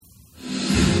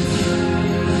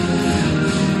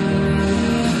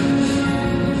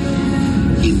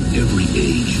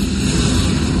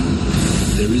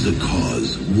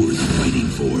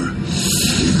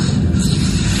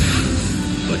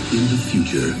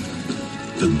future,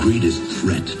 the greatest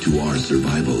threat to our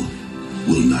survival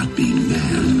will not be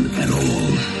man at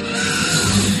all.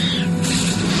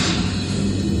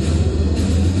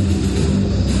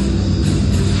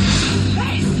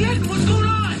 Hey, kid, what's going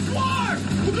on? War!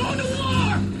 We're going to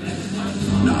war!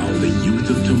 Now the youth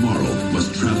of tomorrow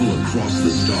must travel across the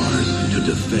stars to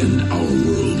defend our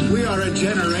world. We are a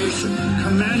generation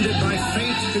commanded by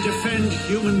fate to defend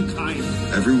humankind.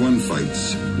 Everyone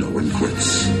fights, no one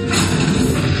quits. We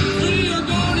are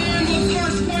going in with the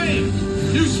first wave.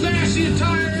 You smash the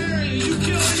entire area. You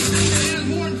kill anything that has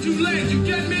more than 2 legs. You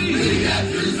get me? We get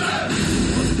you, sir.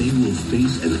 But they will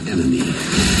face an enemy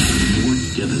more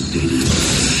devastating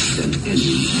than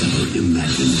any ever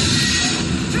imagined.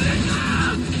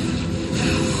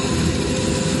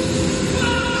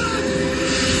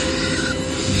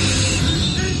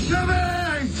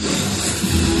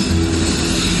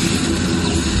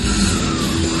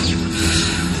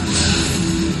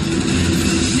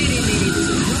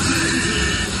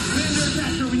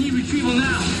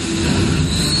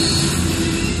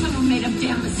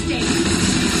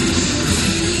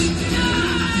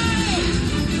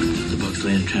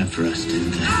 Trap for us,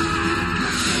 didn't they?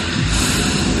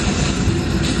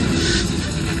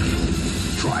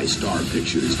 TriStar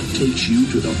Pictures takes you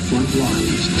to the front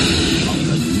lines of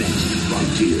the next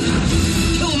frontier.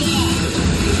 Kill them all!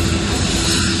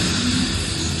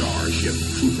 Starship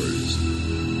Troopers.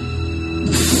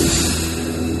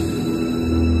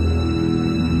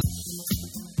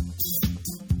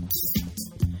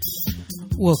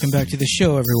 Welcome back to the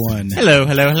show, everyone. Hello,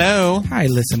 hello, hello. Hi,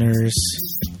 listeners.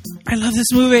 I love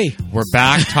this movie. We're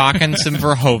back talking some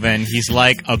Verhoeven. He's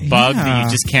like a bug that you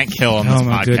just can't kill on this oh,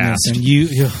 my podcast.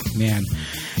 Goodness. And man.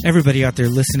 Everybody out there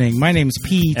listening, my name's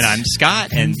Pete. And I'm Scott,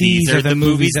 and these are the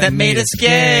movies that made us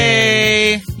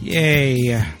gay.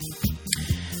 Yay.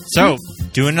 So,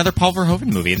 do another Paul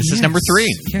Verhoeven movie. This is number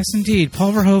 3. Yes, indeed.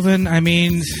 Paul Verhoeven, I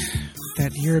mean,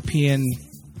 that European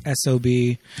SOB.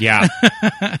 Yeah.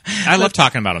 I love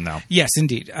talking about him, though. Yes,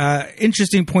 indeed.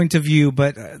 Interesting point of view,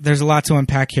 but there's a lot to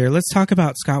unpack here. Let's talk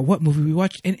about, Scott, what movie we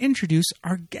watched and introduce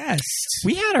our guests.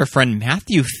 We had our friend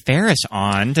Matthew Farris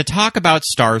on to talk about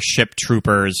Starship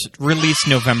Troopers, released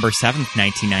November 7th,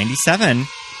 1997.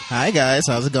 Hi, guys.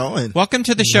 How's it going? Welcome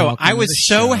to the show. Welcome I was to the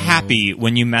so show. happy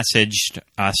when you messaged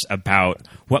us about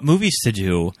what movies to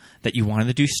do that you wanted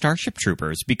to do Starship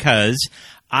Troopers, because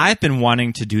I've been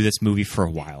wanting to do this movie for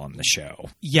a while on the show.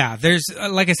 Yeah, there's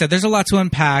like I said, there's a lot to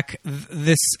unpack.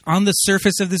 This on the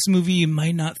surface of this movie, you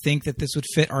might not think that this would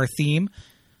fit our theme,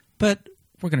 but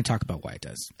we're going to talk about why it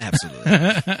does.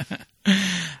 Absolutely.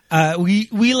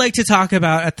 We like to talk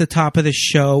about at the top of the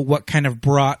show what kind of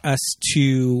brought us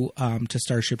to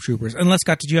Starship Troopers. Unless,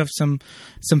 Scott, did you have some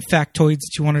factoids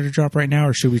that you wanted to drop right now,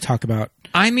 or should we talk about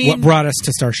what brought us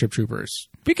to Starship Troopers?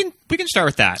 We can start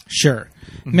with that. Sure.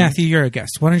 Mm-hmm. Matthew, you're a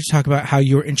guest. Why don't you talk about how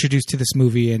you were introduced to this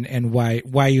movie and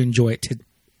why you enjoy it to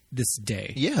this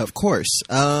day? Yeah, of course.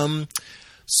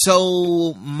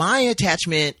 So my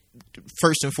attachment,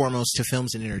 first and foremost, to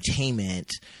films and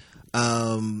entertainment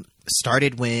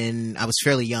started when I was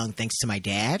fairly young, thanks to my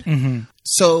dad. Mm-hmm.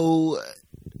 So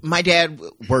my dad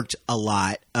worked a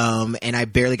lot, and I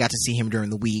barely got to see him during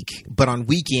the week. But on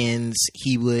weekends,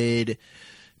 he would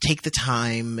take the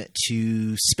time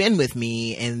to spend with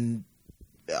me, and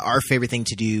our favorite thing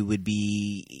to do would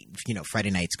be,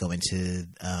 Friday nights going to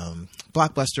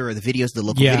Blockbuster or the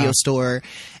local video store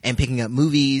and picking up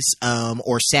movies.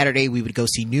 Or Saturday we would go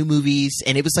see new movies.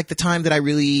 And it was like the time that I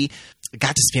really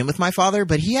got to spend with my father.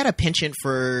 But he had a penchant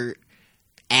for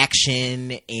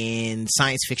action and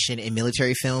science fiction and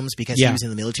military films because he was in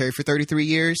the military for 33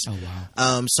 years. Oh,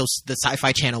 wow. So the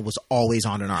Sci-Fi Channel was always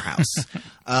on in our house.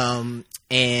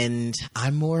 And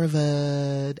I'm more of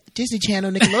a Disney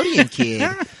Channel, Nickelodeon kid.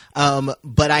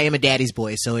 But I am a daddy's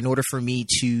boy. So in order for me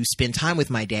to spend time with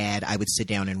my dad, I would sit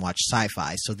down and watch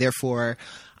sci-fi. So therefore,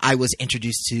 I was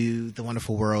introduced to the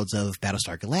wonderful worlds of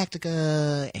Battlestar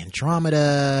Galactica,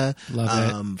 Andromeda,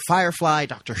 Firefly,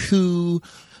 Doctor Who.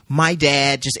 My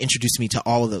dad just introduced me to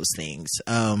all of those things.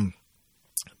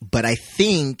 But I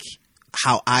think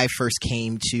how I first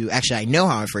came to – actually, I know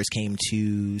how I first came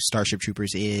to Starship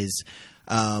Troopers is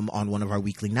on one of our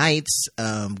weekly nights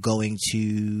going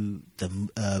to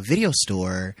the video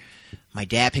store. My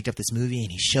dad picked up this movie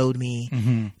and he showed me,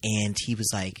 and he was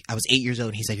like – I was 8 years old,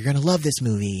 and he's like, "You're going to love this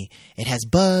movie. It has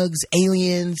bugs,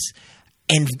 aliens,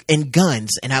 and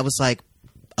guns." And I was like,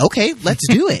 okay, let's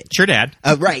do it. Sure, Dad.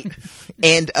 Right.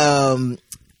 And I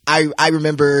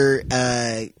remember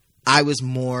I was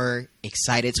more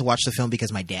excited to watch the film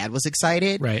because my dad was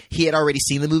excited. Right. He had already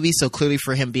seen the movie, so clearly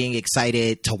for him being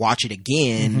excited to watch it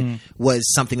again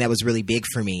was something that was really big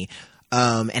for me.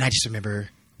 And I just remember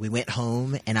we went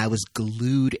home and I was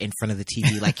glued in front of the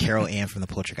TV like Carol Ann from the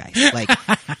Poltergeist, like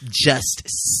just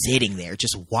sitting there,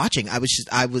 just watching. I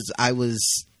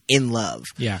was in love.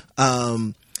 Yeah.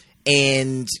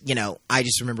 And, you know, I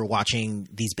just remember watching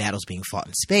these battles being fought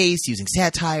in space using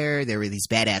satire. There were these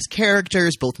badass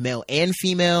characters, both male and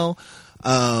female.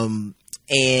 And,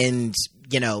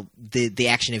 you know, the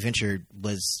action adventure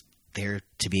was there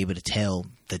to be able to tell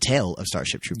the tale of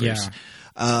Starship Troopers.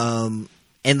 Yeah.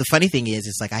 And the funny thing is,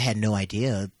 it's like I had no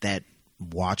idea that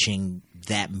watching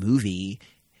that movie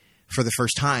for the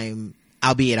first time,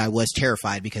 albeit I was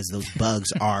terrified because those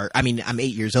bugs are, I mean, I'm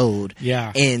 8 years old.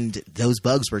 Yeah. And those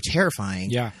bugs were terrifying.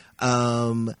 Yeah.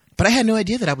 But I had no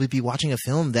idea that I would be watching a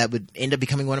film that would end up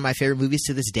becoming one of my favorite movies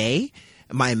to this day.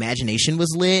 My imagination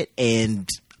was lit, and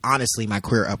honestly, my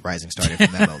queer uprising started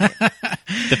from that moment.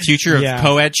 The future of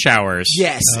co-ed showers.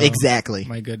 Yes, exactly.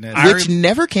 My goodness. Which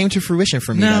never came to fruition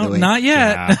for me, by the No, way. not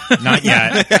yet. Yeah, not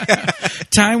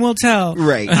yet. Time will tell.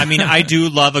 Right. I mean, I do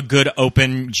love a good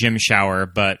open gym shower,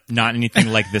 but not anything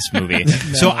like this movie.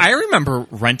 So I remember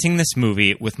renting this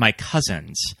movie with my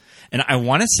cousins. And I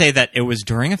want to say that it was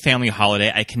during a family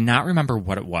holiday. I cannot remember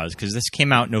what it was because this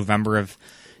came out November of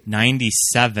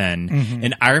 97.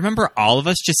 And I remember all of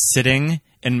us just sitting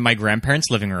in my grandparents'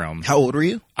 living room. How old were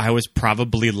you? I was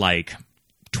probably like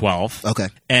 12. Okay.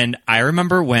 And I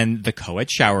remember when the co-ed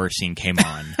shower scene came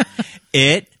on,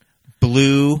 it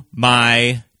blew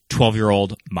my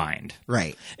 12-year-old mind.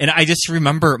 Right. And I just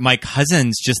remember my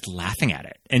cousins just laughing at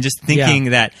it and just thinking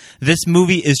that this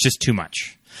movie is just too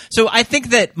much. So I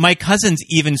think that my cousins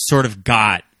even sort of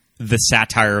got the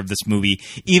satire of this movie,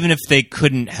 even if they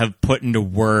couldn't have put into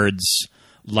words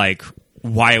like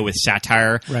why it was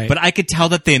satire. Right. But I could tell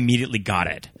that they immediately got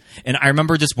it. And I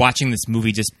remember just watching this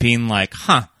movie just being like,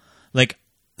 like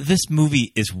this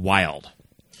movie is wild.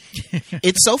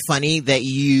 It's so funny that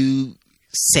you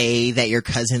say that your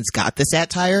cousins got the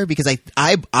satire because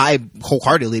I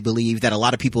wholeheartedly believe that a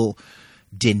lot of people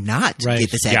did not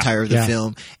get the satire of the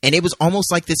film, and it was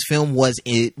almost like this film was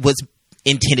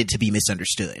intended to be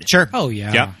misunderstood. Sure. Oh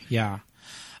yeah.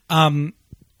 I'm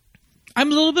a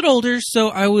little bit older, so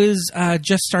I was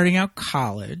just starting out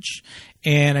college,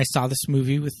 and I saw this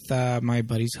movie with my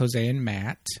buddies Jose and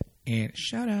Matt. And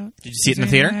shout out! Did you see it in the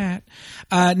theater?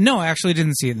 No, I actually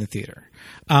didn't see it in the theater.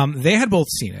 They had both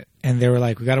seen it, and they were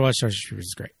like, "We got to watch Starship Troopers.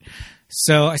 It's great."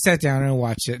 So I sat down and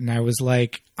watched it, and I was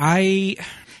like, I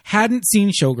hadn't seen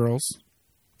Showgirls.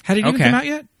 Had it even come out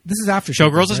yet? This is after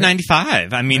Showgirls is right?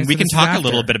 95. I mean, we can talk a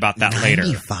little bit about that later.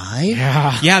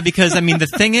 95? Yeah, because, I mean, the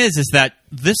thing is that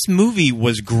this movie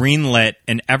was greenlit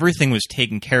and everything was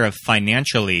taken care of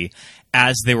financially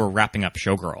as they were wrapping up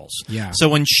Showgirls. Yeah. So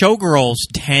when Showgirls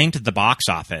tanked the box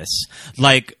office,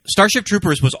 like, Starship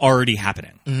Troopers was already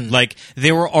happening. Like,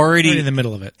 they were already in the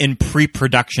middle of it. In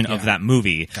pre-production of that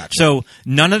movie. Gotcha. So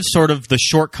none of sort of the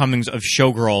shortcomings of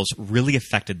Showgirls really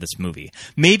affected this movie.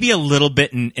 Maybe a little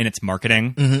bit in its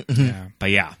marketing. Yeah. But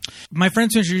yeah. My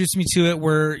friends who introduced me to it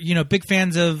were, you know, big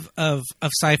fans of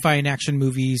sci-fi and action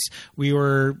movies. We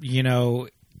were, you know,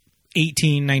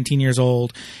 18, 19 years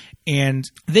old, and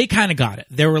they kind of got it.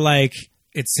 They were like,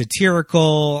 it's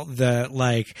satirical, the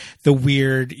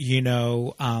weird, you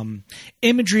know,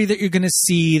 imagery that you're going to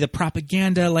see, the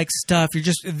propaganda like stuff.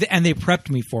 And they prepped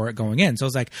me for it going in. So I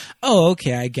was like, oh,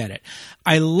 okay, I get it.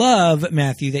 I love,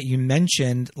 Matthew, that you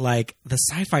mentioned like the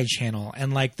Sci-Fi Channel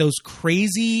and like those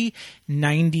crazy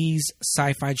 90s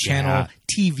Sci-Fi Channel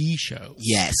TV shows.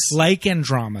 Yes. Like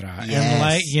Andromeda Yes. and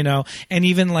like, you know, and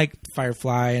even like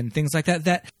Firefly and things like that,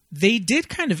 that they did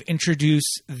kind of introduce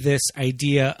this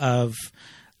idea of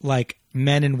like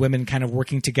men and women kind of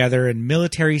working together in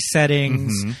military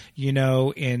settings, you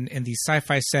know, in these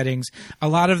sci-fi settings. A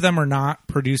lot of them are not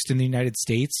produced in the United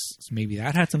States. So maybe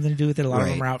that had something to do with it. A lot of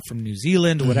them are out from New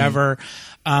Zealand, whatever.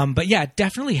 But yeah, it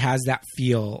definitely has that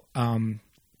feel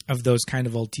of those kind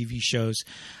of old TV shows.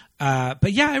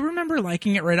 But yeah, I remember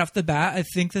liking it right off the bat. I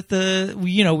think that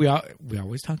we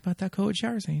always talk about that co-ed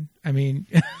shower scene. I mean,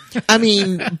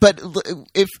 but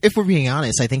if we're being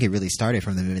honest, I think it really started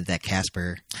from the moment that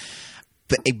Casper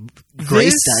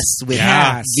graced us with,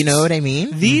 you know what I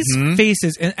mean? These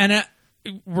faces, and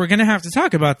we're going to have to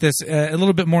talk about this a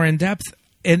little bit more in depth.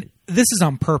 And this is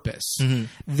on purpose.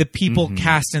 The people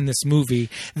cast in this movie,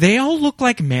 they all look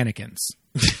like mannequins.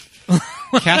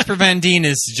 Casper Van Dien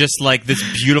is just like this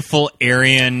beautiful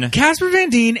Aryan. Casper Van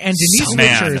Dien and Denise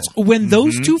Man. Richards, when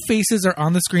those two faces are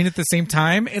on the screen at the same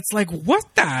time, it's like, what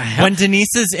the hell? When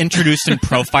Denise is introduced in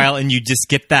profile and you just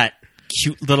get that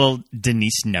cute little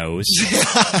Denise nose.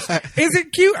 Is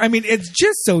it cute? I mean, it's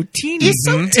just so teeny. It's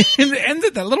so teeny. And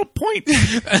that little point.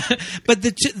 But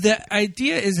the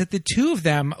idea is that the two of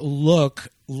them look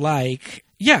like...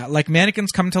 Yeah, like mannequins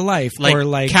come to life, or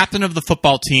like captain of the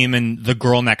football team and the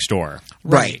girl next door.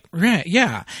 Right,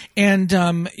 yeah, and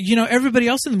everybody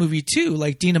else in the movie too.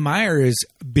 Like Dina Meyer is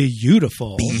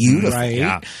beautiful, right?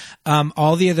 Yeah.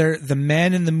 All the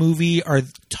men in the movie are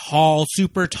tall,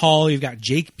 super tall. You've got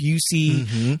Jake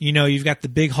Busey. You've got the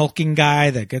big hulking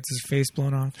guy that gets his face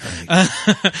blown off.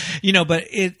 Right. But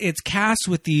it's cast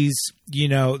with these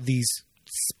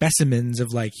specimens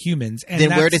of like humans. And then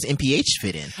where does MPH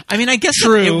fit in? I mean, I guess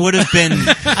it would have been.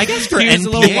 I guess for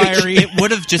NPH, it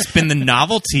would have just been the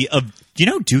novelty of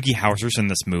Doogie Howser's in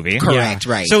this movie. Correct,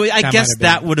 right? So I guess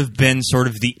that would have been sort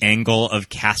of the angle of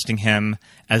casting him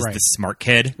as the smart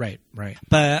kid, right.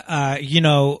 But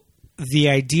the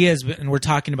idea is, and we're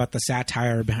talking about the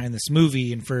satire behind this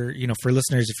movie, and for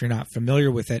listeners, if you're not familiar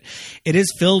with it, it is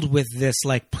filled with this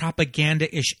like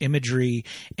propaganda-ish imagery,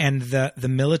 and the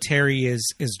military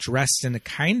is dressed in a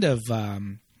kind of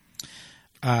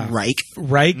Reich,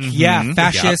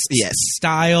 fascist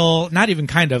style, not even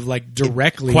kind of like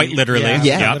directly, quite literally,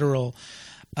 literal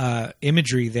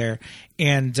imagery there.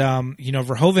 And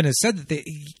Verhoeven has said that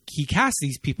he cast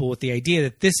these people with the idea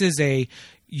that this is a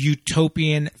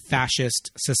utopian fascist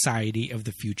society of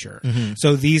the future.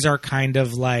 So these are kind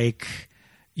of like,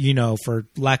 for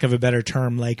lack of a better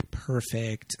term, like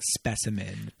perfect specimen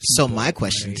people. So my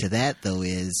question to that though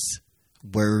is,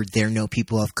 were there no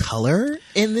people of color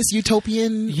in this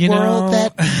utopian world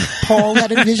that Paul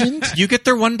had envisioned? You get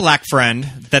their one black friend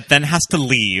that then has to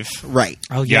leave. Right.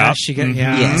 Oh yeah, she get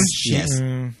yes.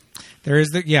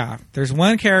 There's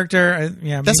one character.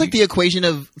 That's like the equation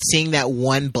of seeing that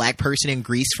one black person in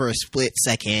Greece for a split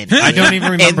second. I don't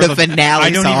even remember the finale.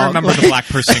 I don't even remember the black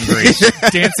person in Greece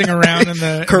dancing around in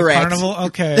the carnival.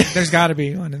 Okay, there's got to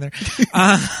be one in there.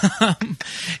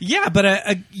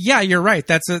 You're right.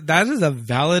 That is a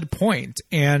valid point,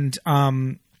 and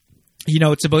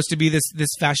it's supposed to be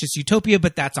this fascist utopia,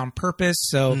 but that's on purpose.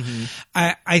 So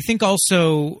I think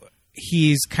also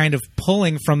he's kind of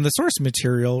pulling from the source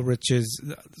material, which is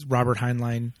Robert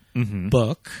Heinlein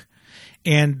book,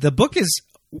 and the book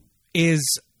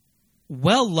is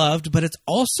well loved, but it's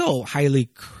also highly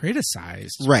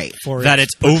criticized, right? For that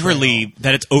it's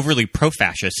overly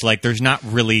pro-fascist. Like there's not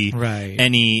really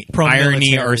any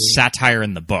irony or satire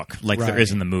in the book, like there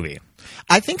is in the movie.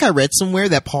 I think I read somewhere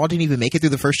that Paul didn't even make it through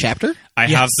the first chapter. I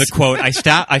have the quote. I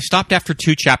stopped after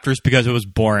 2 chapters because it was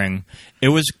boring. It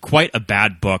was quite a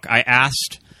bad book. I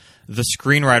asked the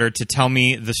screenwriter to tell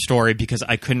me the story because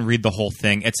I couldn't read the whole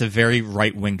thing. It's a very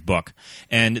right-winged book.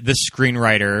 And the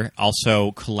screenwriter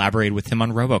also collaborated with him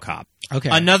on RoboCop. Okay.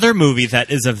 Another movie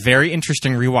that is a very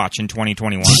interesting rewatch in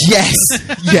 2021. Yes.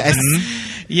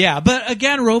 Yeah, but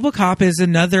again, RoboCop is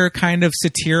another kind of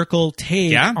satirical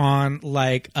take on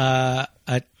like a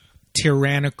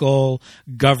tyrannical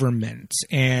government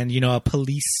and a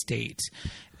police state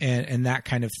and that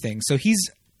kind of thing. So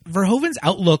Verhoeven's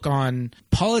outlook on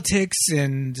politics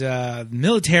and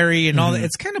military and all that,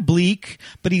 it's kind of bleak,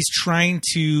 but he's trying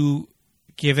to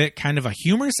give it kind of a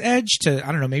humorous edge to,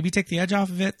 I don't know, maybe take the edge off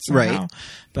of it somehow. Right.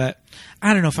 But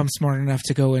I don't know if I'm smart enough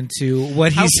to go into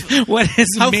what his main goal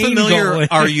is. How familiar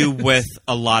are you with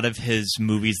a lot of his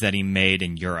movies that he made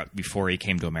in Europe before he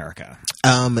came to America?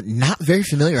 Not very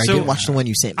familiar. I didn't watch the one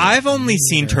you sent me. I've only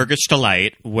seen Turkish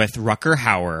Delight with Rutger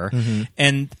Hauer,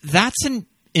 and that's an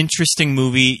interesting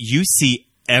movie. You see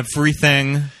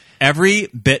every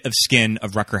bit of skin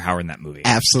of Rutger Hauer in that movie.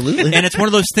 Absolutely. And it's one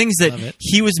of those things that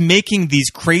he was making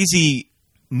these crazy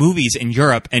movies in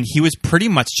Europe, and he was pretty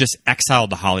much just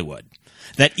exiled to Hollywood.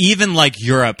 That even like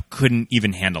Europe couldn't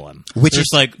even handle him. Which is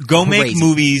like, go crazy. make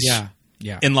movies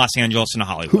in Los Angeles and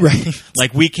Hollywood. Right.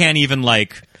 Like we can't even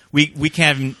we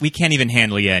can't even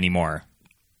handle you anymore.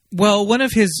 Well, one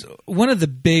of the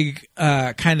big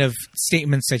kind of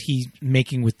statements that he's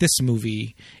making with this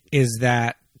movie is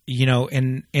that,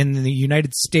 in the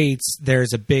United States,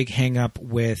 there's a big hang up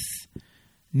with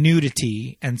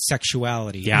nudity and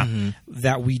sexuality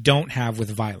that we don't have with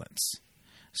violence.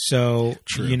 So,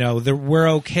 we're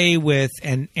okay with,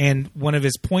 and one of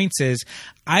his points is,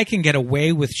 I can get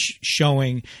away with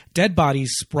showing dead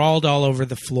bodies sprawled all over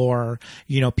the floor,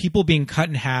 people being cut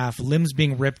in half, limbs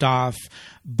being ripped off,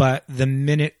 but the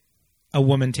minute a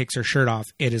woman takes her shirt off,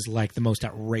 it is like the most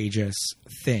outrageous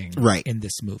thing in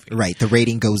this movie. Right. The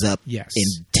rating goes up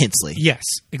intensely. Yes,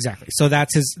 exactly. So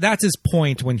that's his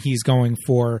point when he's going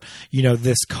for,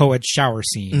 this co-ed shower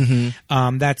scene.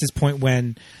 That's his point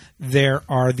when there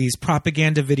are these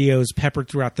propaganda videos peppered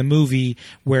throughout the movie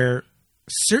where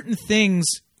certain things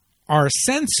are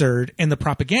censored in the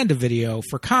propaganda video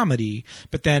for comedy,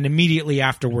 but then immediately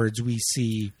afterwards we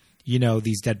see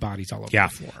these dead bodies all over the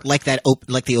floor. Like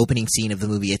like the opening scene of the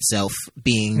movie itself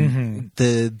being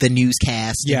the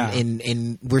newscast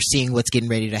and we're seeing what's getting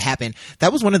ready to happen.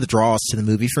 That was one of the draws to the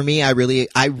movie for me. I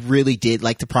really did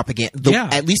like the propaganda,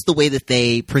 at least the way that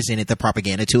they presented the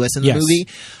propaganda to us in the movie.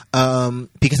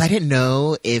 Because I didn't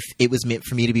know if it was meant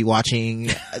for me to be watching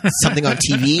something on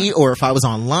TV or if I was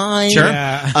online. Sure.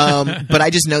 But I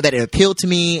just know that it appealed to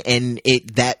me, and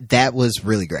that was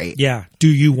really great. Yeah. Do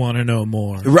you want to know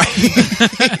more? Right.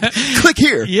 Click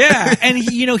here. Yeah, and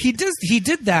he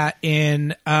did that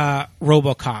in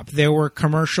RoboCop. There were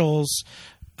commercials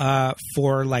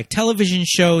for like television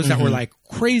shows that were like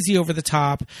crazy over the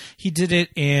top. He did it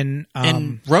in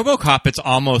RoboCop. It's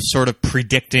almost sort of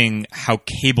predicting how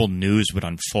cable news would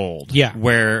unfold. Yeah,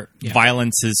 where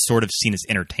violence is sort of seen as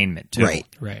entertainment too.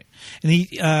 Right. And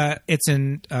it's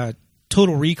in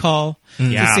Total Recall.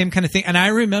 The same kind of thing. And I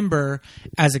remember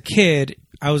as a kid,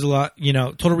 I was a lot,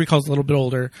 Total Recall's a little bit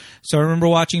older. So I remember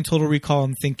watching Total Recall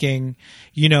and thinking,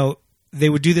 they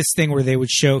would do this thing where they would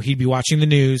show, he'd be watching the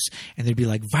news and there'd be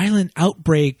like violent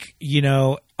outbreak,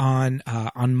 on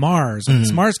Mars, on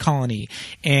this Mars colony.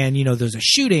 And, there's a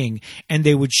shooting and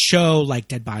they would show like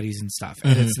dead bodies and stuff.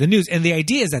 And it's the news. And the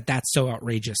idea is that that's so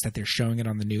outrageous that they're showing it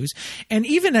on the news. And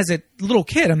even as a little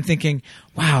kid, I'm thinking,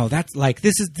 wow, that's like,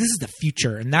 this is the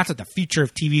future. And that's what the future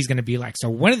of TV is going to be like. So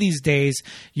one of these days,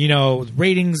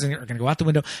 ratings are going to go out the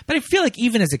window. But I feel like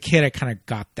even as a kid, I kind of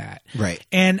got that. Right.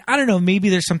 And I don't know, maybe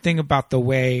there's something about the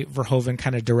way Verhoeven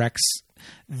kind of directs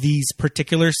these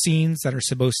particular scenes that are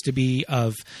supposed to be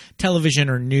of television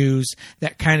or news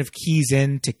that kind of keys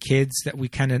into kids that we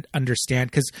kind of understand.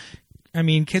 Because,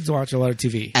 kids watch a lot of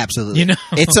TV. Absolutely.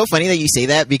 It's so funny that you say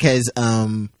that because,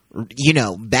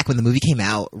 back when the movie came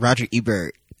out, Roger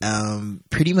Ebert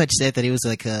pretty much said that it was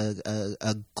like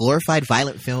a glorified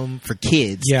violent film for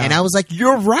kids. Yeah. And I was like,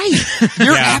 you're right.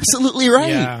 You're absolutely right.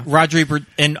 Yeah. Roger Ebert,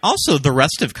 and also the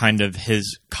rest of kind of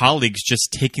his colleagues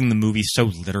just taking the movie so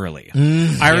literally.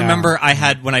 I remember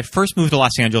when I first moved to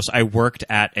Los Angeles, I worked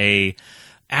at a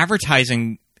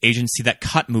advertising agency that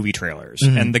cut movie trailers.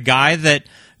 And the guy that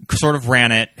sort of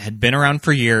ran it had been around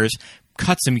for years,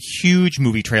 cut some huge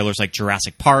movie trailers like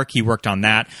Jurassic Park. He worked on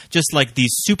that, just like these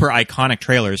super iconic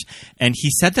trailers. And he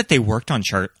said that they worked on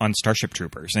Starship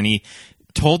Troopers. And he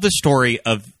told the story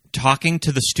of talking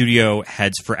to the studio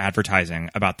heads for advertising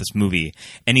about this movie.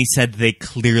 And he said they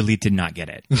clearly did not get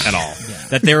it at all.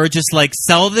 That they were just like,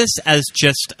 sell this as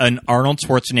just an Arnold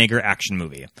Schwarzenegger action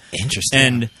movie. Interesting.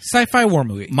 And sci-fi war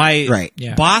movie. My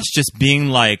boss just being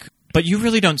like, but you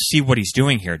really don't see what he's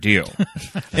doing here, do you?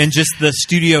 And just the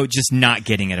studio just not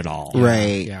getting it at all.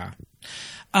 Right. Yeah.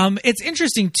 It's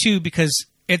interesting, too, because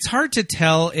it's hard to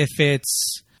tell if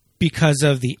it's because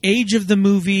of the age of the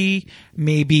movie,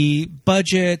 maybe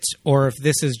budget, or if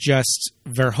this is just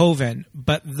Verhoeven.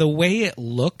 But the way it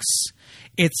looks,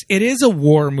 it is a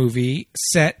war movie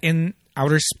set in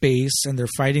outer space, and they're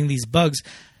fighting these bugs.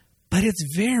 But it's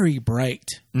very bright.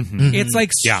 It's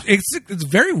like it's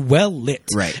very well lit,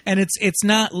 right? And it's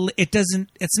not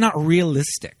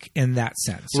realistic in that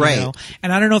sense, right?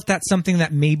 And I don't know if that's something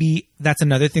that maybe that's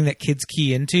another thing that kids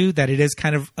key into, that it is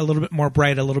kind of a little bit more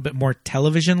bright, a little bit more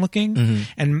television looking,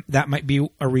 and that might be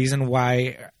a reason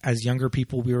why, as younger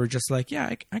people, we were just like,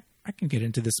 I can get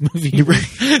into this movie.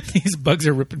 These bugs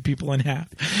are ripping people in half,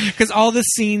 because all the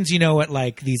scenes, at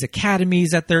like these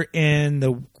academies that they're in,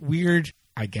 the weird.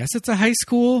 I guess it's a high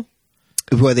school.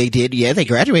 Well, they did. Yeah, they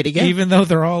graduated. Yeah, even though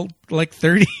they're all like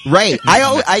 30. Right.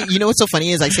 I what's so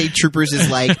funny is I say Troopers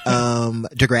is like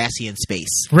Degrassi in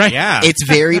space. Right. Yeah. It's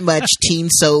very much teen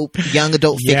soap, young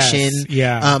adult fiction.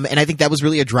 Yeah. And I think that was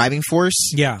really a driving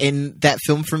force. Yeah. In that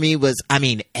film for me was,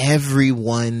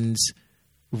 everyone's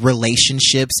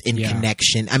relationships and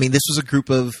connection. This was a group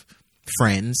of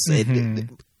friends.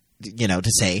 To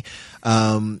say,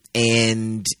 and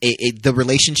the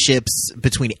relationships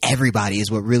between everybody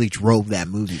is what really drove that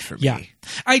movie for me. Yeah,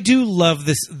 I do love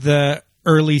the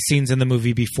early scenes in the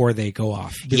movie before they go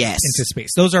off into space.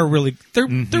 Those are really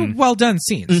they're well done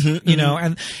scenes,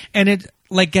 and it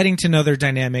like getting to know their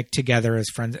dynamic together as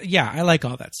friends. Yeah, I like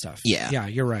all that stuff. Yeah,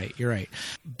 you're right.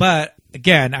 But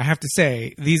again, I have to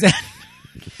say these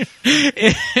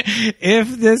if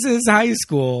this is high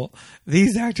school,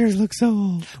 these actors look so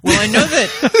old. Well, I know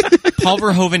that Paul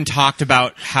Verhoeven talked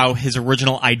about how his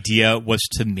original idea was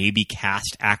to maybe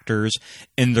cast actors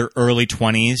in their early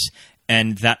 20s,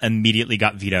 and that immediately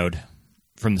got vetoed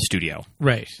from the studio.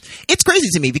 Right. It's crazy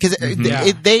to me because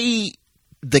Yeah.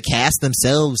 the cast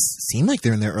themselves seem like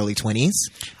they're in their early 20s.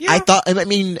 Yeah.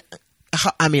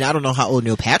 I mean, I don't know how old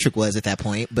Neil Patrick was at that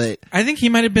point, but I think he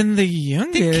might have been the I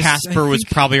youngest. think Casper was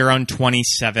think- probably around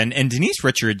 27, and Denise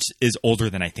Richards is older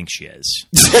than I think she is.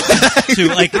 So,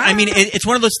 like, I mean, it's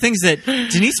one of those things that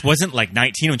Denise wasn't like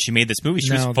 19 when she made this movie.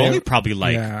 She No, was fully they- probably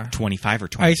like yeah. 25 or I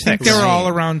 26. think they were Right. all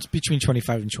around between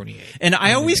 25 and 28. And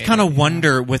I always kind of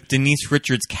wonder with Denise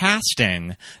Richards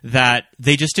casting that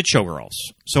they just did Showgirls.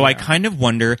 So I kind of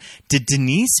wonder, did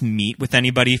Denise meet with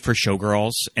anybody for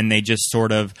Showgirls and they just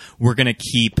sort of, we're going to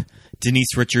keep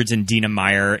Denise Richards and Dina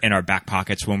Meyer in our back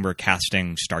pockets when we're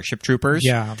casting Starship Troopers?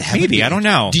 Yeah. that would Maybe, be- I don't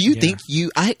know. Do you think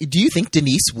do you think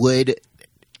Denise would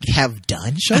have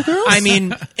done Showgirls? I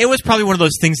mean, it was probably one of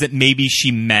those things that maybe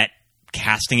she met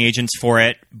casting agents for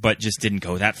it, but just didn't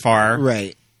go that far.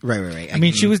 right. I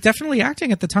mean, she was definitely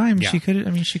acting at the time. Yeah. She could.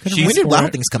 I mean, she could have. She's- When did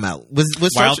Wild Things come out? Was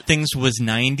Wild Starship- Things was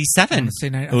 97. I wanna say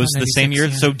It was the same 96, year.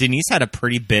 yeah. So Denise had a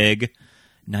pretty big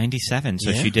 97.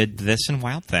 So Yeah. she did this and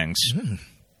Wild Things.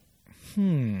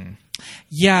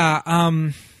 Yeah.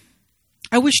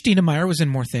 I wish Dina Meyer was in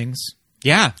more things.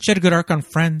 Yeah. She had a good arc on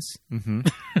Friends. Who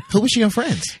was she on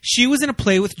Friends? She was in a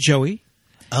play with Joey.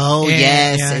 Oh And,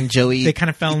 yes, yeah, and Joey. They kind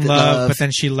of fell in love, but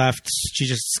then she left. She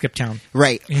just skipped town.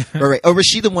 right. Or was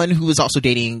she the one who was also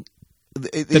dating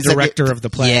The director of the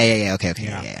play. Yeah. Okay.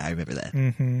 Yeah. Yeah, I remember that.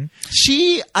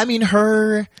 Mm-hmm. I mean,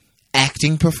 her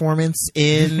acting performance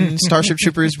in Starship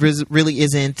Troopers really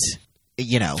isn't, the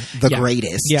Yeah.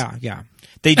 greatest. Yeah.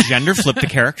 They gender flipped the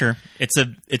character. It's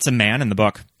a man in the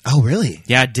book. Oh, really?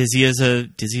 Yeah, Dizzy's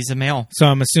a male. So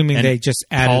I'm assuming And they just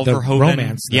added the Verhoeven,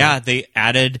 romance. though. Yeah, they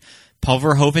added Paul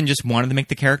Verhoeven just wanted to make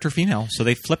the character female, so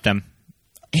they flipped him.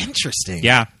 Interesting.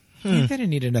 Yeah. They didn't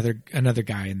need another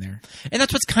guy in there. And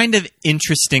that's what's kind of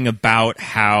interesting about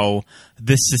how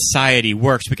this society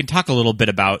works. We can talk a little bit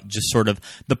about just sort of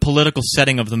the political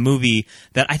setting of the movie,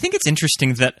 that I think it's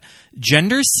interesting that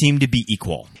genders seem to be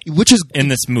equal Which is in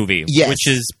this movie, Yes. which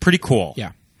is pretty cool.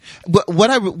 Yeah.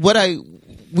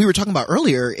 we were talking about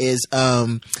earlier is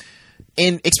and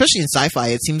especially in sci-fi,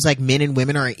 it seems like men and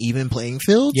women are on even playing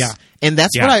fields. Yeah. And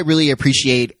that's Yeah. what I really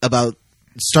appreciate about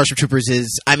Starship Troopers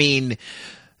is, I mean,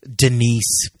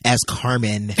 Denise as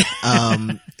Carmen,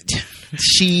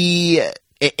 she,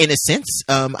 in a sense,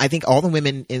 I think all the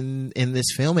women in this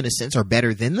film, in a sense, are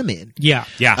better than the men. Yeah.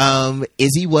 Yeah.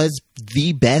 Izzy was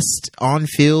the best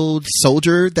on-field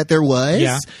soldier that there was.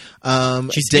 Yeah.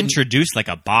 She's Den- introduced like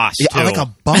a boss, Yeah, too. like a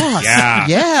boss. Yeah.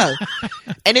 Yeah.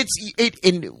 And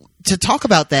and to talk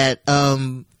about that,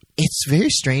 it's very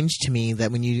strange to me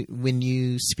that when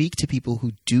you speak to people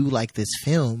who do like this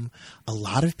film, a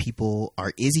lot of people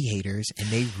are Izzy haters and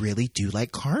they really do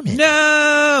like Carmen.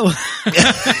 No.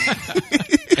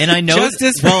 And I know,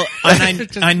 Justice for- well, and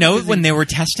Justice I know for when they were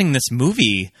testing this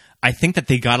movie, I think that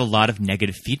they got a lot of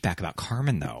negative feedback about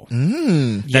Carmen, though.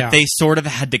 That Yeah. they sort of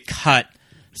had to cut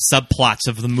subplots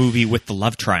of the movie with the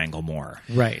love triangle more.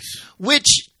 Right. Which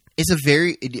is a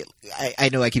very, I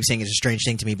know I keep saying it's a strange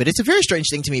thing to me, but it's a very strange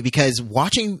thing to me because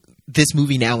watching this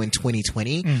movie now in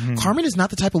 2020, Carmen is not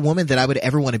the type of woman that I would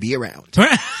ever want to be around.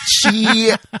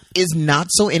 She is not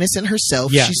so innocent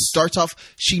herself. Yes. She starts off,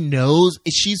 she's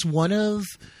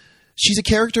a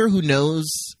character who knows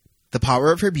the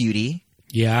power of her beauty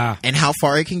Yeah. and how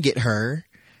far it can get her.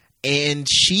 And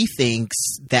she thinks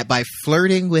that by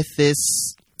flirting with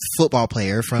this football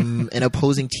player from an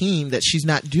opposing team that she's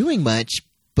not doing much,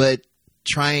 but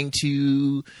trying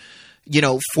to,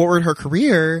 forward her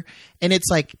career. And it's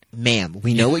like, ma'am,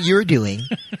 we know what you're doing.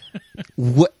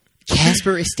 What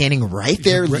Casper is standing right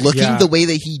there looking Yeah. the way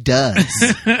that he does.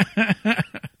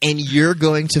 And you're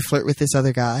going to flirt with this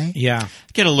other guy? Yeah.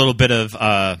 Get a little bit of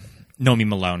Nomi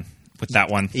Malone with that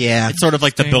one. Yeah. It's sort of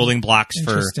like the building blocks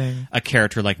for Interesting. a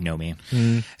character like Nomi.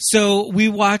 So we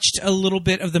watched a little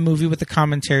bit of the movie with the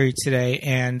commentary today,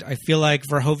 and I feel like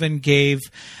Verhoeven gave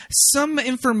some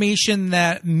information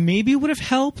that maybe would have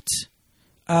helped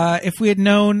if we had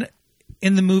known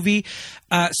in the movie.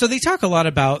 So they talk a lot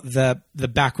about the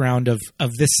background of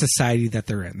this society that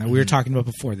they're in, that we were talking about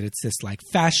before, that it's this like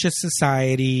fascist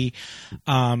society.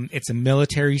 It's a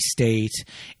military state.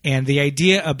 And the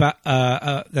idea about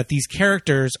that these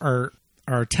characters are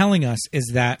telling us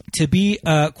is that to be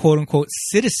a quote unquote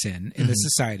citizen in this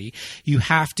society, you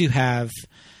have to have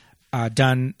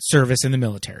done service in the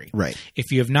military. Right.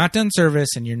 If you have not done service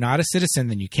and you're not a citizen,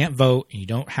 then you can't vote and you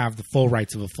don't have the full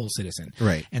rights of a full citizen.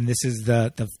 Right. And this is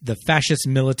the fascist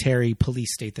military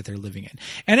police state that they're living in.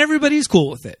 And everybody's cool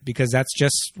with it because that's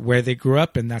just where they grew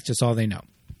up and that's just all they know.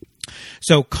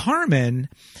 So Carmen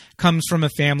comes from a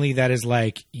family that is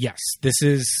like, yes, this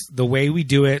is the way we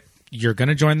do it. You're going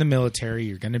to join the military.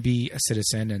 You're going to be a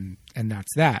citizen, and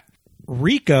that's that.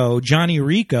 Johnny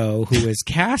Rico, who is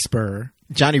Casper.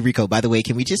 Johnny Rico, by the way,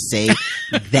 can we just say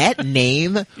that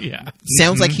name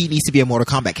sounds like he needs to be a Mortal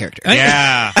Kombat character.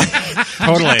 Yeah.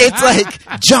 Totally. It's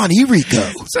like Johnny Rico.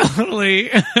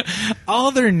 Totally.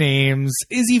 All their names.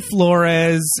 Izzy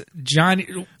Flores,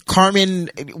 Johnny... Carmen,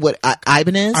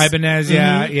 Ibanez? Ibanez,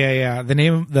 yeah.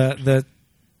 The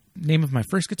name of my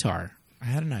first guitar, I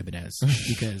had an Ibanez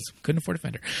because couldn't afford a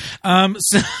Fender.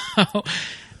 So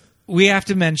we have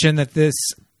to mention that this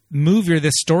movie or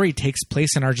this story takes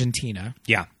place in Argentina.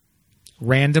 Yeah.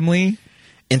 Randomly.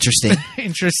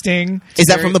 Interesting. Is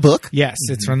that from the book? Yes,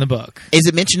 it's from the book. Is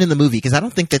it mentioned in the movie? Because I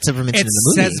don't think that's ever mentioned in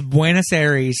the movie. It says Buenos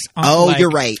Aires. You're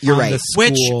right. You're right.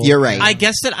 You're right. I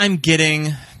guess that I'm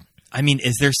getting... I mean,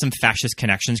 is there some fascist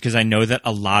connections? Because I know that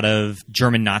a lot of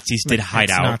German Nazis did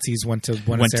hide out. Nazis went to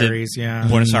Buenos Aires, yeah.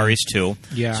 Buenos Aires, too.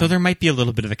 Yeah. So there might be a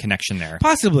little bit of a connection there.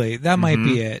 Possibly. That might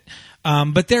be it.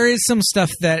 But there is some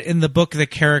stuff that in the book the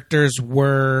characters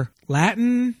were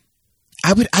Latin.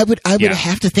 I would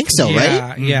have to think so,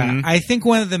 right? Yeah. I think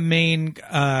one of the main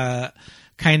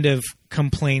kind of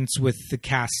complaints with the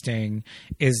casting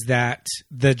is that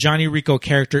the Johnny Rico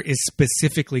character is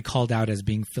specifically called out as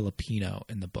being Filipino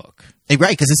in the book. Right,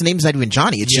 because his name's not even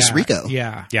Johnny, it's just Rico.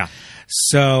 Yeah.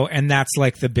 So, and that's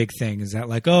like the big thing is that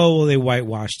like, oh, well, they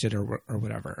whitewashed it or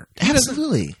whatever.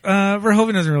 Absolutely.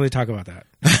 Verhoeven doesn't really talk about that.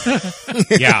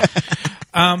 Yeah.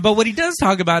 But what he does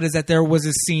talk about is that there was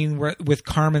a scene with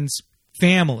Carmen's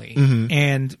family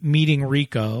and meeting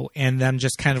Rico and them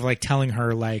just kind of like telling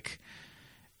her like,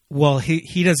 well,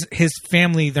 he does his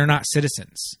family. They're not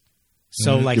citizens,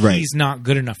 so like he's not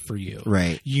good enough for you.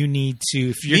 Right. You need to.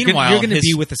 If you're Meanwhile, going to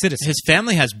be with a citizen. His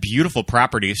family has beautiful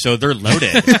property, so they're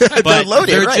loaded. But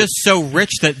they're just so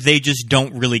rich that they just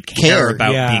don't really care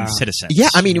about being citizens. Yeah,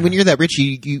 I mean, when you're that rich,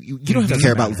 you don't have to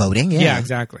care about voting. Yeah,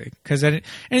 exactly. Because anything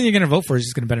you're going to vote for is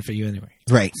just going to benefit you anyway.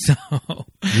 Right. So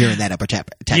you're in that upper tax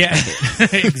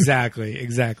bracket.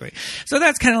 Exactly. So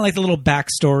that's kind of like the little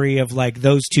backstory of like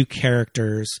those two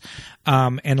characters,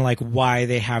 and like why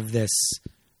they have this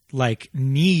like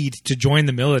need to join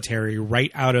the military right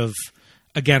out of,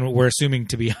 again, what we're assuming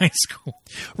to be high school.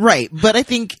 Right. But I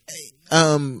think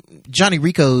Johnny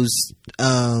Rico's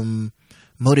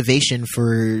motivation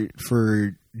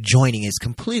for joining is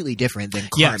completely different than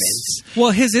Carmen's. Yes.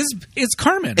 Well, his is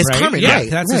Carmen. It's right? Carmen, yeah,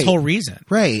 right? That's his whole reason,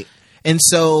 right? And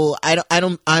so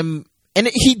and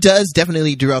he does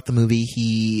definitely throughout the movie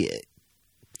he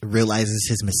realizes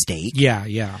his mistake.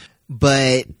 Yeah.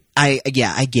 But I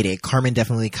get it. Carmen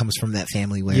definitely comes from that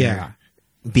family where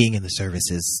being in the service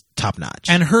is top notch,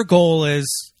 and her goal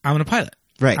is I'm a pilot.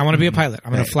 Right. I want to be a pilot.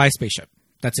 I'm going to fly a spaceship.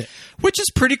 That's it. Which is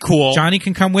pretty cool. Johnny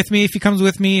can come with me if he comes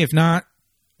with me. If not,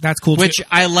 that's cool too. Which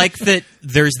I like that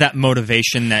there's that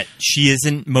motivation that she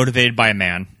isn't motivated by a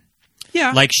man.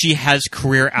 Yeah. Like she has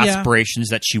career aspirations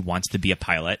that she wants to be a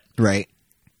pilot. Right.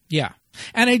 Yeah.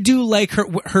 And I do like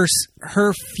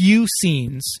her few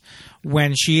scenes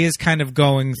when she is kind of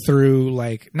going through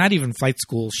like not even flight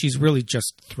school. She's really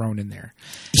just thrown in there.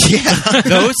 Yeah.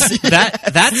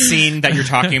 that scene that you're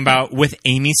talking about with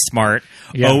Amy Smart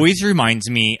always reminds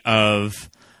me of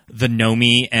the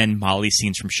Nomi and Molly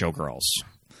scenes from Showgirls.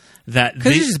 Because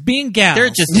they're just being gals. They're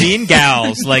just being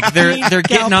gals. Like they're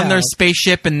getting on their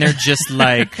spaceship and they're just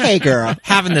like, hey girl,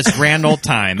 having this grand old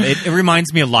time. It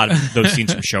reminds me a lot of those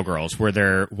scenes from Showgirls where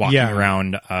they're walking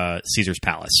around Caesar's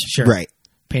palace. Sure. Right.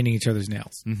 Painting each other's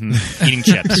nails. Mm-hmm. Eating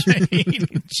chips.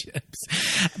 Eating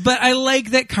chips. But I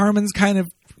like that Carmen's kind of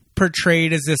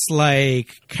portrayed as this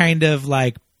like kind of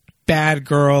like bad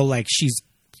girl. Like she's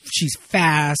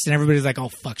fast and everybody's like, oh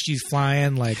fuck, she's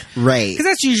flying, like, right, because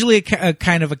that's usually a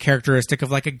kind of a characteristic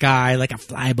of like a guy, like a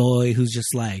flyboy who's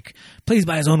just like plays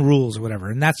by his own rules or whatever.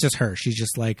 And that's just her. She's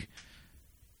just like,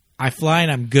 I fly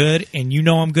and I'm good, and you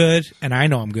know I'm good, and I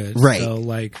know I'm good, right? So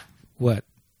like,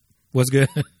 what's good?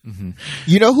 Mm-hmm.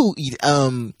 You know who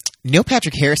Neil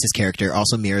Patrick Harris's character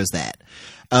also mirrors that.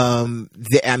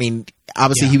 I mean,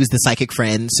 obviously he was the psychic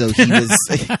friend, so he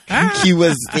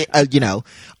was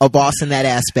a boss in that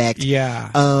aspect. Yeah.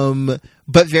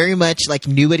 But very much like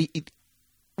knew what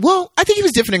I think he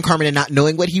was different in Carmen in not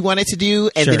knowing what he wanted to do,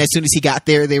 and then as soon as he got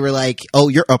there, they were like, "Oh,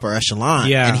 you're upper echelon,"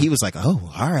 yeah, and he was like,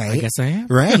 "Oh, all right, I guess I am."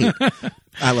 Right.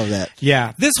 I love that.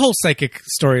 Yeah, this whole psychic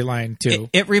storyline too.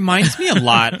 It reminds me a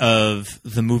lot of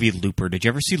the movie Looper. Did you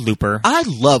ever see Looper? I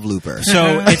love Looper.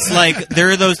 So it's like there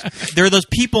are those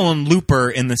people in Looper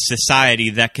in the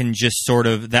society that can just sort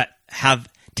of that have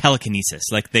telekinesis,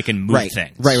 like they can move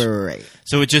things. Right.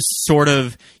 So it just sort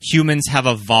of humans have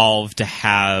evolved to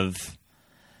have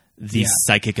these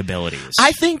psychic abilities.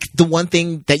 I think the one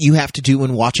thing that you have to do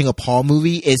when watching a Paul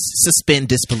movie is suspend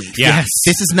disbelief. Yes.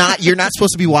 This is not, you're not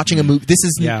supposed to be watching a movie. This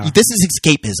is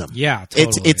escapism. Yeah,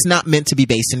 totally. It's not meant to be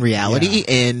based in reality.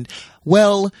 And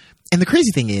the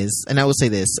crazy thing is, and I will say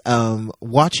this,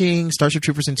 watching Starship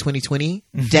Troopers in 2020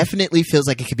 definitely feels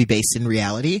like it could be based in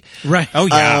reality. Right. Oh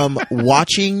yeah.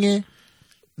 Watching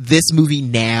this movie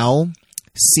now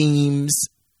seems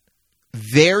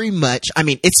very much, I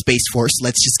mean, it's Space Force.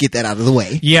 Let's just get that out of the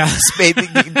way. Yeah.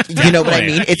 You know what I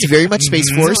mean? It's very much Space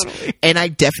Force. Totally. And I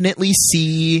definitely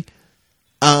see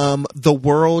the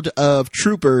world of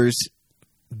Troopers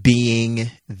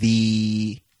being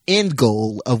the end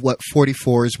goal of what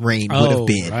 44's reign would have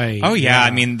been. Right. Oh yeah.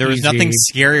 I mean, there was Easy. nothing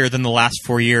scarier than the last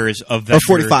 4 years of that. Or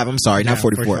 45, I'm sorry, not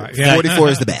 44. 45. Yeah. 44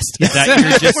 is the best. That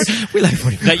you're just We like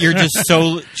 45. that you're just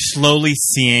so slowly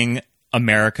seeing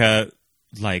America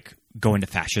like go into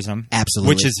fascism.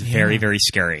 Absolutely. Which is very, very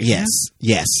scary. Yes.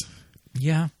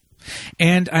 Yeah.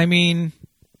 And I mean,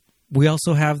 we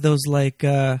also have those like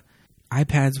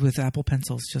iPads with Apple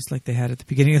Pencils, just like they had at the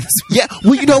beginning of this movie. Yeah,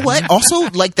 well, you know what? Also,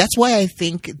 like, that's why I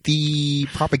think the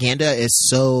propaganda is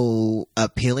so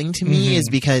appealing to me is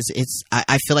because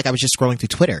I feel like I was just scrolling through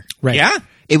Twitter. Right. Yeah.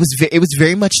 It was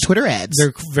very much Twitter ads.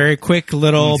 They're very quick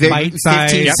little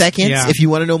bite-sized. 15 seconds. Yeah. If you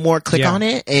want to know more, click Yeah. on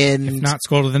it. And If not,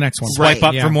 scroll to the next one. Swipe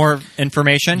up Yeah. for more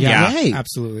information. Yeah, Right.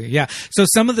 absolutely. Yeah. So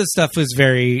some of the stuff was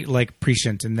very like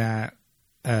prescient in that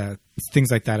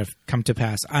things like that have come to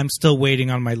pass. I'm still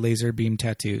waiting on my laser beam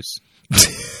tattoos.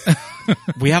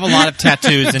 We have a lot of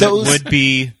tattoos, and Those- it would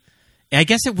be. I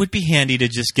guess it would be handy to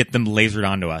just get them lasered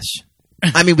onto us.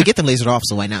 I mean, we get them lasered off,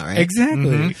 so why not, right?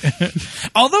 Exactly.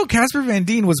 Although Casper Van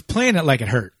Dien was playing it like it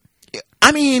hurt.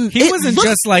 I mean, He wasn't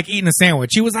just like eating a sandwich.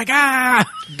 He was like, a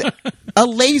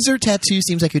laser tattoo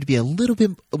seems like it would be a little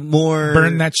bit more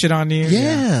burn that shit on you.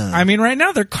 Yeah. I mean, right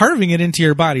now they're carving it into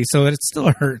your body, so it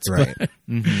still hurts. Right. But,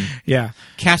 yeah.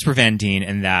 Casper Van Dien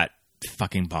and that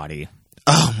fucking body.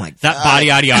 Oh my god, That body,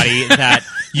 that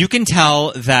you can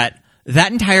tell that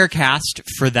entire cast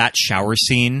for that shower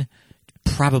scene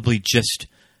probably just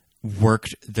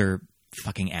worked their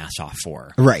fucking ass off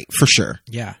for. right, for sure.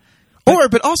 Yeah.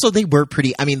 But also they were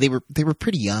pretty. I mean, they were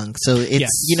pretty young, so it's Yes.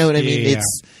 you know what I mean. Yeah.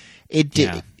 It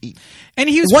did. And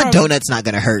he was One probably- donut's not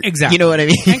going to hurt. Exactly. You know what I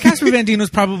mean? And Casper Van Dien was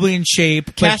probably in shape.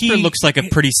 but Casper he- looks like a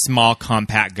pretty small,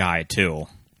 compact guy too.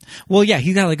 Well, yeah,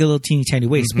 he got like a little teeny tiny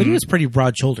waist, but he was pretty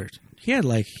broad shouldered. He had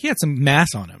some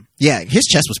mass on him. Yeah, his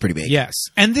chest was pretty big. Yes.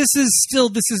 And this is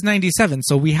 97,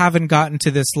 so we haven't gotten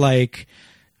to this like,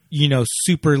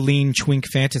 super lean chwink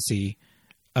fantasy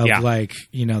of like,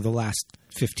 the last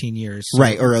 15 years.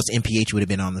 Right, or else MPH would have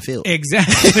been on the field.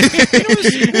 Exactly.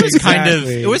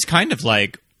 It was kind of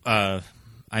like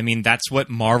I mean, that's what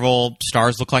Marvel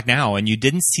stars look like now, and you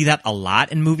didn't see that a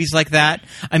lot in movies like that.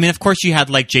 I mean, of course, you had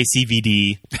like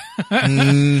JCVD,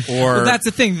 or Well, that's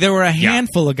the thing. There were a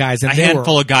handful of guys, and a they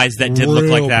handful were of guys that did look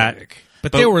like real that. big.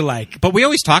 But they were like, But we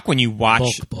always talk when you watch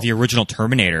Bulk. the original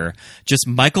Terminator. Just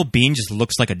Michael Biehn just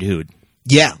looks like a dude.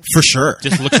 Yeah, for sure.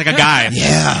 Just looks like a guy.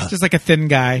 Yeah, just like a thin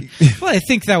guy. Well, I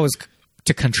think that was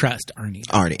to contrast Arnie.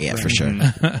 Arnie. Yeah, for sure,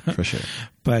 for sure.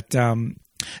 But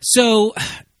so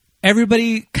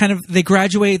everybody they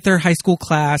graduate their high school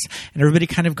class, and everybody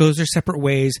kind of goes their separate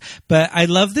ways. But I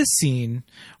love this scene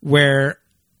where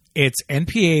it's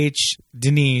NPH,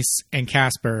 Denise, and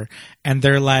Casper, and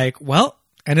they're like, well.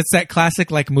 And it's that classic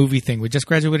like movie thing. We just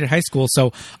graduated high school,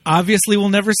 so obviously we'll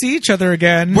never see each other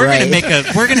again. We're Right. gonna make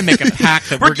a pact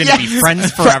that we're gonna be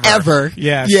friends forever.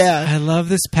 Yes. Yeah. I love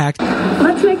this pact.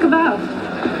 Let's make a vow.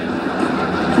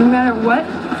 No matter what,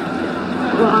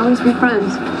 we'll always be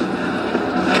friends.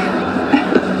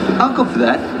 I'll go for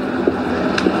that.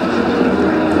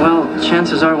 Well,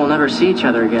 chances are we'll never see each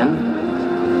other again.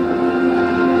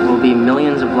 We'll be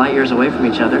millions of light years away from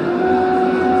each other. But,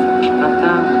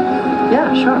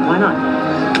 yeah, sure, why not?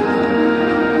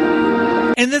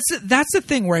 And that's the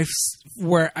thing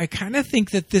where I kind of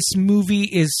think that this movie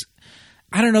is,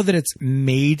 I don't know that it's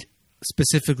made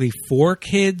specifically for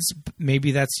kids.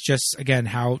 Maybe that's just, again,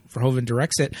 how Verhoeven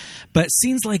directs it. But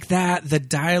scenes like that, the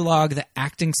dialogue, the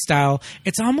acting style,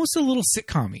 it's almost a little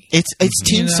sitcom-y. It's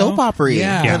teen soap opera,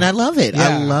 Yeah. and I love it. Yeah.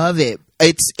 I love it.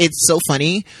 It's so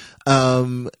funny.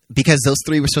 because those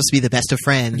three were supposed to be the best of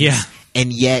friends. Yeah.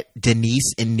 And yet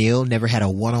Denise and Neil never had a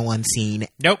one-on-one scene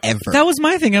ever. That was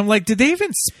my thing. I'm like, did they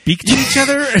even speak to each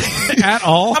other at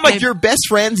all? I'm like, you're best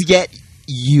friends, yet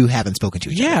you haven't spoken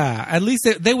to each other. Yeah, at least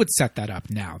they would set that up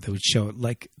now. They would show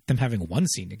like them having one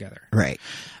scene together. Right.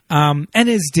 And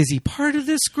is Dizzy part of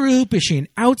this group? Is she an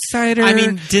outsider? I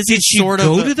mean, Dizzy did she sort of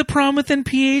go to the prom with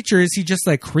NPH, or is he just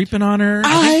like creeping on her?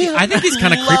 I think he's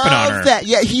kind of creeping on her. That.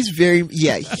 Yeah, he's very.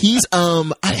 Yeah, he's.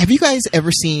 Have you guys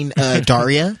ever seen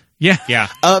Daria? Yeah.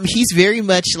 He's very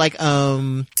much like.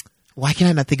 Why can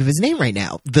I not think of his name right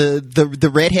now?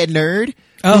 The redhead nerd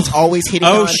who's always hitting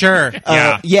on. Oh, sure.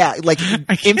 Yeah, like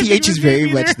NPH is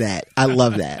very much that. I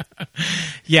love that.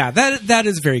 Yeah, that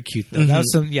is very cute though. That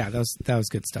was that was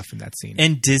good stuff in that scene.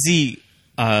 And Dizzy,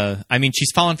 I mean,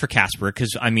 she's fallen for Casper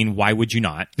because, I mean, why would you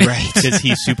not? Right. Because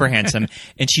he's super handsome,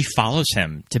 and she follows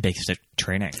him to basic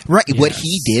training. Right. Yes. What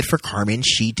he did for Carmen,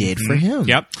 she did for him.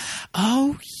 Yep.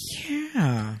 Oh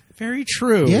yeah, very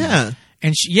true. Yeah.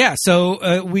 And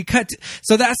so we cut.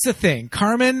 So that's the thing.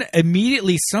 Carmen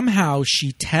immediately somehow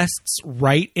she tests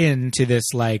right into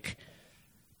this like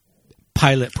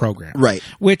pilot program, right?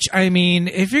 Which I mean,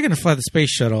 if you're going to fly the space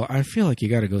shuttle, I feel like you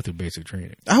got to go through basic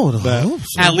training. I would hope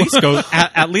so. At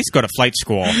least go to flight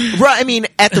school. Right. I mean,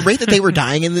 at the rate that they were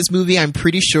dying in this movie, I'm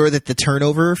pretty sure that the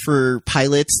turnover for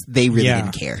pilots, they really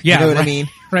didn't care. Yeah, you know what right, I mean?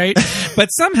 Right. But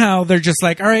somehow they're just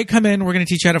like, all right, come in. We're going to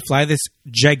teach you how to fly this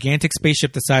gigantic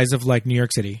spaceship the size of like New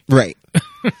York City. Right.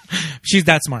 She's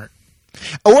that smart.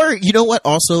 Or you know what?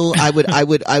 Also, I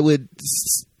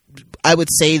would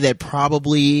say that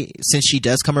probably since she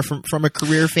does come from a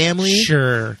career family,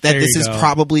 sure, that this is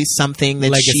probably something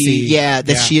that legacy.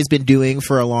 She has been doing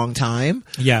for a long time.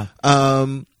 Yeah.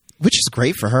 Which is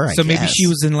great for her. I guess. Maybe she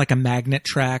was in like a magnet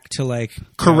track to like.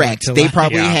 Correct. They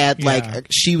probably had like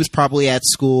she was probably at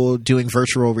school doing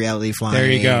virtual reality flying. There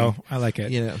you go. I like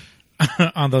it. You know.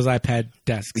 On those iPad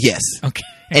desks. Yes. Okay.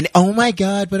 And oh my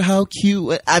God, but how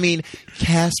cute! I mean,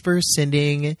 Casper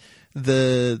sending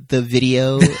the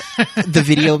video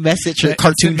message, a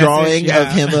cartoon drawing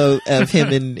of him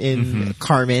in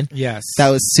Carmen. Yes, that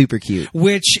was super cute.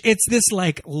 Which it's this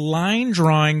like line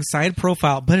drawing side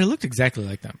profile, but it looked exactly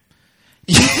like them.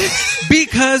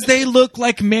 Because they look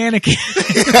like mannequins.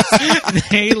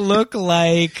 they look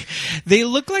like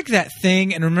that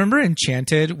thing. And remember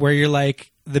Enchanted, where you're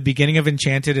like, the beginning of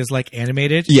Enchanted is like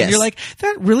animated. Yes. And you're like,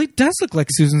 that really does look like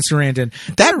Susan Sarandon.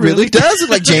 That really does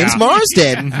look like James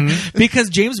Marsden. Mm-hmm. Because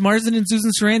James Marsden and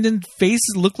Susan Sarandon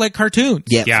faces look like cartoons.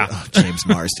 Yeah. Oh, James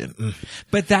Marsden.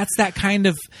 But that's that kind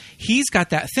of, he's got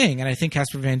that thing. And I think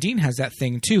Casper Van Dien has that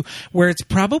thing too, where it's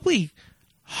probably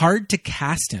hard to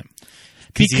cast him.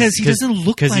 Because he doesn't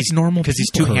look like normal people. Because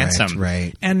he's too handsome.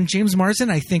 Right. And James Marsden,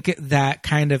 I think that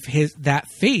kind of that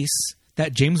face,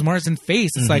 that James Marsden face,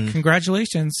 it's like,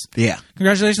 congratulations. Yeah.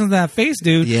 Congratulations on that face,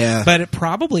 dude. Yeah. But it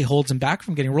probably holds him back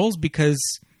from getting roles because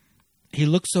he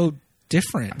looks so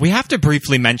different. We have to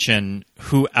briefly mention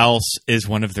who else is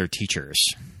one of their teachers.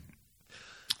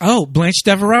 Oh, Blanche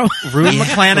Devereaux. Rue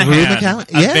McClanahan. Rue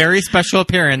McClanahan. A very special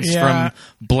appearance from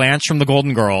Blanche from the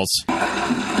Golden Girls.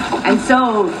 And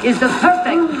so is the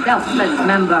perfect selfless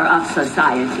member of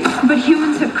society. But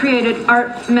humans have created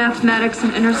art, mathematics,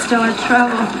 and interstellar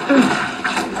travel.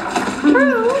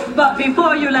 True, but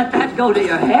before you let that go to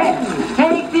your head,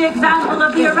 take the example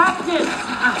of the arachnids,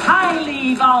 a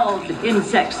highly evolved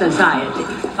insect society.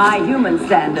 By human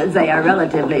standards, they are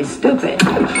relatively stupid.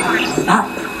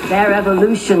 But their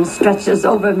evolution stretches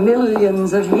over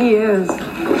millions of years.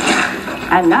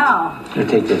 And now,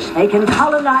 take this. They can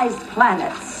colonize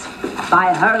planets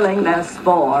by hurling their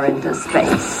spore into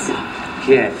space.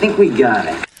 Yeah, I think we got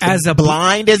it. As a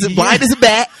blind as a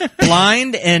bat.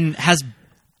 Blind and has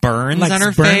burns like on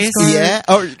her burn face. scars? Yeah.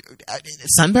 Or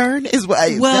sunburn is what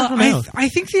I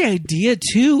think the idea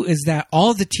too is that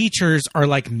all the teachers are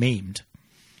like maimed.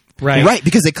 Right,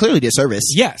 because they clearly did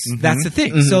service. Yes, that's the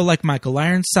thing. So, like Michael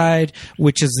Ironside,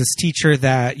 which is this teacher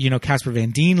that Casper Van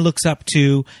Dien looks up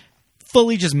to,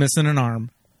 fully just missing an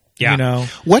arm. Yeah.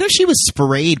 What if she was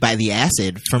sprayed by the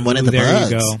acid from one of the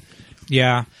bugs? There you go.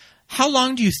 Yeah. How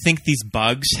long do you think these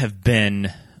bugs have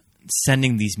been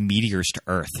sending these meteors to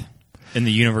Earth in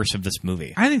the universe of this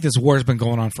movie? I think this war's been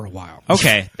going on for a while.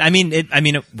 Okay. I mean,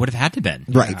 it would have had to been.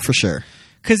 Right, for sure.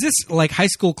 Because this like high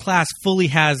school class fully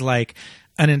has like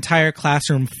an entire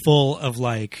classroom full of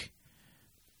like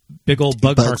big old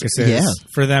bug carcasses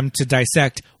for them to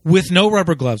dissect with no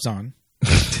rubber gloves on.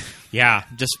 Yeah,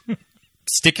 just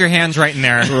stick your hands right in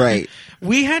there. Right.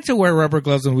 We had to wear rubber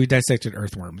gloves when we dissected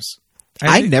earthworms.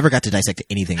 I never got to dissect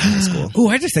anything in high school. Oh,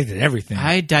 I dissected everything.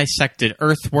 I dissected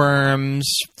earthworms,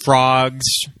 frogs.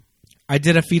 I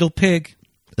did a fetal pig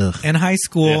in high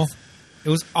school. Ugh. It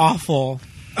was awful.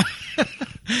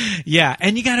 Yeah,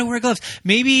 and you got to wear gloves.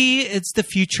 Maybe it's the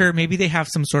future. Maybe they have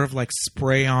some sort of like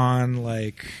spray on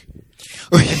like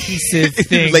adhesive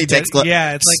thing. Latex gloves.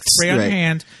 Yeah, it's like spray on your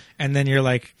hand, and then you're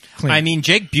like clean. I mean,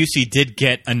 Jake Busey did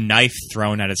get a knife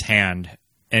thrown at his hand,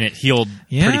 and it healed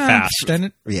pretty fast.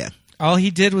 Then all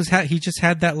he did was he just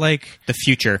had that like the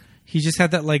future. He just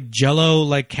had that like Jello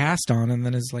like cast on, and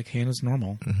then his like hand was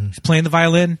normal. He's playing the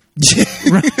violin,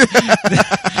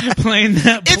 playing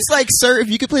that. It's like, sir, if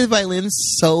you could play the violin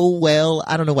so well,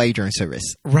 I don't know why you joined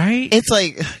service. Right? It's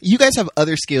like you guys have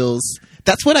other skills.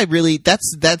 That's what I really.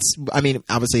 That's. I mean,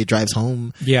 obviously, it drives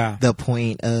home. Yeah. The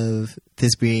point of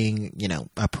this being,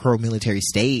 a pro-military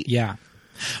state. Yeah.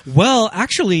 Well,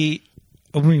 actually,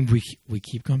 I mean, we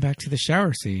keep going back to the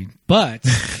shower scene, but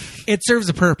it serves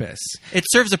a purpose. It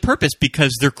serves a purpose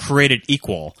because they're created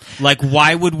equal. Like,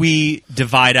 why would we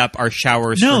divide up our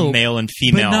showers for male and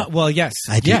female? Well, yes.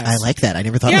 I do. Yes. I like that. I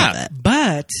never thought about that.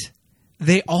 But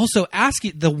they also ask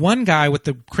you, the one guy with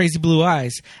the crazy blue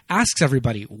eyes asks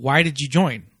everybody, why did you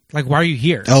join? Like, why are you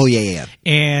here? Oh, yeah.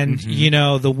 And,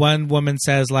 the one woman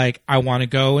says, like, I want to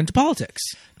go into politics.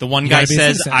 The one guy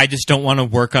says, I just don't want to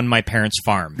work on my parents'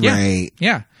 farm. Yeah. Right.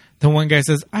 Yeah. The one guy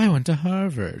says, I went to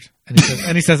Harvard. And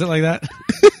he says it like that.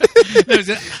 No, he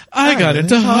said, I got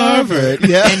into Harvard.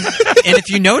 Yeah. And if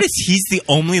you notice, he's the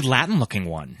only Latin-looking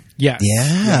one. Yes.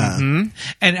 Yeah. Mm-hmm.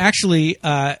 And actually,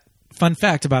 fun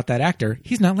fact about that actor,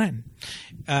 he's not Latin.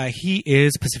 He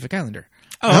is Pacific Islander.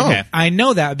 Oh, okay. I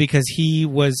know that because he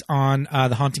was on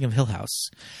The Haunting of Hill House.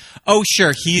 Oh,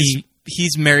 sure.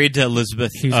 He's married to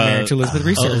Elizabeth. He's married to Elizabeth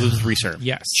Reeser. Elizabeth Reeser.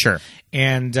 Yes. Sure.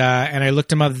 And I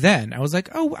looked him up then. I was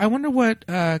like, oh, I wonder what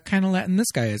kind of Latin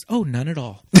this guy is. Oh, none at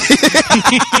all.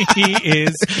 He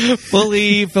is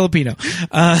fully Filipino.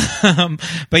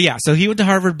 But yeah, so he went to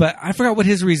Harvard, but I forgot what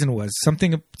his reason was.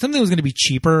 Something was going to be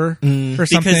cheaper or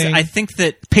something. Because I think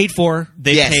that paid for.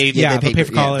 They paid. Yeah, they pay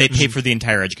for college. They pay for the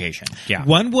entire education. Yeah.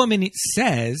 One woman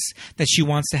says that she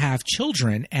wants to have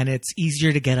children, and it's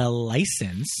easier to get a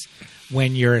license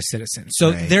when you're a citizen.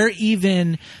 So they're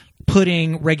even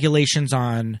putting regulations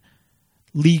on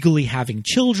legally having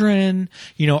children.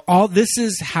 All this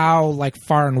is how like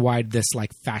far and wide this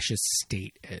like fascist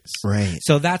state is. Right.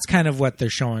 So that's kind of what they're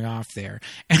showing off there.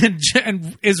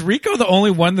 And is Rico the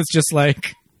only one that's just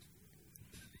like,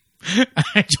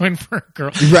 I joined for a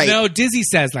girl? Right. No, Dizzy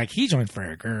says like he joined for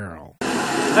a girl.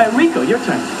 Rico, your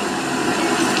turn.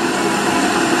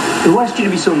 Who asked you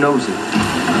to be so nosy?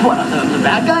 What, the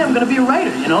bad guy? I'm going to be a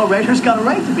writer. A writer's got a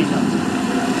right to be nosy.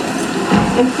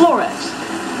 Hey, Flores,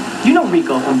 you know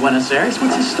Rico from Buenos Aires.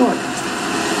 What's his story?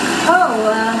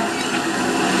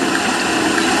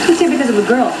 He's here because of a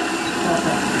girl.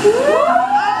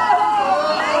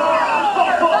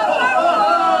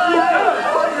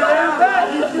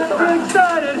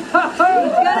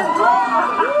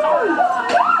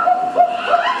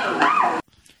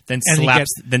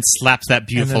 Then slaps that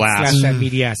beautiful ass. Slaps that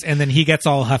meaty ass. And then he gets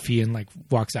all huffy and like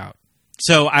walks out.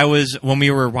 So when we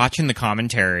were watching the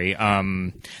commentary,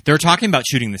 they were talking about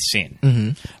shooting this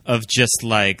scene of just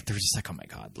like, they were just like, oh my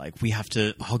God, like we have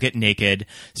to all get naked.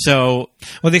 So,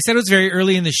 well, they said it was very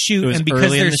early in the shoot. And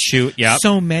because there's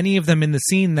so many of them in the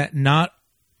scene that not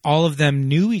all of them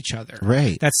knew each other.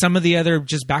 Right. That some of the other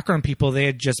just background people, they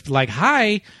had just like,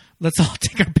 hi, let's all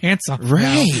take our pants off. Right.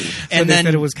 Now. So and then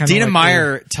it was Dina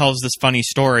Meyer tells this funny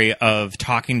story of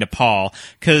talking to Paul,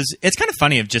 because it's kind of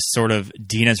funny of just sort of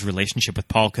Dina's relationship with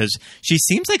Paul, because she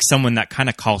seems like someone that kind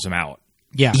of calls him out.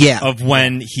 Yeah. Of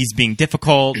when he's being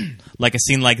difficult, like a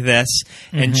scene like this.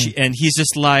 And and he's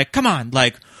just like, come on,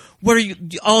 like, what are you?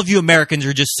 All of you Americans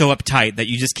are just so uptight that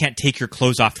you just can't take your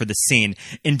clothes off for the scene.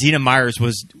 And Dina Meyer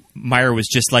was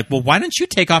just like, well, why don't you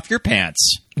take off your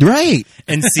pants? Right.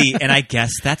 And I guess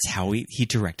that's how he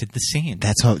directed the scene.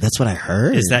 That's what I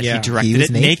heard. Is that he directed it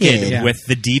naked with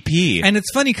the DP. And it's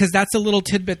funny because that's a little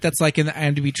tidbit that's like in the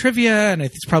IMDb trivia, and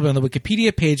it's probably on the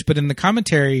Wikipedia page, but in the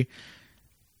commentary,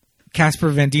 Casper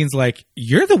Van Dien's like,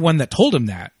 you're the one that told him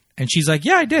that. And she's like,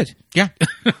 yeah, I did. Yeah.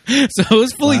 So it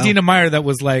was fully Dina Meyer that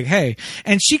was like, hey.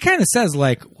 And she kind of says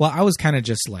like, well, I was kind of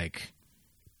just like,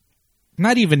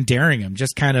 not even daring him,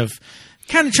 just kind of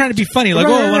trying to be funny. Like,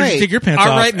 why don't you take your pants off?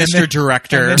 All right, Mr.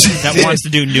 Director that wants to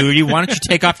do nudity, why don't you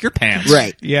take off your pants?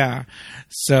 Right. Yeah.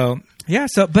 So,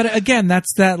 but again,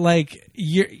 that's that like,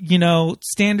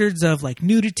 standards of like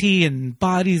nudity and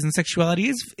bodies and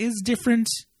sexuality is different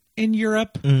in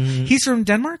Europe. Mm-hmm. He's from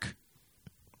Denmark.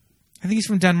 I think he's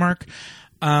from Denmark.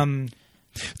 Do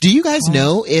you guys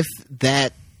know if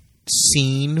that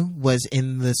scene was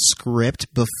in the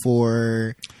script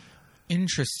before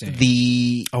Interesting.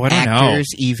 the I don't actors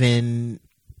even...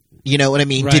 You know what I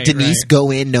mean? Right, Did Denise right.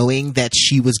 go in knowing that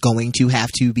she was going to have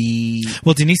to be...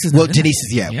 Well, Denise is... Well, not in Denise it.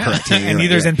 is... Yeah, correct. Yeah, and you're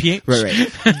neither is right, NPH.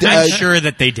 Right. I'm sure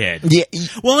that they did. Yeah.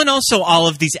 Well, and also all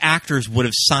of these actors would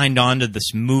have signed on to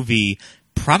this movie,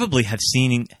 probably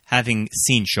having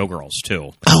seen Showgirls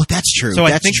too. Oh, that's true. So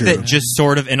I that's think true. that just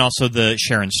sort of, and also the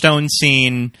Sharon Stone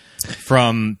scene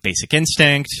from Basic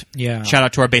Instinct. Yeah. Shout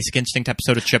out to our Basic Instinct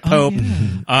episode of Chip Oh, Hope.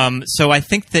 yeah. So I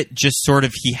think that just sort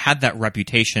of he had that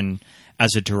reputation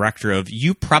as a director of,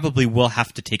 you probably will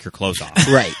have to take your clothes off.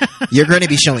 Right. You're going to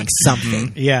be showing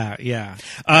something. Yeah, yeah.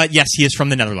 Yes, he is from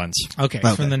the Netherlands. Okay,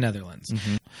 from the Netherlands.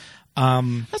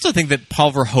 I also think that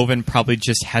Paul Verhoeven probably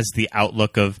just has the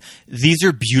outlook of, these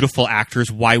are beautiful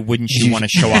actors, why wouldn't you want to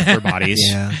show off their bodies?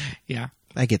 Yeah. Yeah.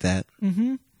 I get that.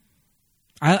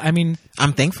 I mean,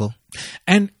 I'm thankful.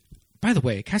 and by the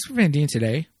way, Casper Van Dien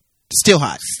today, Still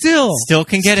hot. Still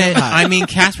can get it. hot. I mean,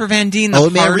 Casper Van Dien, the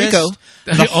Old man hardest, Rico.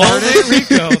 the hardest,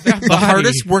 Rico, the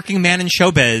hardest working man in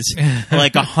showbiz,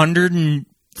 like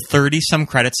 130 some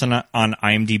credits on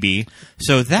IMDb.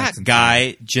 So that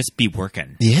guy just be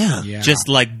working. Yeah. Yeah. Just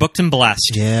like booked and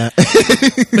blessed. Yeah.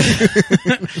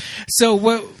 So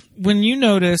when you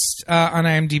noticed on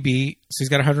IMDb, so he's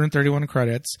got 131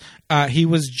 credits. He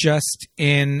was just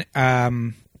in.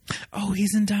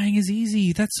 He's in Dying Is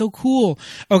Easy. That's so cool.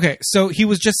 Okay, so he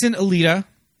was just in Alita,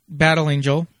 Battle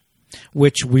Angel,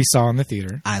 which we saw in the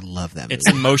theater. I love that movie. It's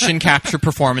a motion capture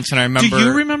performance, and I remember. Do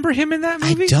you remember him in that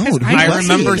movie? I don't. 'Cause Who I was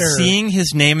he? remember seeing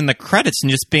his name in the credits and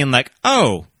just being like,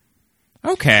 "Oh,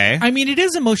 okay." I mean, it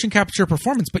is a motion capture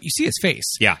performance, but you see his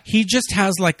face. Yeah. He just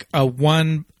has like a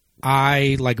one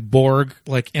eye, like Borg,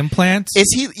 like implant.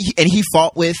 Is he? And he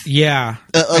fought with. Yeah.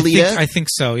 Alita? I think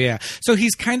so, yeah. So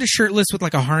he's kind of shirtless with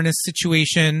like a harness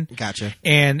situation. Gotcha.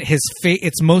 And his face,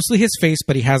 it's mostly his face,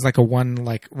 but he has like a one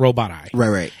like robot eye.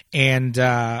 Right. And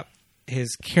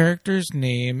his character's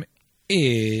name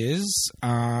is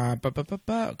God,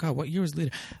 what year was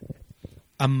Alita?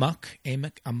 Amok, I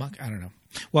don't know.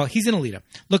 Well, he's in Alita.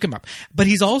 Look him up. But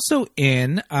he's also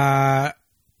in a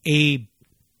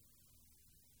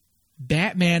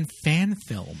Batman fan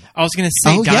film. I was going to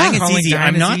say, Oh, Dying yeah. Is Easy. Dying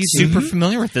I'm is not Easy. super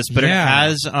familiar with this, but Yeah. it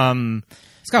has.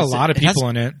 It's got a lot of people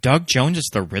in it. Doug Jones is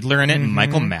the Riddler in it, and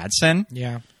Michael Madsen.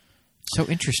 Yeah. So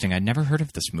interesting. I'd never heard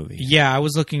of this movie. Yeah, I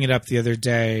was looking it up the other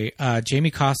day. Jamie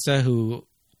Costa, who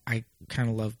I kind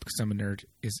of love because I'm a nerd,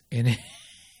 is in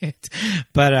it.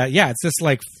 But yeah, it's this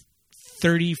like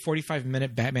 30,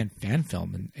 45-minute Batman fan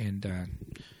film. And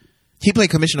He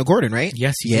played Commissioner Gordon, right?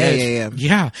 yes, he Yeah, is.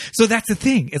 Yeah. So that's the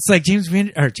thing. It's like James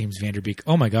Vanderbeek.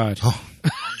 Oh, my God.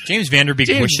 James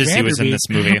Vanderbeek wishes he was in this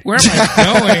movie. Where am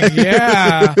I going?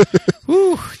 Yeah.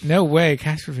 Whew, no way.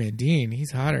 Casper Van Dien.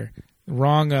 He's hotter.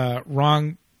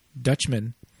 Wrong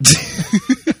Dutchman.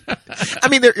 I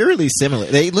mean, they're eerily similar.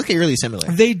 They look eerily similar.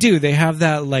 They do. They have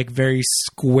that like very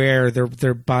square.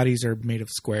 Their bodies are made of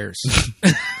squares.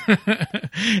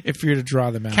 If you're to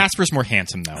draw them out. Casper's more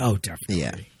handsome, though. Oh, definitely.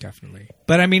 Yeah. Definitely.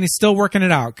 But I mean, he's still working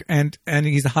it out, and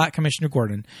he's a hot Commissioner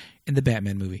Gordon in the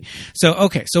Batman movie. So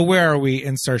okay, so where are we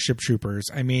in Starship Troopers?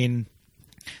 I mean,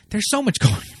 there's so much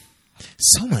going.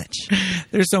 So much.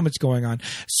 There's so much going on.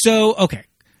 So okay.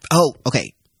 Oh,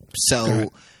 okay.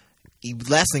 So,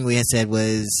 last thing we had said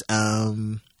was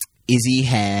Izzy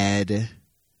had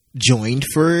joined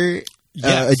for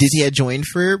Dizzy had joined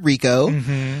for Rico.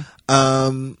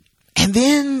 And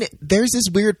then there's this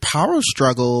weird power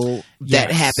struggle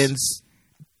that happens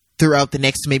throughout the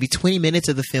next maybe 20 minutes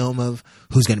of the film of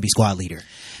who's going to be squad leader.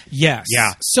 Yes.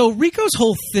 Yeah. So Rico's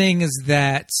whole thing is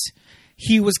that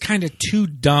he was kind of too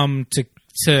dumb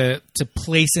to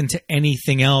place into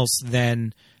anything else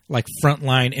than like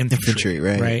frontline infantry,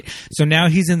 right? So now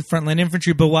he's in frontline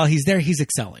infantry, but while he's there, he's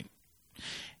excelling.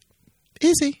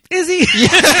 Is he? Is he?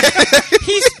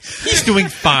 He's doing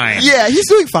fine. Yeah, he's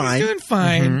doing fine. He's doing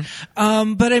fine.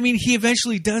 But I mean, he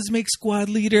eventually does make squad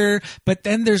leader, but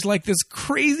then there's like this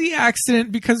crazy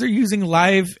accident because they're using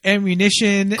live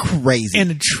ammunition. Crazy.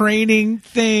 And a training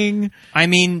thing. I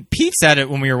mean, Pete said it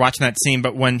when we were watching that scene,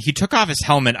 but when he took off his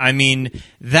helmet, I mean,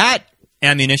 that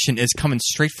ammunition is coming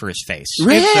straight for his face.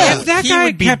 If that He guy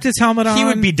would be- kept his helmet on, He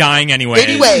would be dying anyway.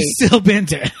 Anyway. he's still been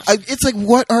dead. It's like,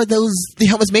 what are the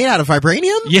helmets made out of?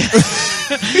 Vibranium? Yeah.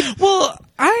 Well,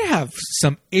 I have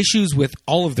some issues with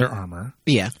all of their armor.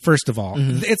 Yeah. First of all,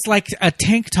 it's like a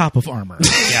tank top of armor.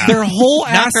 Yeah. Their whole Not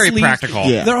ass very sleeves- practical.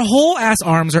 Yeah. Their whole ass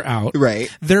arms are out.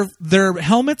 Right. Their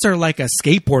helmets are like a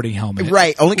skateboarding helmet.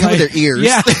 Right. Only cover their ears.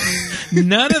 Yeah.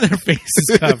 None of their face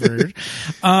is covered.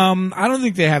 I don't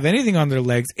think they have anything on their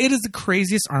legs. It is the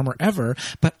craziest armor ever.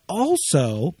 But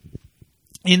also,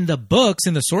 in the books,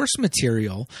 in the source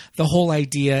material, the whole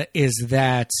idea is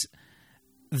that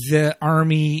the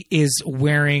Army is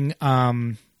wearing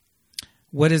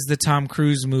what is the Tom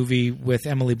Cruise movie with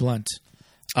Emily Blunt?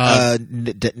 Live,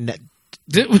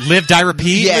 Die,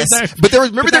 Repeat. Yes, but there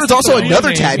was also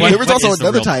another title. There was also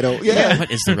another title. Yeah.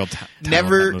 What is the real title?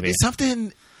 Never. Of that movie? It's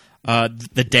something.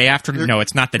 The Day After. No,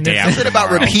 it's not the Day After. Is it about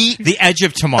Tomorrow. Repeat? The Edge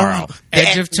of Tomorrow.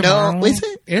 Edge of Tomorrow. No, is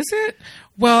it? Is it?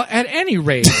 Well, at any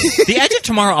rate, The Edge of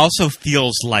Tomorrow also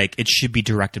feels like it should be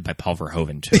directed by Paul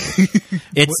Verhoeven too.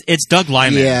 It's Doug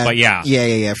Liman, but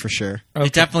yeah, for sure.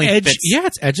 it definitely Edge. fits. Yeah,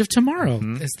 it's Edge of Tomorrow.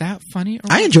 Is that funny?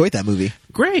 Or I enjoyed that movie.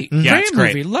 Great, Yeah, great it's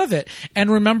great. movie, love it. And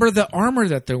remember the armor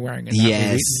that they're wearing in that Yes.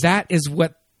 movie. That is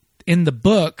what in the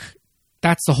book.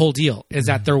 That's the whole deal. Is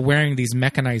that they're wearing these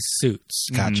mechanized suits,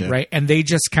 Gotcha. right? And they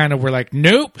just kind of were like,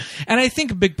 nope. And I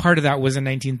think a big part of that was in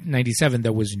 1997.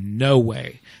 There was no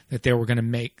way that they were going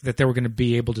to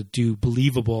be able to do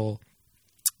believable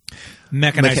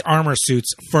mechanized armor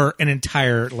suits for an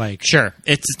entire Sure,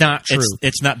 it's not. True.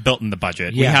 It's not built in the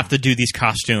budget. We Yeah. have to do these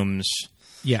costumes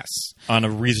yes, on a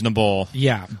reasonable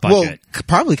budget. Well,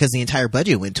 probably because the entire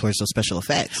budget went towards those special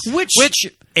effects. Which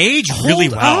age really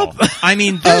well. I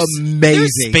mean, there's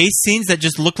Amazing. space scenes that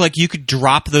just look like you could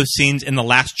drop those scenes in The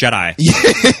Last Jedi,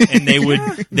 and they would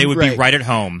be Right. right at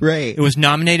home. Right. It was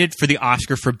nominated for the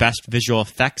Oscar for Best Visual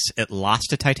Effects. It lost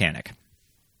to Titanic.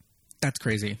 that's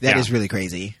crazy. That is really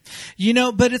crazy.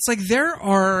 But it's like there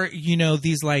are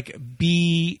these like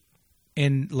B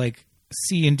and like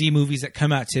C and D movies that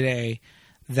come out today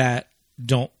that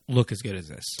don't look as good as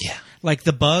this. Yeah. Like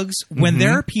the bugs, when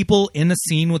there are people in a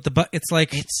scene with the bug, it's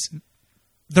like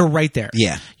they're right there.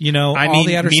 Yeah. I all mean,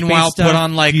 the outer meanwhile, space stuff, put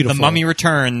on like beautiful. The Mummy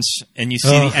Returns, and you see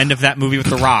the end of that movie with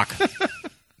The Rock.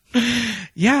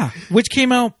 Yeah, which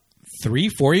came out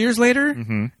 3-4 years later,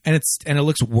 and it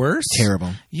looks worse.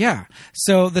 Terrible. Yeah.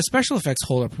 So the special effects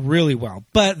hold up really well,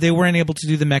 but they weren't able to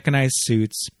do the mechanized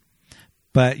suits.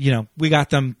 But we got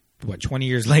them 20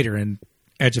 years later in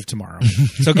Edge of Tomorrow.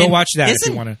 So go watch that if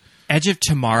you want to. Edge of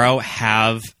Tomorrow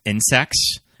have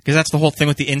insects? Because that's the whole thing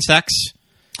with the insects.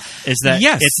 Is that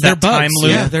yes, it's they're that time bugs.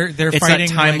 loop? Yeah, they're it's fighting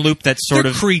that time like- loop that's sort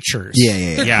they're of creatures.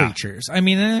 Yeah. They're Yeah. creatures. I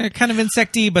mean, kind of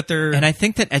insecty, but they're And I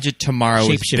think that Edge of Tomorrow is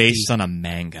Shape-shifty. based on a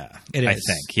manga. It I is.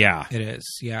 think, yeah. It is,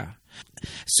 yeah.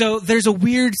 So there's a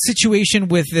weird situation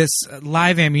with this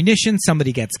live ammunition.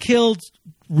 Somebody gets killed.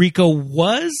 Rico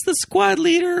was the squad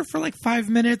leader for like 5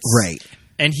 minutes. Right.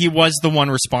 And he was the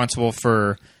one responsible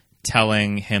for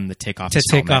telling him to take off his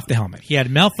Take helmet. off the helmet. He had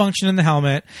malfunction in the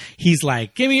helmet. He's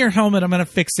like, give me your helmet. I'm going to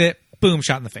fix it. Boom,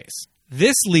 shot in the face.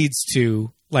 This leads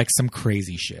to like some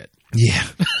crazy shit. Yeah.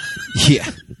 Yeah.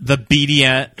 The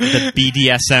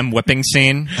BDSM whipping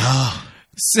scene.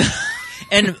 So,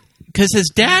 And because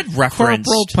his dad referenced...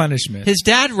 corporal punishment. His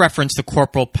dad referenced the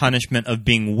corporal punishment of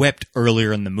being whipped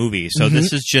earlier in the movie. So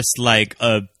this is just like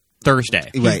a Thursday.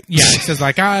 Right. Yeah, he says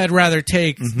like, I'd rather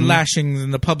take lashings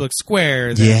in the public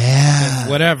square than, Yeah. than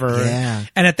whatever. Yeah.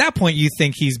 And at that point, you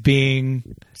think he's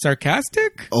being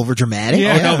sarcastic? Over dramatic.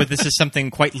 Yeah. Oh, no, but this is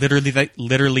something quite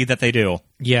literally that they do.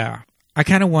 Yeah. I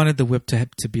kind of wanted the whip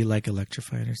to be like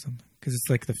electrifying or something. Because it's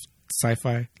like the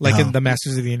sci-fi. Like in the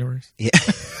Masters of the Universe. Yeah.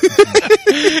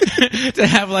 To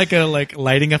have like a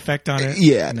lighting effect on it.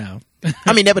 Yeah. No.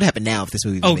 I mean, that would happen now if this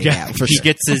movie was made yeah. now. For He sure.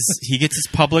 gets his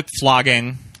public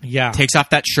flogging. Yeah. Takes off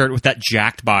that shirt with that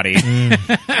jacked body.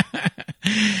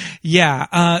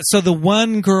 Yeah. So the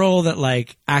one girl that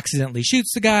like accidentally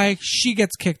shoots the guy, she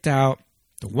gets kicked out.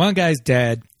 The one guy's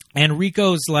dead. And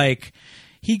Rico's like,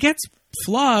 he gets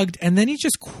flogged and then he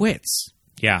just quits.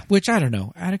 Yeah. Which I don't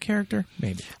know. Out of character?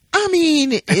 Maybe. I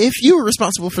mean, if you were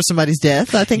responsible for somebody's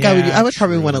death, I think Yeah, I would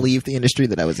probably true. want to leave the industry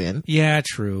that I was in. Yeah,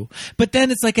 true. But then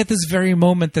it's like at this very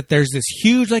moment that there's this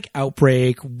huge like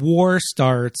outbreak, war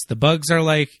starts, the bugs are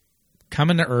like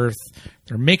coming to Earth,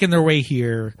 they're making their way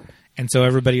here, and so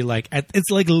everybody like it's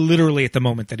like literally at the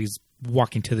moment that he's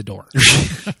walking to the door.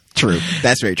 True.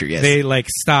 That's very true, yes. They like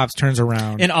stops, turns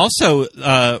around. And also,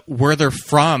 where they're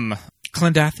from,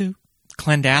 Clendathu?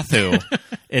 Clendathu,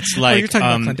 it's like you're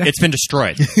talking about Clendathu. it's been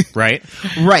destroyed, right?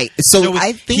 Right. So, So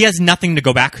I think... he has nothing to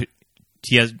go back.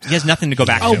 He has nothing to go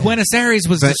back Oh, to. Buenos Aires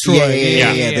was But- destroyed.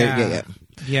 Yeah.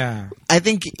 Yeah. I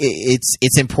think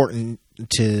it's important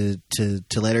to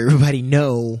let everybody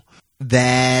know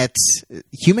that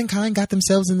humankind got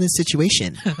themselves in this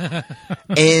situation,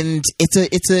 and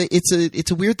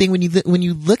it's a weird thing when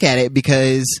you look at it,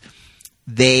 because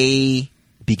they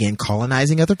began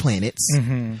colonizing other planets,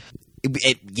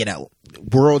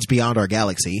 worlds beyond our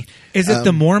galaxy. Is it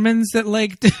the Mormons that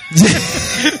like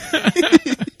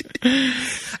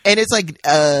And it's like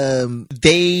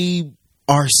they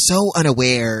are so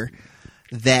unaware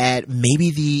that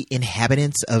maybe the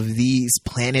inhabitants of these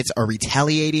planets are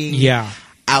retaliating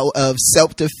out of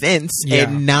self-defense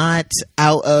and not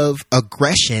out of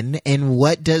aggression. And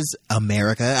what does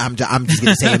America, I'm just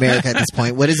going to say America at this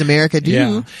point, what does America do?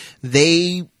 Yeah.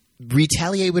 They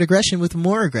retaliate with aggression with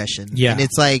more aggression. Yeah. And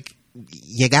it's like,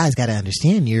 you guys got to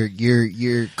understand,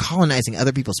 you're colonizing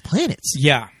other people's planets.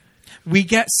 Yeah. We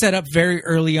get set up very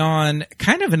early on,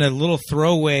 kind of in a little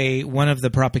throwaway, one of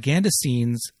the propaganda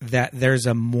scenes, that there's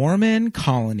a Mormon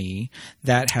colony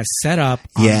that has set up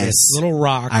on this little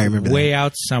rock way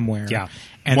out somewhere. Yeah.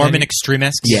 And Mormon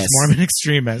extremists. Yes. Mormon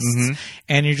extremists. Mm-hmm.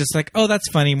 And you're just like, oh,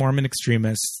 that's funny. Mormon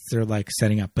extremists. They're like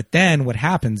setting up. But then what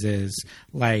happens is,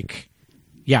 like,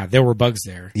 yeah, there were bugs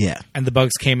there. Yeah. And the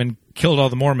bugs came and killed all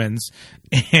the Mormons.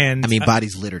 And I mean,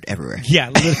 bodies littered everywhere. Yeah,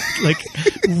 like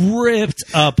ripped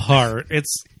apart.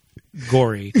 It's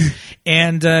gory.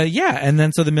 And and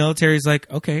then so the military's like,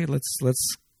 okay, let's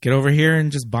get over here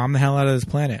and just bomb the hell out of this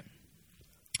planet.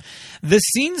 The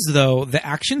scenes, though, the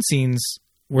action scenes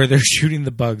where they're shooting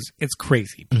the bugs, it's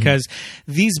crazy because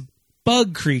these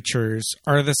bug creatures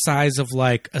are the size of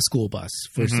like a school bus,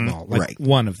 first of all, like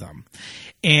one of them.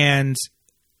 And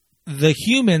the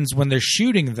humans, when they're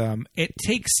shooting them, it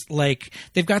takes like,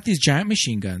 they've got these giant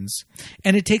machine guns,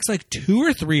 and it takes like 2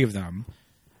 or 3 of them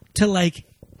to like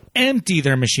empty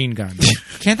their machine guns.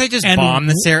 Can't they just bomb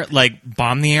this area, like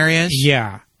bomb the areas?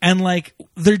 Yeah. And like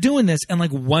they're doing this, and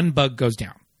like one bug goes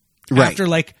down. Right. After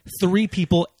like 3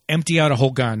 people empty out a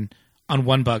whole gun on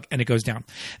one bug, and it goes down.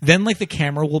 Then like the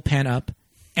camera will pan up,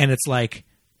 and it's like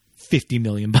 50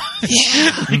 million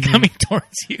bugs coming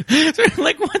towards you. So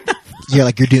like, what the fuck? You're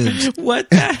like, you're doomed. What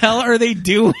the hell are they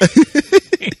doing?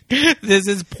 This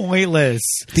is pointless.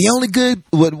 The only good,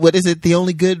 what is it? The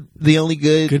only good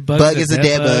bug is a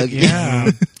dead bug.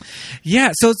 Yeah.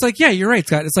 Yeah. So it's like, yeah, you're right,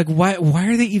 Scott. It's like, why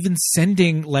are they even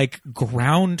sending like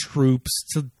ground troops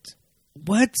to?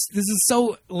 What? This is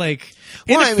so like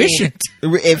inefficient. I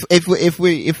mean, if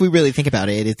we really think about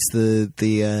it, it's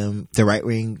the right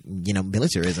wing,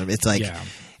 militarism. It's like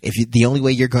the only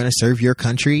way you're going to serve your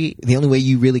country, the only way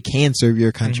you really can serve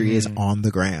your country is on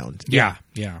the ground. Yeah,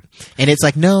 yeah. And it's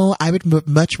like, no, I would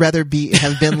much rather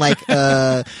have been like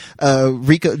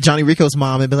Johnny Rico's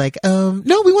mom and be like,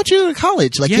 no, we want you to go to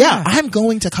college. Like, yeah, I'm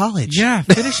going to college. Yeah,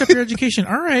 finish up your education.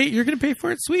 All right, you're going to pay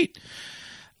for it. Sweet.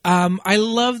 I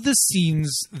love the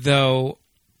scenes, though,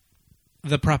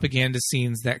 the propaganda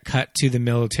scenes that cut to the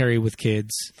military with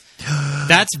kids.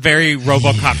 That's very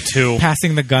RoboCop 2.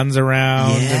 Passing the guns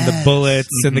around and the bullets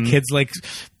and the kids like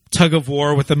tug of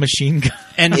war with a machine gun.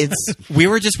 And we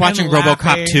were just watching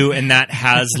RoboCop 2, and that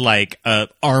has like an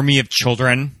army of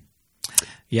children.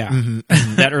 Yeah.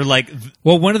 That are like...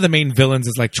 Well, one of the main villains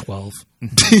is like 12.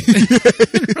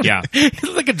 Yeah. He's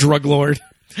like a drug lord.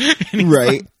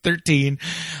 Right. Like 13.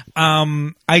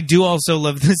 I do also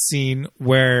love the scene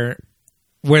where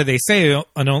they say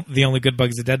the only good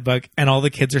bug is a dead bug, and all the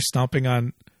kids are stomping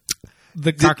on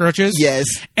the cockroaches. Yes.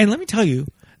 And let me tell you,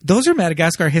 those are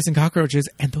Madagascar hissing cockroaches,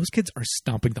 and those kids are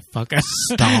stomping the fuck out.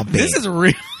 Stomping. This is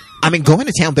real. I mean, going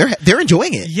to town, they're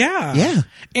enjoying it. Yeah. Yeah.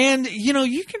 And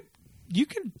you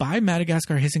can buy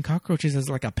Madagascar hissing cockroaches as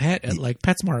like a pet at like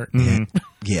PetSmart. Mm-hmm.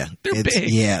 Yeah. They're big.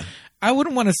 Yeah. I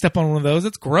wouldn't want to step on one of those.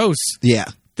 It's gross. Yeah.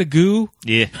 The goo.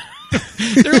 Yeah.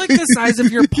 They're like the size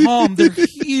of your palm. They're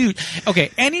huge. Okay,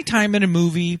 anytime in a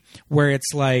movie where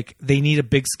it's like they need a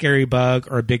big scary bug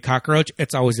or a big cockroach,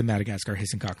 it's always a Madagascar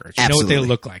hissing cockroach. You know what they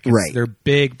look like. Right. They're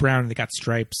big, brown, and they got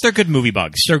stripes. They're good movie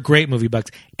bugs. They're great movie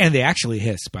bugs. And they actually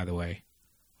hiss, by the way.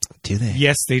 Do they?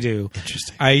 Yes, they do.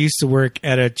 Interesting. I used to work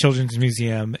at a children's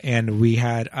museum, and we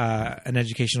had an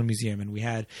educational museum, and we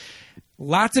had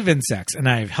lots of insects, and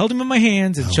I've held them in my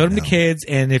hands and showed them to kids,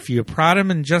 and if you prod them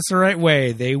in just the right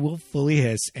way, they will fully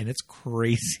hiss, and it's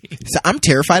crazy. So I'm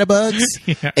terrified of bugs,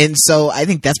 and so I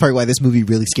think that's probably why this movie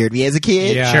really scared me as a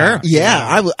kid. Yeah. Sure.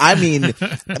 Yeah. I mean,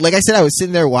 like I said, I was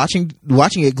sitting there watching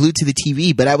it glued to the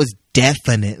TV, but I was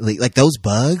definitely like those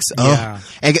bugs. Yeah.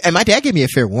 And my dad gave me a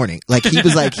fair warning. Like he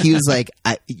was like,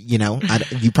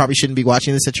 you probably shouldn't be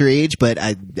watching this at your age, but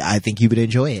I think you would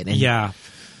enjoy it. And yeah.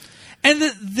 And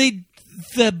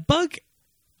the bug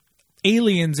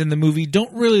aliens in the movie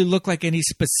don't really look like any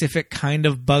specific kind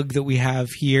of bug that we have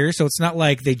here. So it's not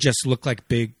like they just look like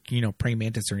big, praying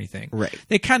mantis or anything. Right.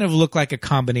 They kind of look like a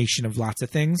combination of lots of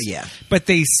things. Yeah. But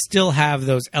they still have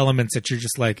those elements that you're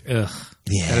just like, ugh.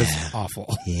 Yeah. That is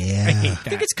awful. Yeah. I hate that. I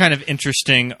think it's kind of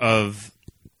interesting of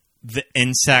the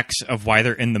insects of why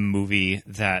they're in the movie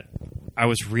that I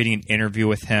was reading an interview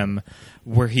with him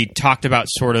where he talked about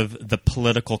sort of the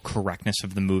political correctness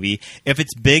of the movie. If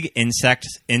it's big insects,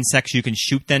 you can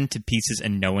shoot them to pieces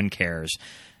and no one cares.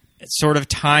 It's sort of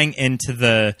tying into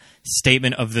the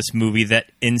statement of this movie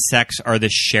that insects are the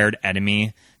shared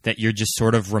enemy that you're just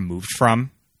sort of removed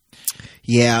from.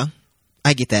 Yeah,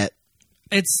 I get that.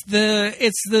 It's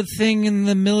the thing in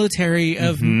the military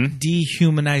of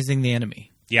dehumanizing the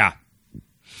enemy. Yeah.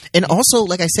 And also,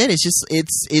 like I said,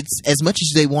 it's as much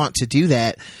as they want to do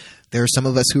that, there are some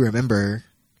of us who remember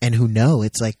and who know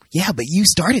it's like, yeah, but you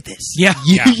started this. Yeah.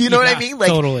 You know what I mean? Like,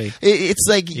 totally. It's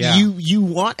like you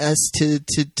want us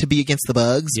to be against the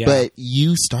bugs, but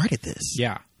you started this.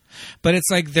 Yeah. But it's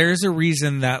like there's a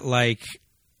reason that, like,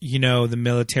 you know, the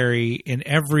military in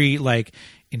every, like,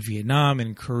 in Vietnam,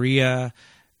 in Korea,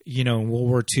 you know, in World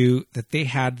War II, that they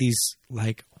had these,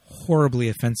 like, horribly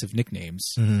offensive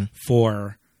nicknames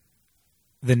for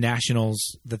the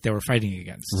nationals that they were fighting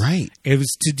against. Right. It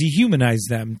was to dehumanize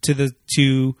them to the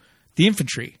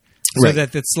infantry. So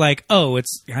that it's like, oh,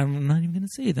 I'm not even going to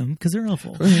say them because they're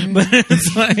awful. But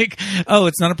it's like, oh,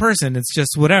 it's not a person. It's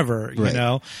just whatever, you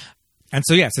know? And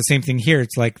so, yeah, it's the same thing here.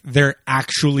 It's like they're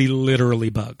actually literally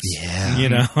bugs. Yeah. You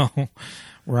know?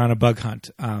 We're on a bug hunt.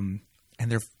 And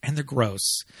they're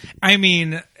gross. I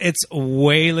mean, it's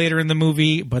way later in the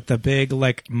movie, but the big,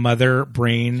 like, mother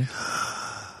brain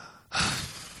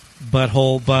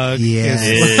butthole bug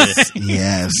is like,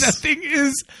 yes. That thing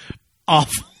is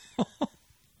awful.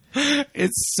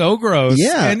 It's so gross.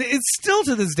 Yeah. And it's still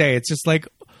to this day, it's just like,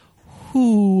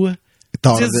 who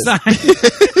thought designed of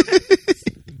it?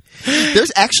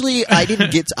 There's actually,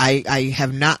 I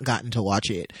have not gotten to watch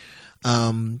it.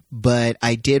 But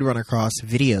I did run across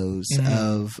videos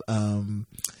of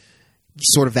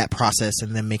sort of that process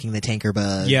and them making the tanker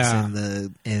bugs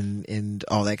and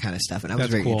all that kind of stuff. And I was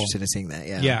very interested in seeing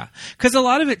that. Yeah. Because a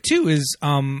lot of it too is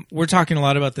we're talking a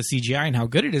lot about the CGI and how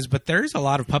good it is, but there's a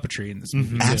lot of puppetry in this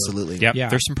movie. Absolutely. Yep. Yeah.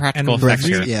 There's some practical effects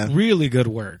here. Really good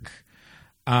work.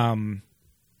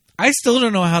 I still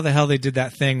don't know how the hell they did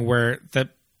that thing where the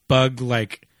bug,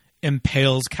 like,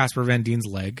 impales Casper Van Dien's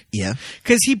leg. Yeah.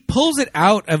 Because he pulls it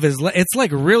out of his leg. It's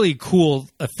like really cool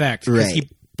effect. Because he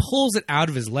pulls it out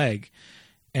of his leg.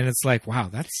 And it's like, wow,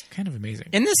 that's kind of amazing.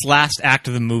 In this last act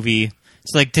of the movie,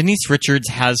 it's like Denise Richards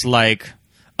has like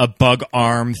a bug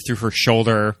arm through her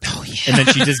shoulder. Oh, yeah. And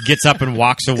then she just gets up and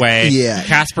walks away. Yeah.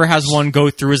 Casper has one go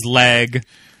through his leg.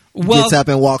 Gets up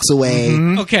and walks away.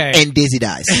 Okay. And Dizzy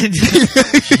dies.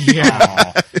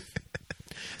 Yeah.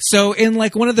 So in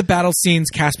like one of the battle scenes,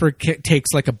 Casper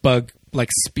takes like a bug like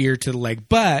spear to the leg,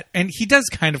 and he does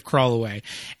kind of crawl away,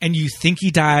 and you think he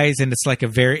dies, and it's like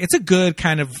it's a good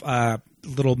kind of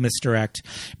little misdirect,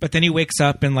 but then he wakes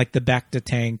up in like the Bacta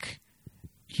tank,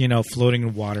 you know, floating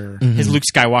in water. His Luke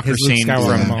Skywalker scene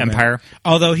from moment. Empire.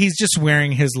 Although he's just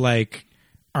wearing his like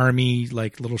army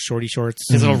like little shorty shorts,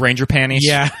 his little ranger panties.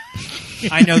 Yeah.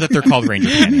 I know that they're called ranger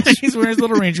panties. He's wearing his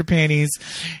little ranger panties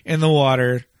in the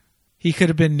water. He could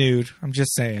have been nude. I'm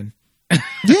just saying.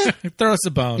 Yeah. Throw us a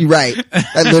bone. Right.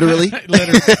 Literally.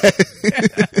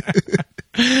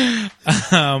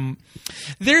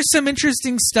 There's some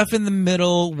interesting stuff in the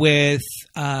middle with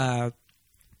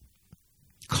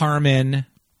Carmen,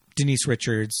 Denise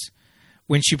Richards,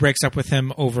 when she breaks up with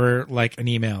him over like an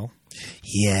email.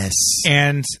 Yes.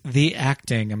 And the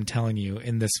acting, I'm telling you,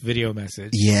 in this video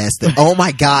message. Yes. Oh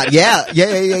my God. Yeah.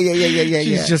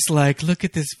 She's just like, look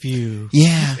at this view.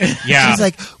 Yeah. Yeah. She's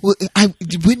like,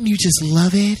 wouldn't you just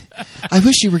love it? I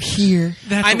wish you were here.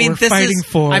 That's what we're fighting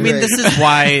for. I mean, this is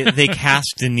why they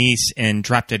cast Denise in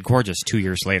Drop Dead Gorgeous 2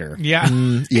 years later. Yeah.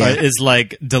 Is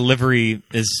like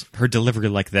her delivery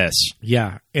like this.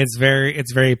 Yeah. It's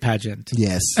very pageant.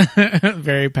 Yes.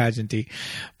 Very pageanty.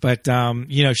 But,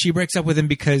 you know, she breaks up with him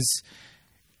because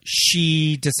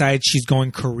she decides she's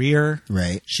going career.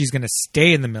 Right. She's going to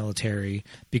stay in the military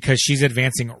because she's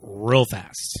advancing real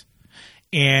fast.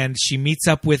 And she meets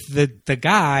up with the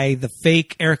guy, the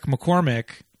fake Eric McCormick.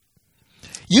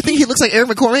 You think he looks like Eric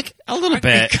McCormick? A little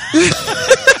bit.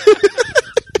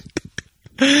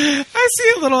 I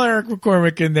see a little Eric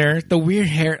McCormick in there. The weird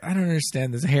hair. I don't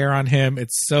understand this hair on him.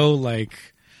 It's so like,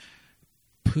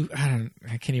 I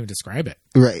can't even describe it.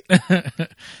 Right.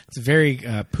 It's very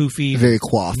poofy. Very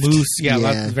coiffed. Moose.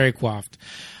 Yeah. Very coiffed.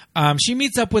 She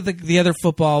meets up with the other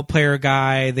football player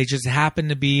guy. They just happen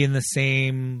to be in the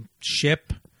same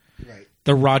ship. Right.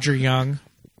 The Roger Young.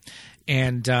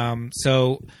 And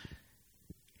so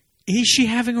is she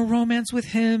having a romance with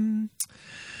him?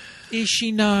 Is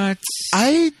she not?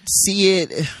 I see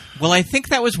it. Well, I think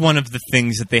that was one of the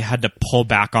things that they had to pull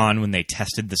back on when they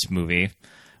tested this movie,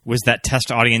 was that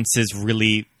test audiences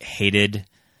really hated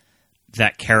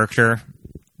that character,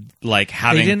 like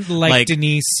having they didn't like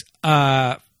Denise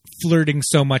flirting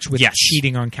so much with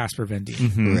cheating on Casper Van Dien.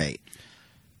 Mm-hmm. Right.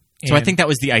 So I think that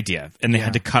was the idea, and they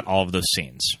had to cut all of those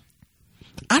scenes.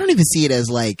 I don't even see it as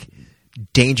like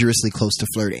dangerously close to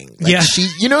flirting. Like she,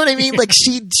 you know what I mean? Like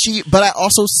she, but I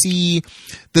also see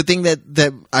the thing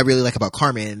that I really like about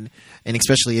Carmen, and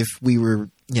especially if we were,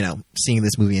 you know, seeing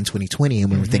this movie in 2020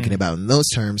 and we were thinking about it in those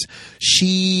terms,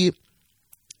 she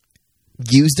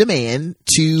used a man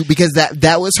because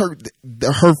that was her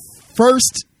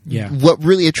first. Yeah. What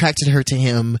really attracted her to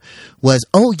him was,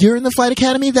 oh, you're in the flight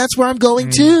academy? That's where I'm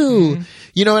going too.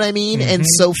 You know what I mean? And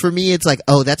so for me, it's like,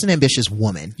 oh, that's an ambitious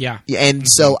woman. Yeah. And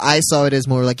so I saw it as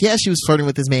more like, yeah, she was flirting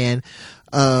with this man.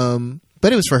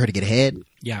 But it was for her to get ahead.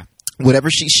 Yeah. Whatever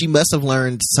she must have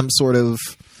learned some sort of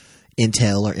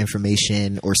intel or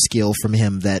information or skill from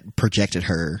him that projected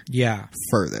her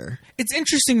further. It's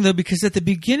interesting though, because at the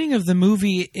beginning of the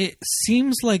movie it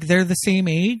seems like they're the same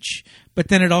age, but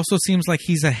then it also seems like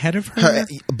he's ahead of her in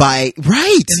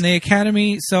the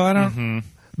academy. So I don't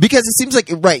because it seems like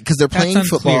because they're playing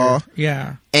football,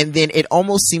 and then it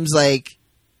almost seems like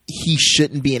he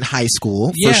shouldn't be in high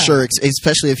school for sure,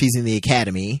 especially if he's in the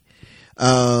academy.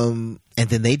 And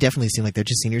then they definitely seem like they're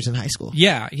just seniors in high school.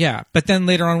 Yeah, yeah. But then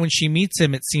later on when she meets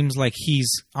him, it seems like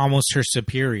he's almost her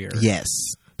superior. Yes.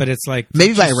 But it's like...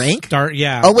 Maybe by rank?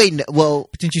 Oh, wait. Well...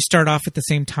 But didn't you start off at the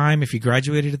same time if you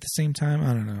graduated at the same time? I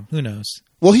don't know. Who knows?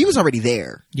 Well, he was already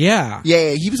there. Yeah.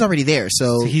 Yeah, he was already there.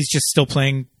 So he's just still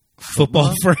playing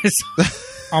football for his...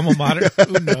 alma mater.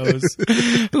 Who knows?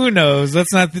 Who knows?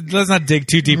 Let's not dig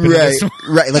too deep into this one.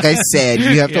 Right. Like I said,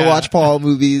 you have to watch Paul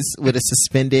movies with a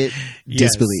suspended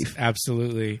disbelief.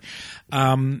 Absolutely.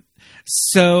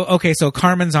 So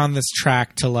Carmen's on this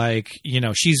track to, like, you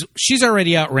know, she's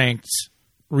already outranked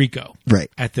Rico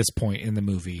at this point in the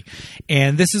movie.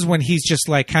 And this is when he's just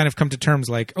like kind of come to terms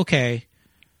like, okay,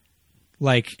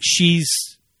 like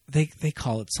they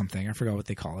call it something. I forgot what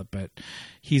they call it, but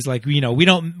he's like, you know, we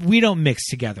don't mix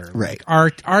together. Right.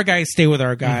 Like our guys stay with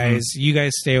our guys. You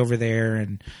guys stay over there,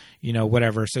 and you know,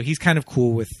 whatever. So he's kind of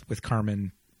cool with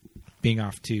Carmen being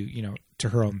off to, you know, to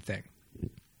her own thing.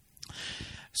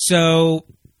 So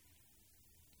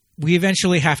we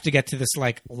eventually have to get to this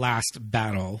like last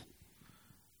battle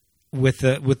with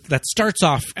that starts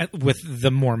off with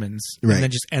the Mormons and then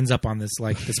just ends up on this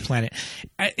planet.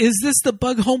 Is this the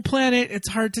bug home planet? It's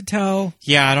hard to tell.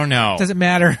 Yeah, I don't know. Does it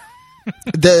matter?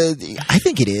 I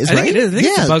think it is. I think it is. I think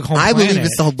it's the bug home planet. I believe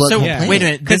it's the whole bug home planet. Wait a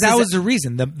minute, because that was the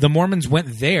reason the Mormons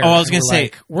went there. Oh, I was going to say,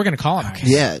 like, we're going to call them.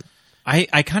 Yeah.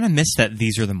 I kind of missed that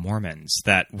these are the Mormons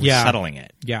that were settling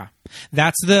it. Yeah.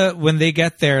 That's when they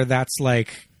get there, that's the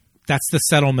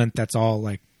settlement that's all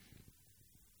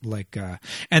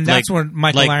and that's where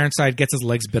Michael Ironside gets his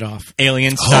legs bit off.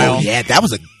 Alien style. Oh, yeah, that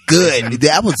was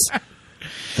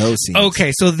those scenes.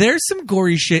 Okay, so there's some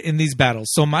gory shit in these battles.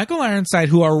 So Michael Ironside,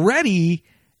 who already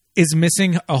is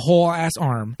missing a whole ass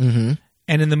arm, and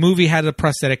in the movie had a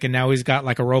prosthetic, and now he's got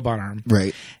like a robot arm.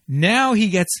 Right. Now he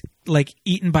gets like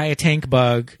eaten by a tank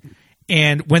bug.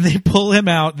 And when they pull him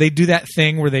out, they do that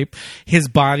thing where his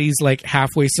body's like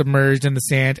halfway submerged in the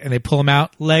sand, and they pull him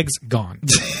out, legs gone.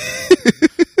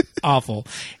 Awful.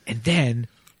 And then,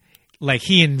 like,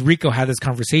 he and Rico had this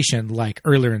conversation like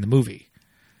earlier in the movie,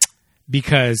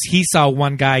 because he saw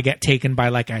one guy get taken by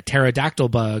like a pterodactyl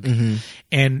bug,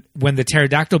 and when the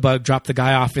pterodactyl bug dropped the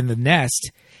guy off in the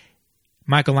nest,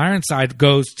 Michael Ironside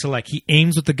goes to, like, he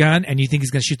aims with the gun, and you think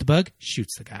he's going to shoot the bug?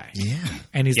 Shoots the guy. Yeah.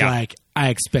 And he's like, I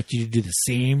expect you to do the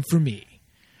same for me.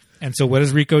 And so what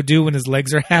does Rico do when his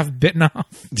legs are half bitten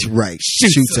off? Right.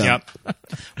 Shoots up. Yep.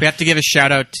 We have to give a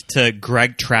shout out to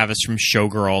Greg Travis from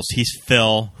Showgirls. He's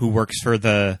Phil, who works for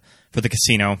the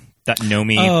casino that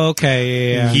Nomi. Oh,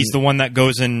 okay. Yeah. He's the one that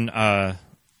goes and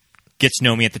gets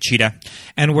Nomi at the Cheetah.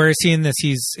 And where is he in this?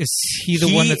 Is he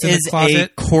the one that's in the closet? He is a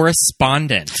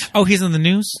correspondent. Oh, he's on the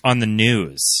news? On the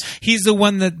news. He's the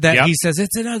one that he says,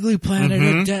 it's an ugly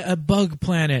planet, a bug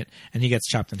planet, and he gets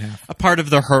chopped in half. A part of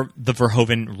the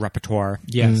Verhoeven repertoire.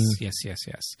 Yes, yes.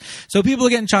 So people are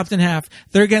getting chopped in half.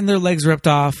 They're getting their legs ripped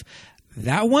off.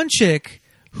 That one chick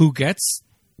who gets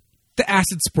the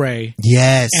acid spray.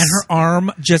 Yes. And her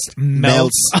arm just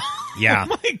melts. Yeah.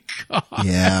 Oh, my God.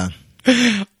 Yeah.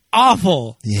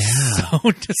 Awful. Yeah.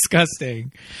 So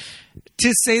disgusting.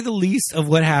 To say the least of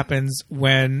what happens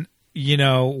when, you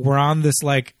know, we're on this,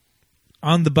 like,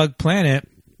 on the bug planet,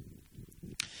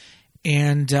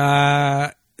 and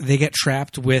they get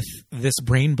trapped with this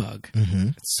brain bug.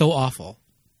 It's so awful.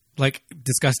 Like,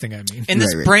 disgusting, I mean. And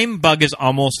this brain bug is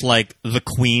almost like the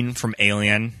queen from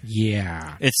Alien.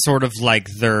 Yeah. It's sort of like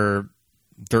their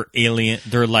their alien,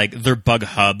 their bug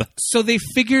hub. So they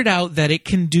figured out that it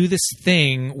can do this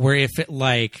thing where if it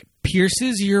like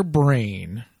pierces your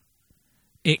brain,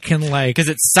 it can like because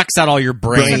it sucks out all your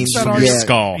brains from your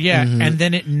skull. Yeah, and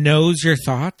then it knows your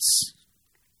thoughts.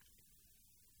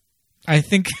 I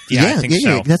think. I think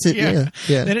so. Yeah, that's it. Yeah.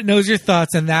 Then it knows your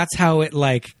thoughts, and that's how it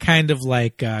like kind of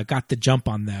like got the jump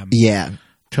on them. Yeah.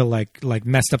 To like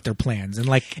messed up their plans and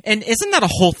isn't that a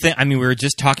whole thing? I mean, we were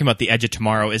just talking about the Edge of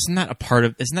Tomorrow. Isn't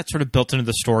that sort of built into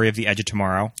the story of the Edge of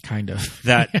Tomorrow? Kind of.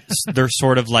 That they're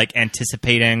sort of like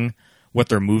anticipating what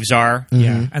their moves are.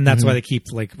 Yeah, and that's why they keep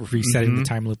like resetting the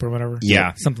time loop or whatever.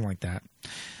 Yeah, something like that.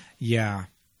 Yeah.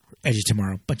 Edge of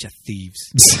Tomorrow, bunch of thieves.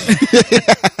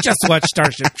 Just watch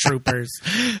Starship Troopers.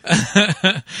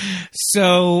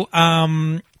 So,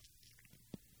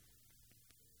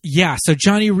 yeah, so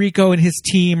Johnny Rico and his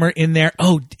team are in there.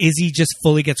 Oh, Izzy just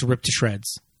fully gets ripped to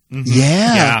shreds.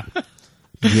 Mm-hmm.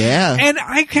 Yeah. And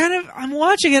I'm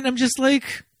watching it and I'm just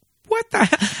like, what the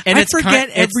hell? And I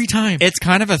forget every time. It's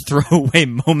kind of a throwaway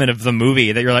moment of the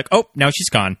movie that you're like, oh, now she's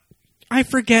gone. I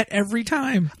forget every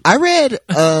time. I read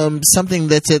something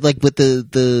that said, like, with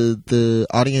the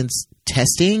audience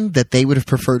testing, that they would have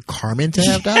preferred Carmen to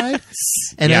have died.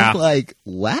 And I'm like,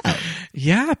 wow.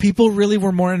 Yeah, people really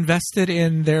were more invested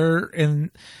in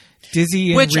Dizzy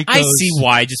and Which Rico's. I see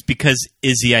why, just because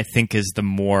Izzy, I think, is the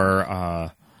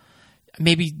more...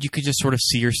 maybe you could just sort of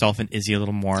see yourself in Izzy a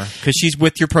little more. Because she's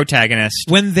with your protagonist.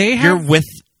 When they have... You're with...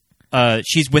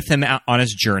 she's with him on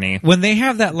his journey. When they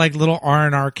have that like little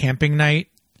R&R camping night,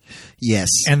 yes,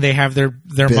 and they have their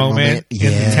moment in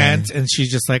the tent, and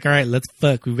she's just like, "All right, let's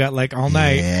fuck. We've got like all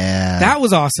night." Yeah, that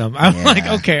was awesome. I'm like,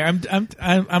 okay,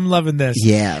 I'm loving this.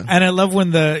 Yeah, and I love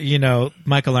when the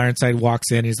Michael Ironside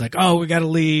walks in. He's like, "Oh, we got to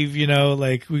leave."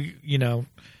 Like we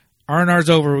R&R's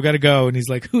over. We got to go. And he's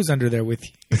like, "Who's under there with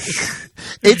you?"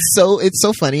 It's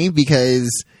so funny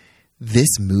because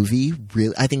this movie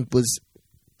really, I think, was.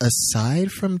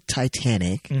 Aside from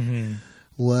Titanic,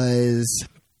 was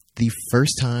the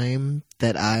first time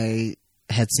that I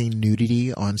had seen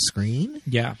nudity on screen.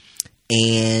 Yeah.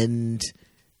 And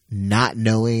not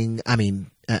knowing, I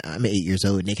mean, I'm 8 years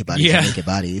old, naked bodies are naked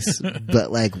bodies.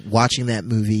 But like watching that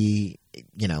movie,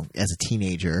 as a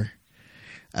teenager,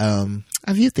 I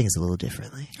view things a little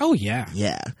differently. Oh, yeah.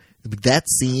 Yeah. That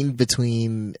scene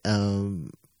between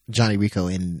Johnny Rico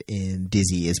and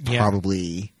Dizzy is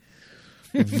probably...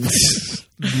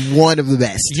 one of the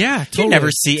best. Yeah, totally.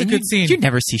 It's a good scene. You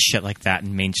never see shit like that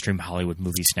in mainstream Hollywood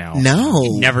movies now. No,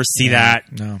 you never see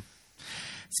that. No,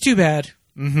 it's too bad.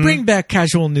 Bring back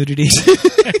casual nudity.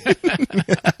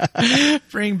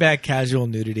 Bring back casual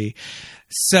nudity.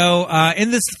 So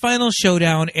in this final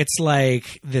showdown, it's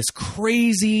like this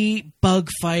crazy bug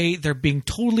fight. They're being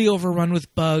totally overrun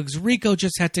with bugs. Rico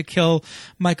just had to kill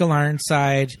Michael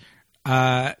Ironside.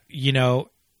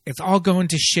 It's all going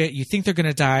to shit. You think they're going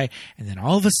to die. And then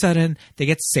all of a sudden, they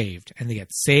get saved. And they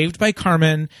get saved by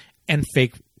Carmen and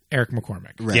fake Eric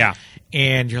McCormick. Right. Yeah.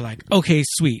 And you're like, okay,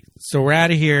 sweet. So we're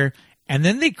out of here. And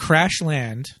then they crash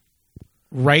land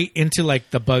right into,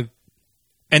 like, the bug.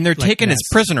 And they're taken as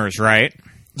prisoners, right?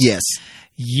 Yes.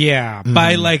 Yeah.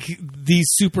 By, like, these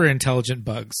super intelligent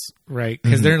bugs, right?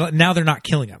 Because they're not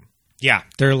killing them. Yeah.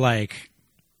 They're like...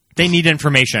 They need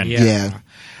information. Yeah.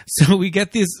 So we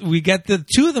get the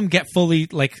two of them get fully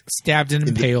like stabbed and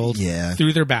impaled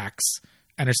through their backs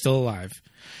and are still alive.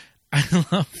 I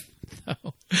love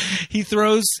he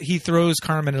throws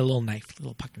Carmen a little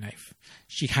pocket knife.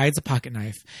 She hides a pocket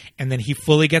knife and then he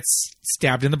fully gets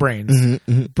stabbed in the brains.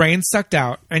 Brain sucked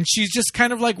out and she's just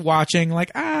kind of like watching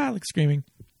like screaming.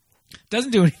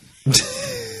 Doesn't do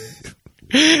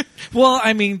anything. Well,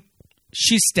 I mean,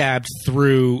 she's stabbed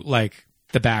through like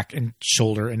the back and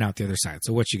shoulder and out the other side.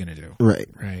 So what's she going to do?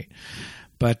 Right.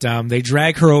 But they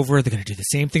drag her over. They're going to do the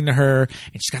same thing to her.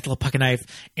 And she's got the little pocket knife.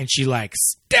 And she like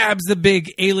stabs the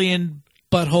big alien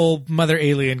butthole mother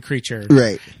alien creature.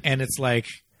 Right. And it's like,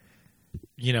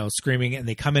 screaming. And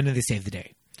they come in and they save the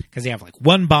day. Because they have like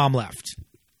one bomb left.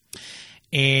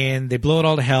 And they blow it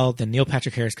all to hell. Then Neil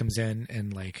Patrick Harris comes in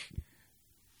and like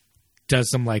does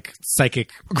some like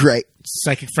psychic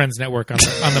friends network on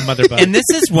the mother bug. And this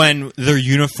is when their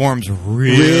uniforms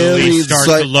really start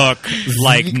to look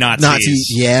like Nazis.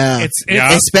 Yeah. It's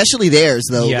especially theirs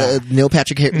though. Yeah. Neil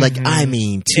Patrick Harris, like I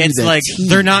mean, it's like teeth.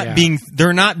 they're not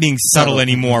being subtle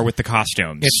anymore with the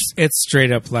costumes. It's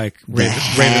straight up like Raiders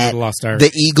of the Lost Ark.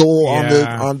 The eagle on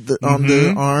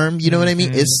the arm. You know what I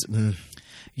mean? It's.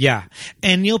 Yeah.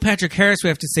 And Neil Patrick Harris, we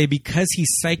have to say, because he's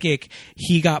psychic,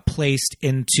 he got placed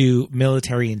into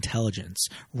military intelligence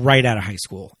right out of high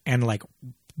school and like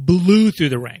blew through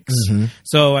the ranks. Mm-hmm.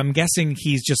 So I'm guessing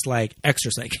he's just like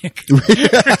extra psychic or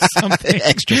something.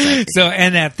 Extra psychic. So,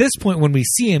 and at this point when we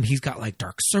see him, he's got like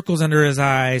dark circles under his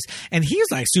eyes, and he's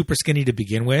like super skinny to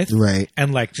begin with. Right.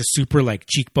 And like just super like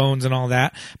cheekbones and all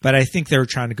that. But I think they were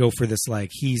trying to go for this, like,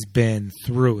 he's been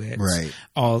through it. Right.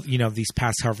 All, these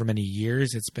past however many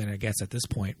years it's been, I guess, at this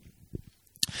point.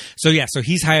 So yeah, so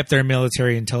he's high up there in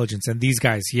military intelligence, and these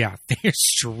guys, yeah, they're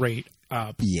straight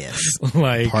up. Yes.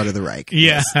 Like part of the Reich.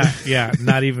 Yeah, Yes. yeah,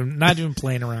 not even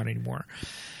playing around anymore.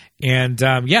 And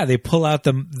they pull out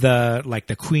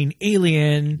the queen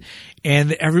alien,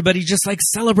 and everybody just like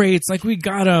celebrates, like, we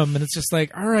got him, and it's just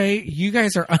like, all right, you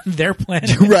guys are on their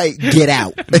planet, right? Get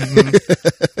out.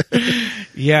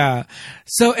 Yeah.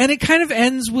 So, and it kind of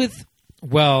ends with,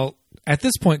 well, at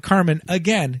this point, Carmen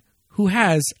again, who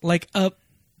has like a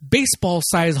baseball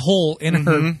size hole in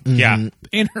her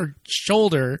in her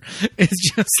shoulder,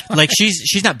 is just like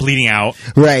she's not bleeding out.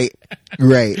 Right.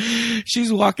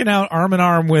 She's walking out arm in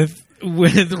arm with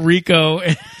Rico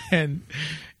and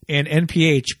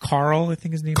NPH Carl, I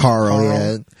think his name is Carl.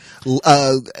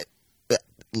 Yeah.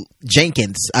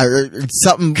 Jenkins or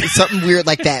something weird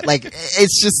like that. Like,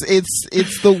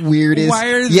 it's the weirdest.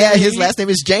 His last name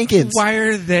is Jenkins. Why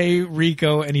are they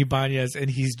Rico and Ibanez and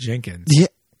he's Jenkins? Yeah.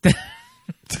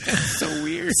 That's so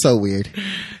weird. So weird.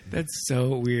 That's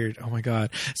so weird. Oh my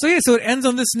god. So yeah, so it ends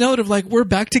on this note of like, we're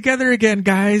back together again,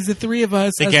 guys. The three of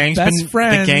us as best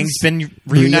friends. The gang's been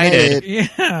reunited.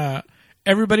 Yeah.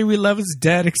 Everybody we love is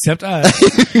dead except us.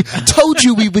 Told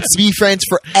you we would be friends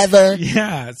forever.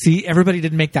 Yeah. See, everybody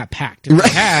didn't make that pact. If they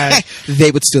had, they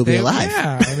would still be alive.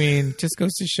 Yeah. I mean, just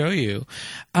goes to show you.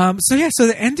 So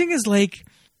the ending is like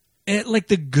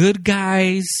the good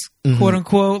guys, quote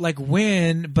unquote, like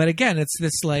win. But again, it's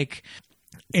this like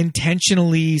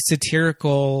intentionally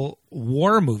satirical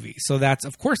war movie. So that's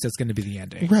going to be the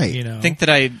ending. Right. I think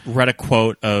that I read a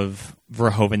quote of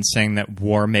Verhoeven saying that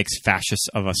war makes fascists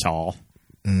of us all.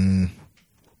 Isn't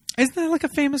that like a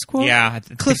famous quote? Yeah.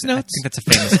 Cliff's Notes? I think that's a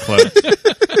famous quote.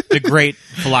 The great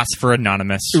philosopher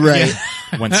Anonymous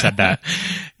once said that.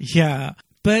 Yeah.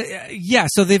 But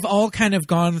so they've all kind of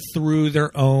gone through their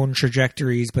own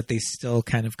trajectories, but they still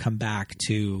kind of come back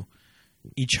to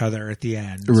each other at the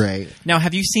end. Right. Now,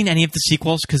 have you seen any of the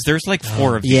sequels? Because there's like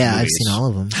 4 of these Yeah, movies. I've seen all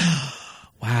of them.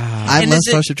 Wow. I love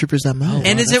Starship Troopers that much.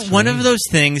 And is it one of those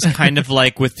things kind of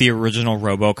like with the original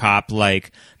RoboCop,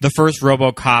 like the first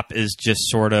RoboCop is just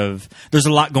sort of, there's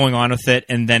a lot going on with it,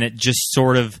 and then it just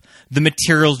sort of, the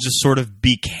materials just sort of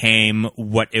became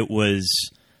what it was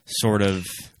sort of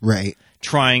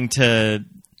trying to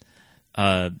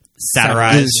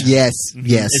satirize. Yes.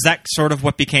 Is that sort of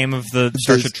what became of the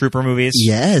Starship Trooper movies?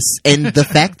 Yes. And the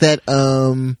fact that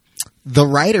the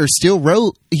writer still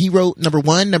wrote number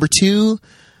 1, number 2,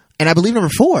 and I believe number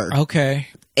 4. Okay.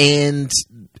 And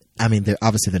I mean, they're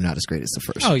not as great as the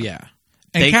first. Oh yeah.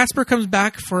 And Casper comes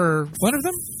back for one of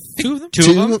them? 2 of them?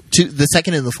 Two of them? Two, the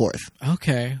second and the fourth.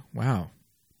 Okay. Wow.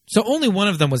 So only one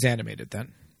of them was animated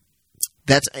then?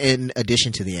 That's in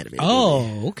addition to the animated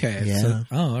movie. Okay. Yeah. So,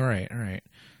 all right.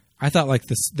 I thought like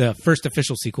the first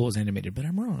official sequel was animated, but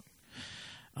I'm wrong.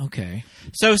 Okay.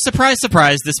 So, surprise,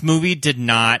 surprise, this movie did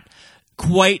not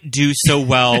quite do so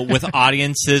well with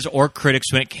audiences or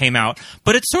critics when it came out,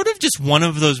 but it's sort of just one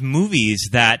of those movies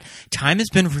that time has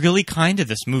been really kind to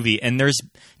this movie, and there's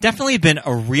definitely been a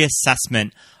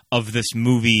reassessment of this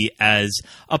movie as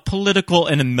a political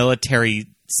and a military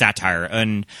satire.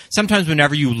 And sometimes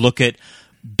whenever you look at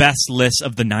best lists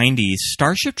of the 90s,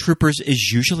 Starship Troopers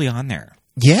is usually on there.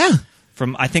 Yeah.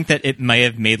 I think that it may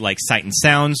have made like Sight and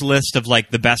Sound's list of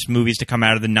like the best movies to come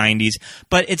out of the 90s,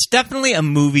 but it's definitely a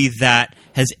movie that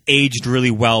has aged really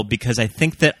well because I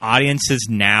think that audiences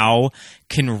now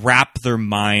can wrap their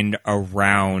mind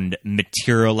around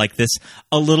material like this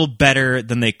a little better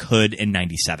than they could in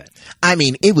 97. I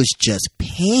mean, it was just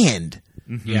panned.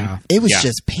 Mm-hmm. Yeah. It was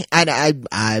just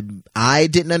I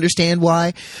didn't understand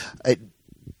why.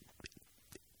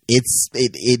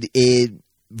 It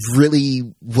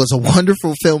really was a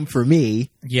wonderful film for me.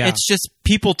 Yeah. It's just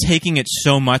people taking it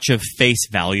so much of face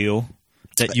value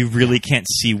that you really can't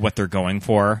see what they're going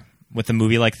for with a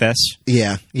movie like this.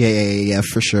 Yeah,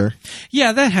 for sure.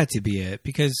 Yeah, that had to be it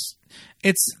because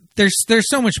there's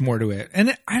so much more to it.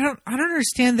 And I don't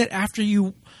understand that after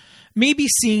you maybe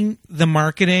seeing the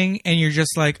marketing and you're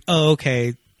just like, "Oh,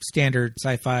 okay, standard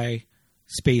sci-fi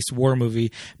space war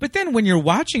movie." But then when you're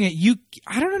watching it,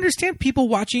 I don't understand people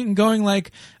watching it and going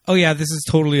like, "Oh yeah, this is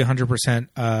totally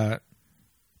 100%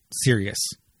 serious."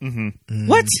 Mm-hmm.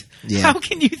 What? Yeah. How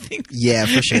can you think? Yeah,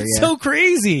 for sure. It's so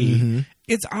crazy. Mm-hmm.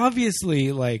 It's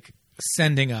obviously like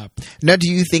sending up. Now,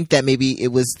 do you think that maybe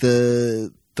it was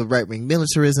the the right-wing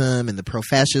militarism and the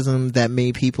pro-fascism that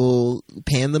made people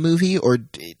pan the movie, or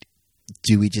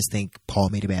do we just think Paul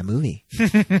made a bad movie?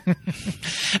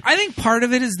 I think part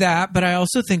of it is that, but I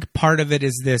also think part of it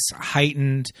is this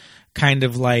heightened kind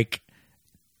of like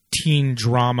teen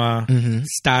drama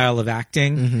style of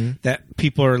acting that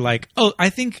people are like, oh, I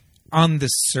think on the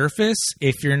surface,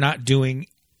 if you're not doing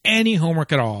any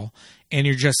homework at all and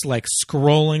you're just like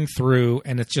scrolling through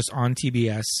and it's just on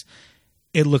TBS,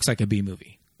 it looks like a B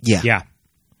movie. Yeah.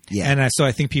 And so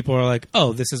I think people are like,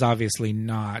 oh, this is obviously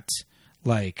not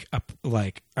like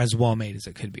as well made as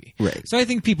it could be. Right. So I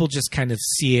think people just kind of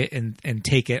see it and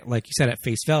take it, like you said, at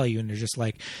face value, and they're just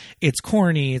like, it's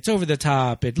corny, it's over the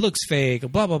top, it looks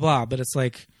fake, blah blah blah. But it's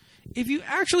like, if you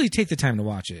actually take the time to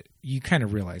watch it, you kind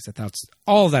of realize that that's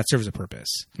all of that serves a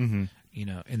purpose. You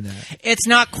know, in that it's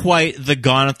not quite the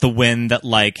Gone with the Wind that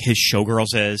like his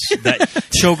Showgirls is. That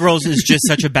Showgirls is just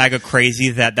such a bag of crazy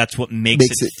that's what makes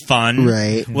it fun,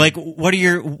 right? Like, what's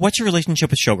your relationship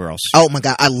with Showgirls? Oh my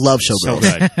god, I love Showgirls.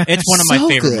 So good. It's one of my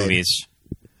favorite movies.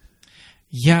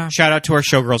 Yeah, shout out to our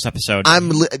Showgirls episode.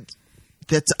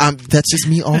 That's just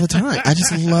me all the time. I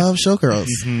just love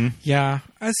Showgirls. Yeah,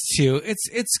 us too.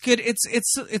 It's good.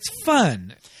 It's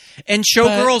fun. And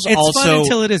Showgirls it's also fun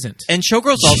until it isn't. And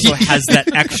Showgirls also has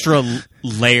that extra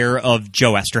layer of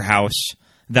Joe Esterhaus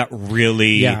that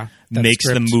really makes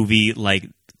the movie like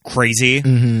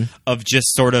crazy. Of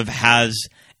just sort of has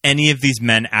any of these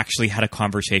men actually had a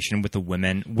conversation with a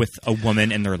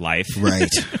woman in their life,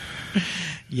 right?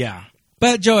 Yeah,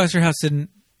 but Joe Esterhaus didn't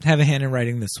have a hand in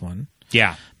writing this one.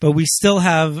 Yeah, but we still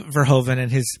have Verhoeven and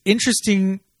his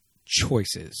interesting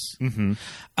choices.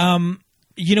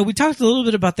 You know, we talked a little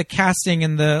bit about the casting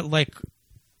and the like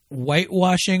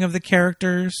whitewashing of the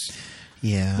characters.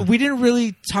 Yeah. But we didn't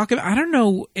really talk about, I don't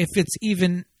know if it's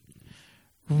even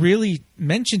really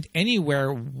mentioned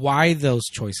anywhere why those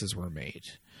choices were made.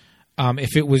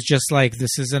 If it was just like,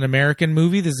 this is an American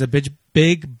movie, this is a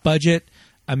big budget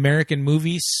American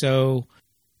movie, so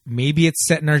maybe it's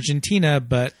set in Argentina,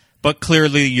 but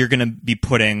clearly you're going to be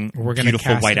putting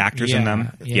beautiful white actors in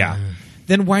them. Yeah.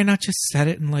 Then why not just set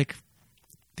it in like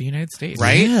the United States,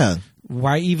 right? Yeah.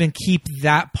 Why even keep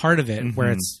that part of it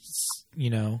where it's, you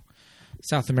know,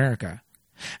 South America?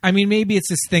 I mean, maybe it's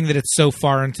this thing that it's so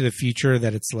far into the future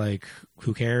that it's like,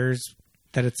 who cares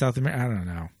that it's South America? I don't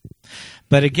know.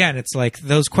 But again, it's like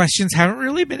those questions haven't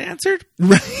really been answered,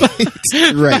 right?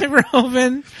 By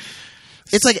Verhoeven.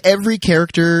 It's like every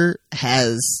character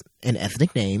has an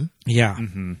ethnic name,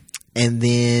 and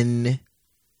then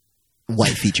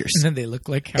white features, and then they look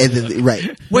like how they look.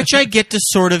 Right. Which I get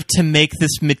to make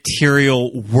this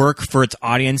material work for its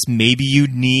audience. Maybe you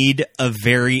need a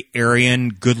very Aryan,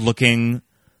 good-looking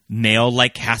male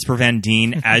like Casper Van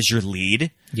Dien as your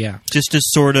lead. Yeah, just to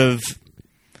sort of.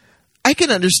 I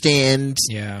can understand.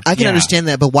 Yeah, I can understand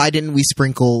that, but why didn't we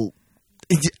sprinkle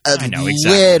a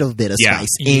little bit of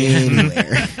spice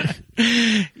anywhere?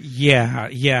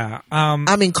 Yeah.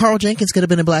 I mean, Carl Jenkins could have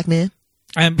been a black man.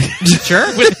 I'm sure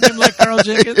with him like Carl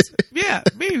Jenkins. Yeah,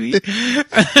 maybe.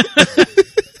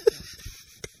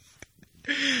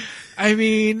 I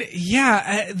mean,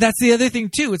 that's the other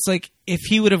thing too. It's like if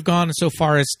he would have gone so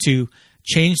far as to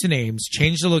change the names,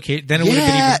 change the location, then it would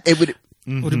have been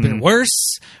would have been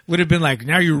worse. Would have been like,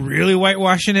 now you're really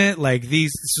whitewashing it. Like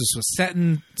this was set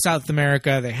in South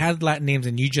America. They had Latin names,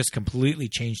 and you just completely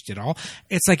changed it all.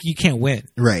 It's like you can't win,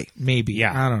 right? Maybe,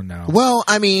 I don't know. Well,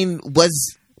 I mean,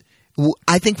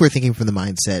 I think we're thinking from the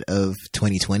mindset of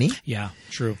 2020. Yeah,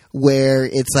 true. Where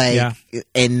it's like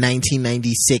in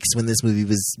 1996 when this movie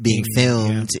was being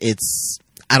filmed,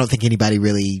 I don't think anybody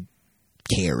really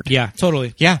cared. Yeah,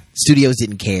 totally. Yeah. Studios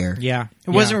didn't care. Yeah.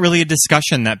 It wasn't really a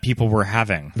discussion that people were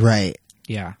having. Right.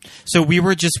 Yeah. So we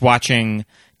were just watching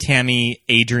Tammy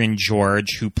Adrian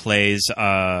George, who plays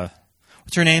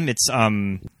what's her name? It's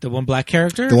the one black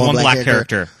character? The one black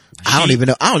character. I don't even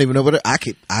know what I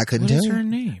couldn't tell. What is her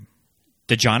name?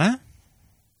 Dejana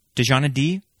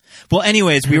D? Well,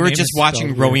 anyways, we were just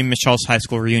watching Rowie and Michelle's high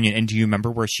school reunion, and do you remember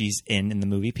where she's in the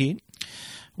movie, Pete?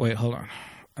 Wait, hold on.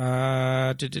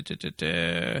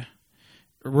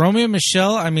 Romeo and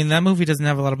Michelle, I mean, that movie doesn't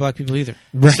have a lot of black people either.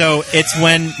 So it's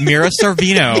when Mira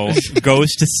Sorvino goes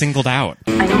to Singled Out.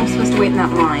 I know I'm supposed to wait in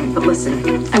that line, but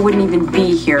listen, I wouldn't even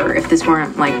be here if this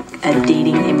weren't like a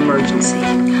dating emergency.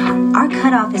 Our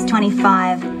cutoff is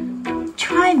 25.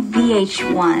 Try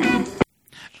VH1.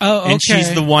 Oh, okay. And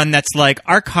she's the one that's like,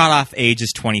 our cutoff age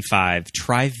is 25.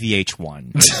 Try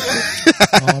VH1.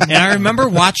 And I remember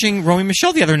watching Romy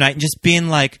Michelle the other night and just being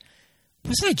like,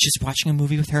 wasn't I just watching a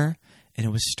movie with her? And it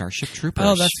was Starship Troopers.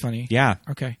 Oh, that's funny. Yeah.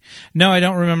 Okay. No, I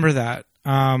don't remember that.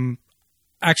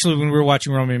 Actually, when we were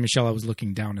watching Romeo and Michelle, I was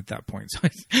looking down at that point. So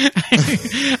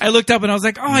I looked up and I was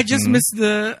like, "Oh, I just missed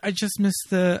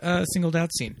the singled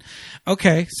out scene."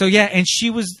 Okay, so yeah, and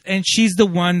she's the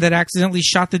one that accidentally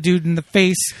shot the dude in the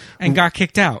face and got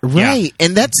kicked out. Right,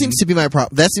 and that seems to be my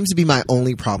problem. That seems to be my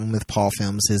only problem with Paul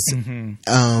films is, in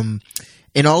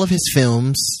all of his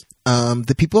films,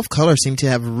 the people of color seem to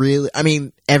have really. I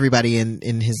mean, everybody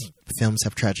in his films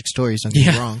have tragic stories. Don't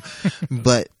get me wrong,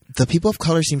 but the people of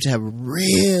color seem to have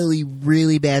really,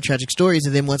 really bad tragic stories,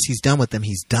 and then once he's done with them,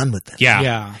 he's done with them.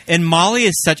 Yeah. And Molly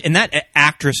is and that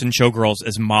actress in Showgirls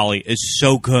as Molly is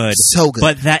so good. So good.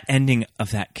 But that ending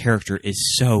of that character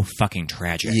is so fucking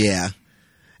tragic. Yeah.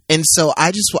 And so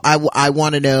I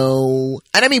want to know,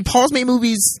 and I mean, Paul's made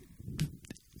movies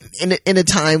in a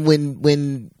time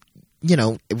when you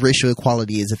know, racial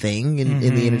equality is a thing in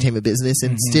the entertainment business,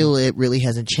 and still it really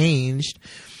hasn't changed.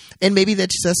 And maybe that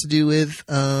just has to do with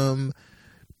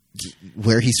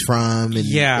where he's from,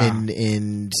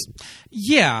 and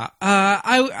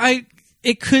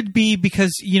it could be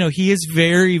because, you know, he is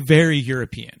very, very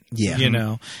European. Yeah, you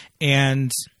know,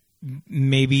 and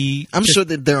maybe I'm sure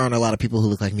that there aren't a lot of people who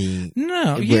look like me.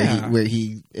 No, where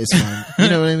he is from.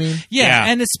 You know what I mean? Yeah,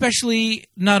 and especially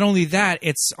not only that,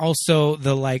 it's also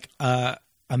the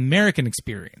American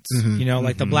experience, you know,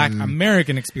 like the Black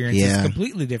American experience is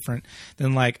completely different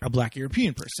than like a Black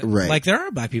European person. Right. Like there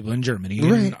are Black people in Germany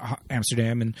and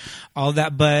Amsterdam and all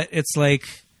that, but it's like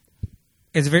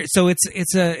it's very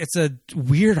it's a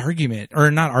weird argument,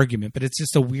 or not argument, but it's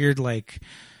just a weird like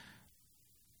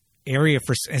area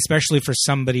for, especially for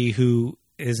somebody who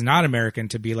is not American,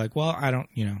 to be like, well, I don't,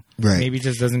 you know, maybe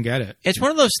just doesn't get it. It's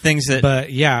one of those things that,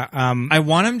 but yeah, I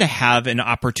want him to have an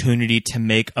opportunity to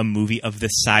make a movie of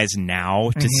this size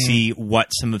now to see what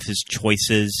some of his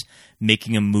choices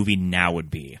making a movie now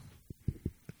would be.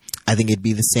 I think it'd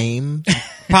be the same,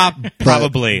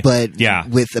 probably, but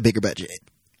with a bigger budget,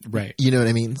 right? You know what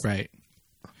I mean, right?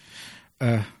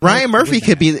 Ryan Murphy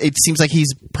could be. It seems like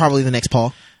he's probably the next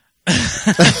Paul.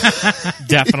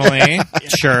 Definitely.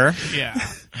 Sure. Yeah.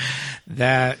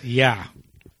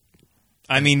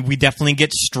 I mean, we definitely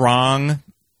get strong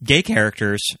gay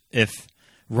characters if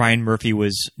Ryan Murphy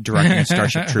was directing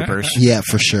Starship Troopers. Yeah,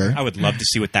 for sure. I would love to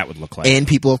see what that would look like. And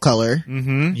people of color.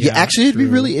 Yeah, actually, it'd be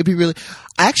really.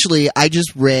 Actually, I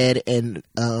just read an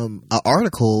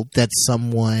article that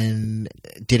someone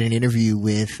did an interview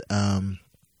with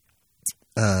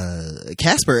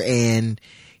Casper, and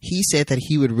he said that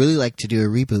he would really like to do a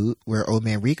reboot where Old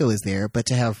Man Rico is there, but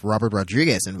to have Robert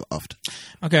Rodriguez involved.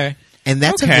 Okay. And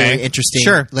that's a very interesting.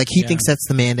 Sure. Like he thinks that's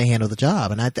the man to handle the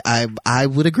job, and I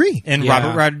would agree. And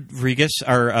Robert Rodriguez,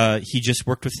 he just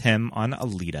worked with him on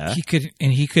Alita. He could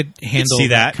handle see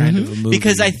that kind of a movie,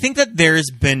 because I think that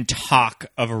there's been talk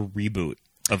of a reboot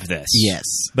of this. Yes,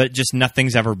 but just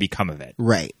nothing's ever become of it.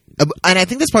 Right. And I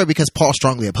think that's probably because Paul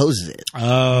strongly opposes it.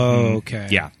 Oh, okay.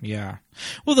 Yeah.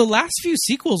 Well, the last few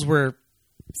sequels were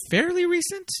fairly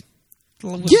recent.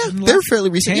 Yeah, they're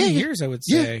fairly recent. 10 years, I would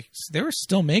say. Yeah. They were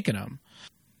still making them.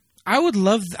 I would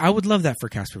love that for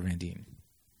Casper Van Dien.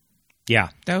 Yeah,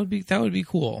 that would be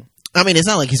cool. I mean, it's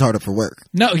not like he's hard up for work.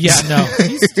 No, he's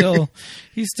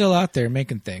still out there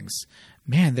making things.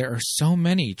 Man, there are so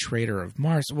many. Traitor of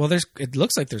Mars. Well, it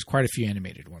looks like there's quite a few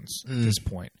animated ones at this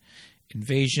point.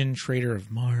 Invasion, Traitor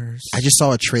of Mars. I just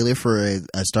saw a trailer for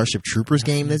a Starship Troopers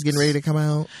game that's getting ready to come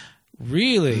out.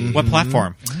 Really? Mm-hmm. What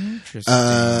platform? Interesting.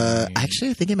 Actually,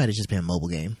 I think it might have just been a mobile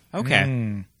game.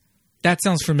 Okay. That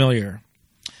sounds familiar.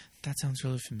 That sounds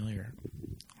really familiar.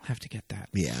 I'll have to get that.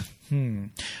 Yeah.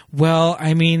 Well,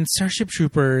 I mean, Starship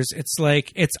Troopers, it's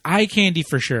eye candy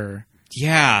for sure.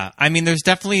 Yeah. I mean, there's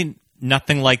definitely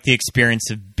nothing like the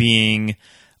experience of being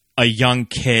a young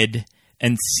kid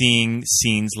and seeing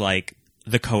scenes like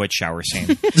the co-ed shower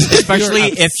scene, especially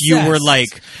if you were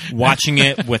like watching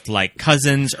it with like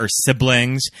cousins or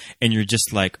siblings, and you're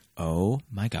just like, oh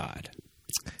my God,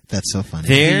 that's so funny.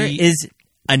 There is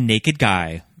a naked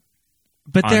guy,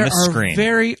 but there are screen.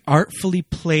 Very artfully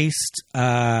placed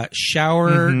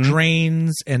shower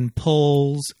drains and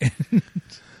poles.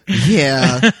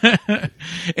 Yeah.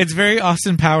 It's very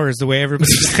Austin Powers, the way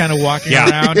everybody's just kind of walking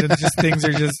around and just things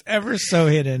are just ever so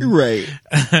hidden. Right.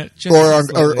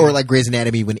 or like Grey's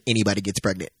Anatomy when anybody gets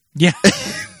pregnant. Yeah.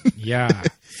 Yeah.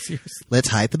 Seriously. Let's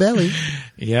hide the belly.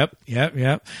 Yep.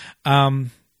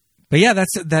 But yeah,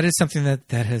 that is something that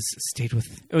has stayed with.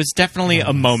 It was definitely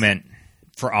a moment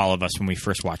for all of us when we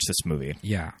first watched this movie.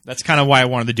 Yeah. That's kind of why I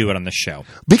wanted to do it on this show.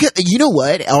 Because you know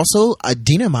what? Also,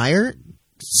 Dina Meyer,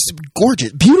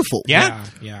 gorgeous, beautiful. Yeah.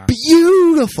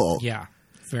 Beautiful. Yeah,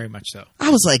 very much so. I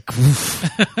was like, oof.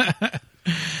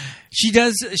 She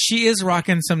does. She is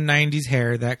rocking some 90s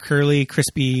hair, that curly,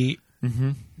 crispy,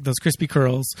 those crispy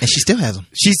curls. And she still has them.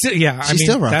 She's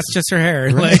still rocking. That's just her hair.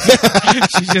 Right. Like,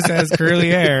 she just has curly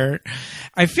hair.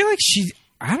 I feel like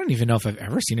I don't even know if I've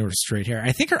ever seen her with straight hair.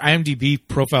 I think her IMDb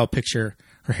profile picture,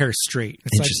 her hair is straight.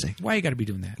 It's interesting. Like, why you got to be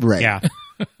doing that? Right. Yeah.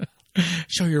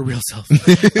 Show your real self.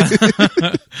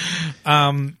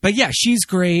 But yeah, she's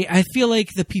great. I feel like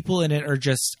the people in it are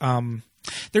just,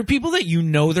 they're people that you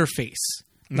know their face.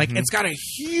 Like, it's got a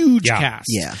huge cast.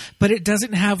 Yeah. But it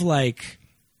doesn't have, like,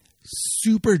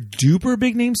 super duper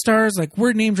big name stars. Like,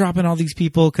 we're name dropping all these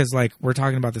people because, like, we're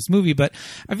talking about this movie. But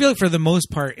I feel like for the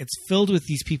most part, it's filled with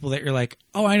these people that you're like,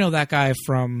 oh, I know that guy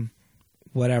from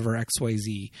whatever,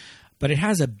 XYZ. But it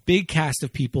has a big cast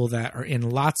of people that are in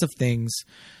lots of things.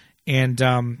 And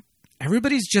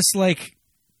everybody's just, like,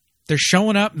 they're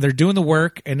showing up, they're doing the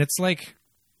work, and it's, like,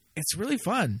 it's really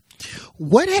fun.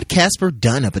 What had Casper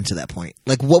done up until that point?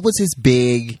 Like, what was his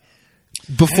big...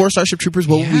 Before Starship Troopers,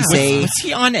 what would we say? Was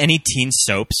he on any teen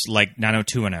soaps like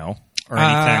 90210 or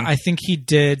anything? I think he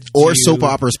did. Or soap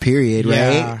operas, period, right?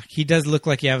 Yeah, he does look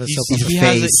like he has a soap opera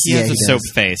face. He has a soap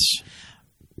face.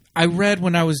 I read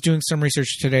when I was doing some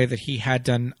research today that he had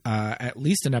done at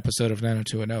least an episode of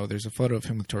 90210. There's a photo of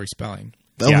him with Tori Spelling.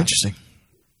 Oh, interesting.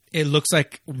 It looks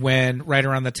like right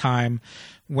around the time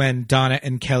when Donna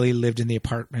and Kelly lived in the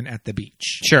apartment at the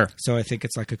beach. Sure. So I think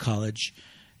it's like a college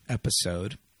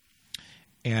episode.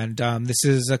 And this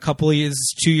is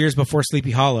 2 years before Sleepy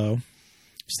Hollow.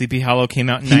 Sleepy Hollow came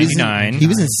out in 99. He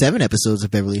was in 7 episodes of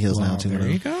Beverly Hills now, too. There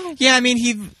you go. Yeah, I mean,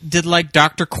 he did like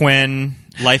Dr. Quinn,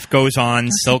 Life Goes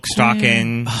On, Silk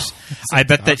Stockings. I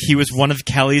bet that he was one of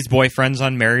Kelly's boyfriends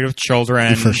on Married with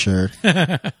Children. For sure.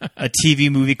 A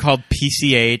TV movie called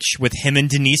PCH with him and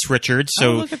Denise Richards.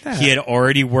 So look at that. he had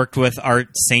already worked with our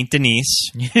Saint Denise.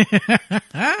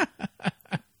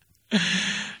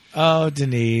 Oh,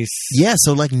 Denise. Yeah,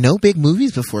 so like no big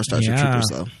movies before Starship Troopers,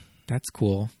 though. That's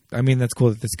cool. I mean, that's cool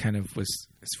that this kind of was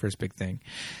his first big thing.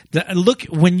 Look,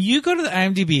 when you go to the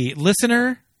IMDb,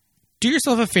 listener, do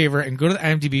yourself a favor and go to the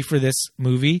IMDb for this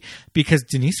movie because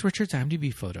Denise Richards'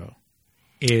 IMDb photo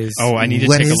is... Oh, I need to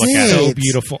take a look at it. So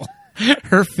beautiful.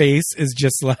 Her face is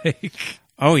just like...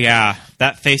 Oh, yeah.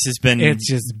 That face has been it's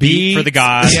just beat for the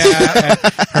gods. Yeah.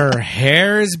 Her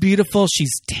hair is beautiful.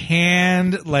 She's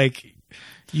tanned like...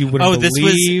 You wouldn't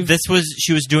believe. This was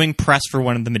she was doing press for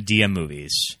one of the Medea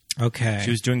movies. Okay.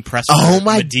 She was doing press for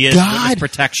Medea's Witness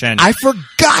Protection. I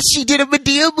forgot she did a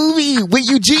Medea movie with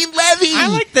Eugene Levy. I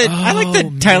like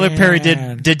that Tyler Perry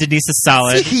did Denise a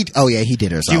solid. He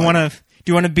did her a solid. Do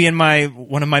you want to be in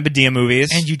one of my Medea movies?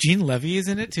 And Eugene Levy is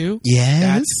in it too? Yes.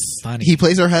 That's funny. He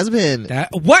plays her husband.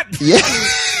 What? Yeah.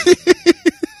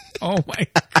 Oh my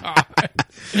God.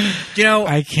 You know,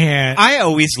 I can't. I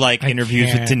always like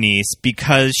interviews with Denise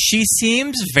because she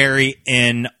seems very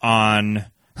in on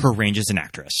her range as an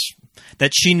actress.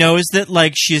 That she knows that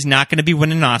like she's not going to be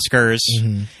winning Oscars,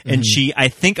 and she I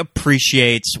think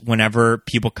appreciates whenever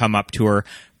people come up to her,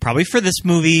 probably for this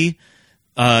movie.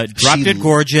 Drop Dead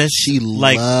Gorgeous. She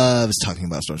loves talking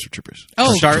about Starship Troopers.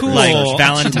 Oh, cool. Like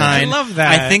Valentine. I love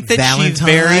that. I think that Valentine. she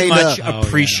very much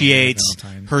appreciates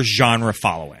her genre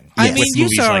following. I mean, you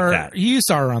saw like her. that. You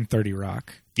saw her on 30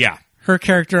 Rock. Yeah, her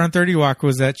character on 30 Rock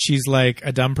was that she's like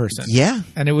a dumb person. Yeah,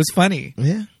 and it was funny.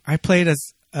 Yeah, I played as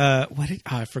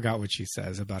I forgot what she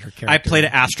says about her character. I played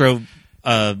an astro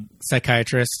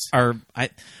psychiatrist.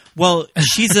 Well,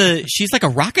 she's like a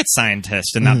rocket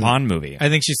scientist in that Bond movie. I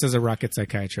think she says a rocket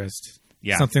psychiatrist.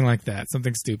 Yeah, something like that.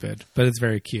 Something stupid, but it's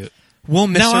very cute. We'll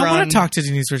miss her I want to talk to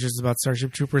Denise Richards about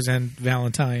Starship Troopers and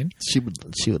Valentine. She would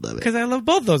love it because I love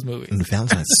both those movies. And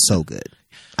Valentine's so good.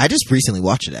 I just recently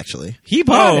watched it actually. He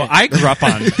bought it. I grew up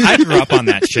on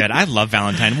that shit. I love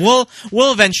Valentine. We'll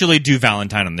eventually do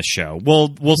Valentine on the show.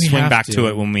 We'll swing back to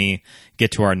it when we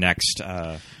get to our next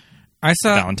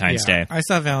Valentine's Day. I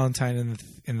saw Valentine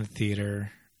in the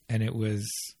theater, and it was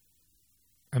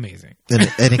amazing.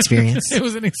 An experience. It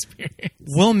was an experience.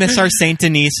 We'll miss our Saint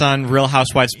Denise on Real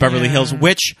Housewives of Beverly Hills,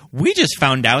 which we just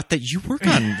found out that you work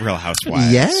on Real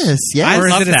Housewives. Yes. I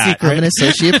love that. I'm an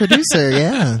associate producer.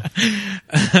 Yeah,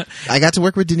 I got to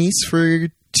work with Denise for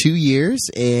 2 years,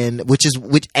 and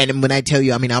when I tell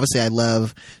you, I mean, obviously, I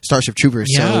love Starship Troopers.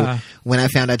 Yeah. So when I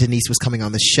found out Denise was coming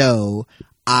on the show,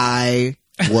 I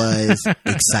was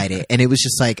excited, and it was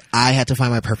just like I had to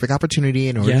find my perfect opportunity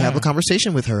in order to have a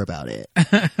conversation with her about it.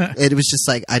 It was just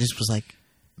like I just was like,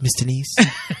 Miss Denise.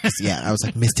 I was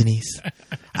like, Miss Denise,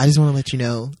 I just want to let you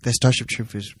know that Starship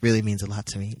Troopers really means a lot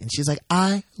to me. And she's like,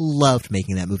 I loved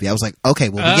making that movie. I was like, okay,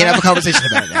 well, we can have a conversation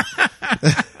about it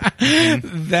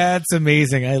now. That's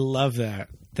amazing. I love that.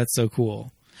 That's so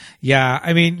cool. Yeah,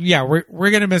 I mean, yeah,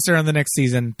 we're gonna miss her on the next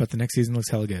season, but the next season looks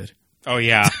hella good. Oh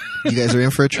yeah, You guys are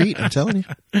in for a treat. I'm telling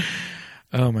you.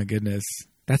 Oh my goodness,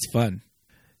 that's fun.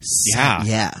 Yeah.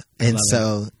 Yeah. And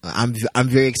so I'm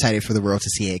very excited for the world to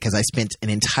see it because I spent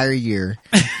an entire year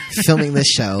filming this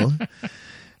show,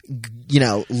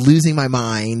 losing my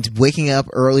mind, waking up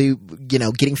early,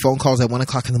 getting phone calls at 1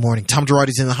 o'clock in the morning. Tom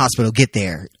Girardi's in the hospital. Get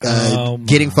there.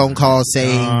 Getting phone calls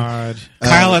saying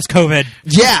Kyle has COVID.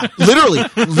 Yeah,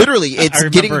 literally. It's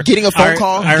getting a phone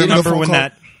call. I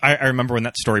remember when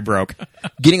that story broke.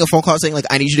 Getting a phone call saying, like,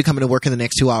 I need you to come into work in the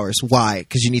next 2 hours. Why?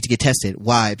 Because you need to get tested.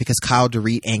 Why? Because Kyle,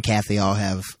 Dorit, and Kathy all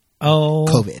have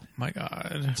COVID. My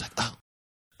God. It's like,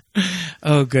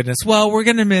 Oh, goodness. Well, we're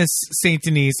going to miss St.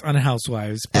 Denise on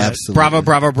Housewives. Absolutely.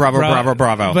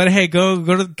 Bravo. But hey, go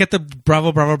to get the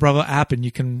Bravo app and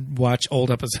you can watch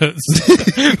old episodes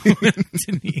with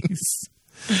Denise.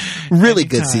 Really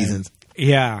good seasons.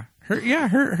 Yeah.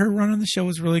 Her run on the show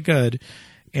was really good.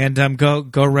 And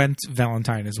go rent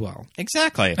Valentine as well.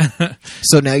 Exactly.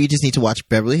 So now you just need to watch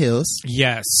Beverly Hills.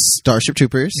 Yes. Starship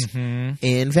Troopers.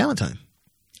 And Valentine.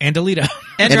 And Alita.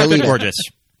 And Drop Dead Gorgeous.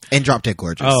 And Drop Dead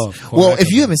Gorgeous. Oh, of course. Well,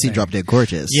 if you haven't seen Drop Dead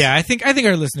Gorgeous. Yeah, I think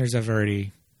our listeners have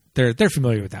already... They're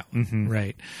familiar with that one. Mm-hmm.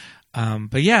 Right.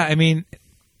 But yeah, I mean...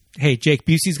 Hey, Jake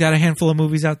Busey's got a handful of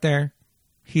movies out there.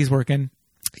 He's working.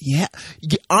 Yeah.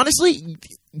 Honestly,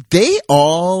 they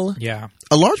all... Yeah.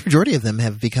 A large majority of them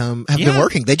have been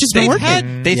working. They've been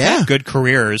working. They've had good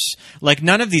careers. Like,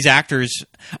 none of these actors...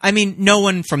 I mean, no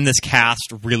one from this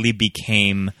cast really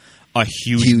became a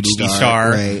huge movie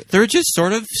star. Right. They're just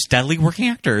sort of steadily working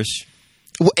actors.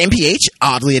 Well, MPH,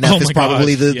 oddly enough, is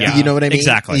probably you know what I mean?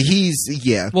 Exactly.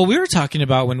 Well, we were talking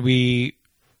about when we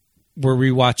were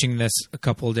rewatching this a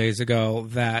couple of days ago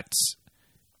that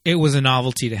it was a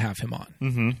novelty to have him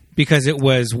on because it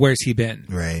was, where's he been?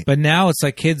 Right. But now it's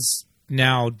like kids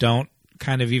now don't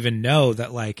kind of even know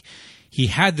that, like, he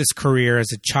had this career as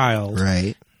a child,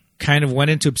 right? Kind of went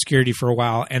into obscurity for a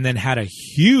while and then had a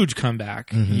huge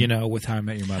comeback, with How I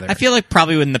Met Your Mother. I feel like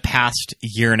probably in the past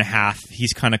year and a half,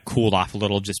 he's kind of cooled off a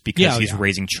little just because he's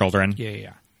raising children.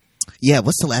 Yeah,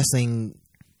 what's the last thing?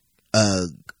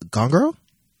 Gone Girl?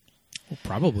 Well,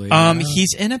 probably.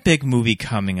 He's in a big movie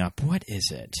coming up. What is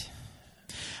it?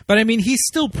 But I mean, he's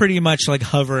still pretty much like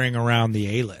hovering around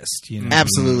the A-list. You know?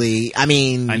 Absolutely. I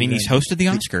mean, he's hosted the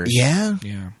Oscars. Yeah.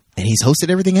 And he's hosted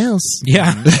everything else.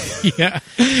 Yeah. Yeah.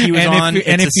 He was on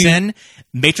It's a Sin,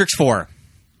 Matrix 4.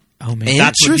 Oh, man.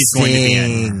 That's what he's going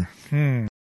to be in.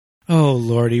 Oh,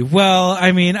 Lordy. Well,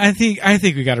 I mean, I think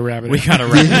we got to wrap it up. We got to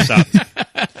wrap this up.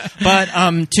 But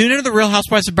tune into the Real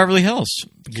Housewives of Beverly Hills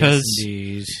because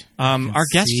our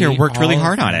guest here worked really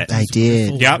hard on it. I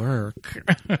did. Work.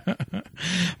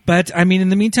 But I mean, in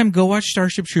the meantime, go watch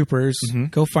Starship Troopers.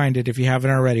 Go find it if you haven't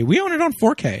already. We own it on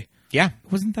 4K. Yeah.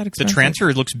 Wasn't that expensive? The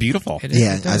transfer looks beautiful. I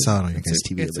saw it on your guys'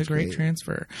 TV. It's a great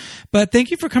transfer. But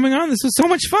thank you for coming on. This was so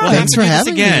much fun. Well, thanks for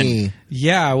having me.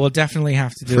 Yeah, we'll definitely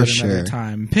have to do it another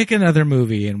time. Pick another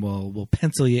movie and we'll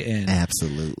pencil you in.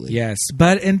 Absolutely. Yes.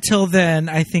 But until then,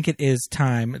 I think it is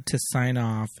time to sign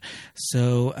off.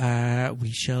 So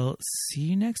we shall see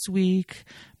you next week.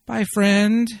 Bye,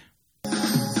 friend.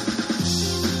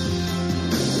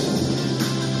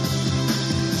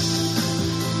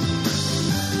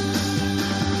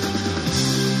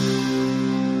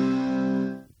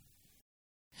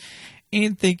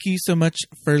 And thank you so much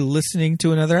for listening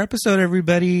to another episode,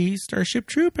 everybody. Starship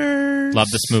Troopers. Love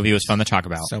this movie. It was fun to talk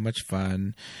about. So much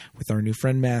fun with our new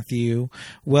friend, Matthew.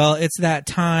 Well, it's that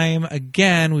time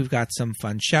again. We've got some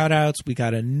fun shout-outs. We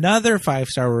got another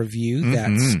 5-star review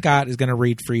that Scott is going to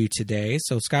read for you today.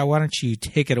 So, Scott, why don't you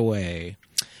take it away?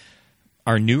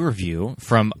 Our new review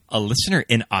from a listener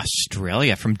in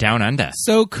Australia from Down Under.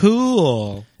 So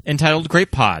cool. Entitled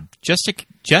Great Pod.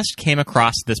 Just came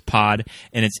across this pod,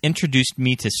 and it's introduced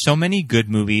me to so many good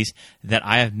movies that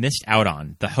I have missed out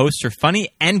on. The hosts are funny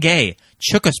and gay.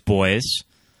 Chook us, boys.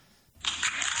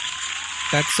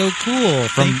 That's so cool.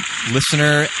 From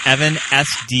listener Evan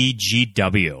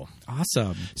SDGW.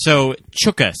 Awesome. So,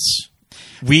 chook us.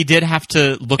 We did have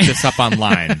to look this up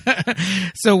online.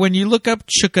 So when you look up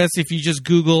chook us, if you just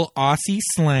Google Aussie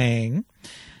slang,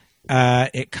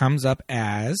 it comes up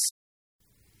as...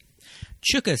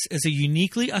 Chookus is a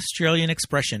uniquely Australian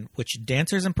expression which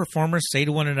dancers and performers say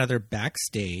to one another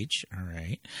backstage, all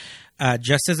right,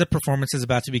 just as a performance is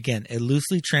about to begin. It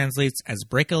loosely translates as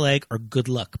break a leg or good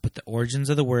luck, but the origins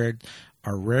of the word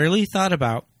are rarely thought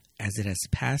about as it has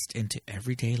passed into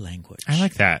everyday language. I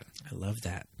like that. I love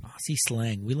that. Aussie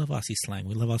slang. We love Aussie slang.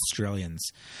 We love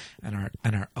Australians and our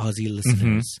Aussie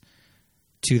listeners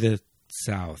to the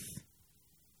south.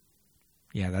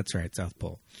 Yeah, that's right, South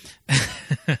Pole.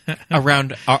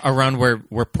 around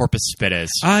where Porpoise Spit is.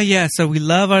 Yeah, so we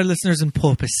love our listeners in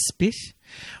Porpoise Spit.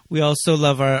 We also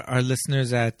love our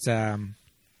listeners at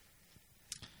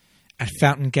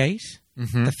Fountain Gate,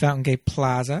 the Fountain Gate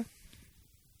Plaza.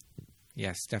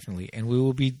 Yes, definitely. And we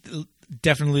will be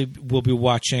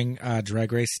watching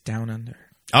Drag Race Down Under.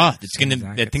 Oh, I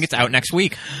think it's out next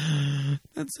week.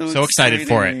 That's so excited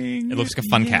for it. It looks like a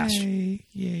fun cast.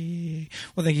 Yay.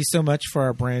 Well, thank you so much for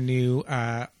our brand new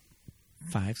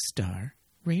 5-star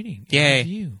rating. Yay.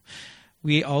 Review.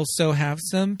 We also have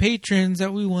some patrons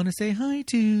that we want to say hi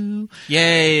to.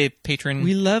 Yay, patron.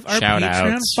 We love our shout-outs.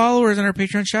 Patreon followers and our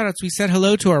Patreon shout-outs. We said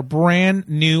hello to our brand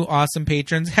new awesome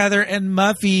patrons, Heather and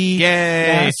Muffy. Yay.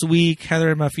 Last week,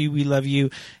 Heather and Muffy, we love you.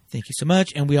 Thank you so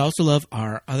much. And we also love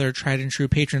our other tried and true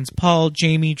patrons, Paul,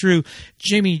 Jamie, Drew,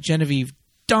 Jimmy, Genevieve,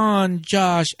 Dawn,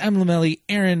 Josh, Emily, Melly,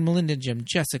 Aaron, Melinda, Jim,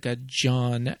 Jessica,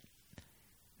 John,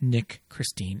 Nick,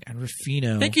 Christine, and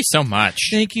Rufino. Thank you so much.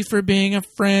 Thank you for being a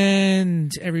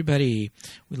friend, everybody.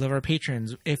 We love our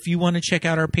patrons. If you want to check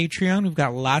out our Patreon, we've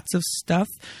got lots of stuff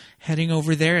heading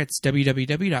over there. It's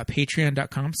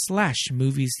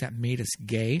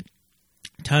www.patreon.com/moviesthatmadeusgay.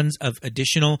 Tons of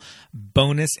additional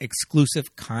bonus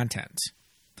exclusive content.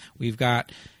 We've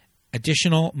got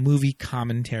additional movie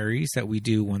commentaries that we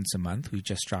do once a month. We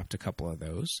just dropped a couple of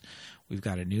those. We've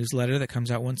got a newsletter that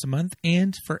comes out once a month.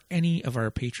 And for any of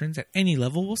our patrons at any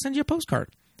level, we'll send you a postcard.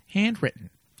 Handwritten.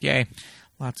 Yay.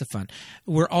 Lots of fun.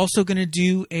 We're also going to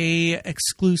do a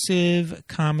exclusive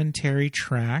commentary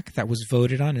track that was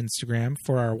voted on Instagram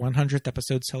for our 100th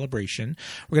episode celebration.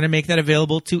 We're going to make that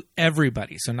available to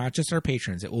everybody, so not just our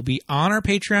patrons. It will be on our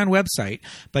Patreon website,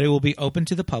 but it will be open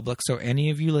to the public, so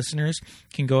any of you listeners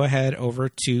can go ahead over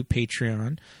to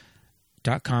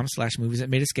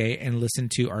patreon.com/moviesthatmadeusgay and listen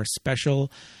to our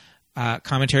special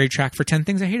commentary track for 10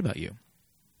 Things I Hate About You.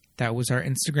 That was our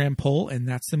Instagram poll, and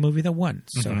that's the movie that won.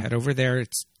 So head over there.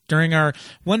 It's during our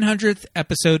 100th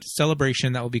episode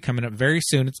celebration that will be coming up very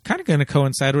soon. It's kind of going to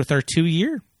coincide with our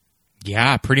 2-year.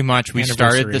 Yeah, pretty much. We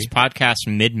started this podcast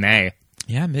mid-May.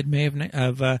 Yeah, mid-May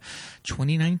of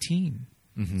 2019.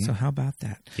 So how about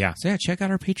that? Yeah. So check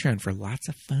out our Patreon for lots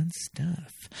of fun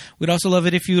stuff. We'd also love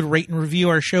it if you would rate and review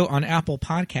our show on Apple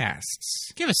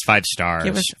Podcasts. Give us 5 stars.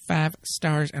 Give us 5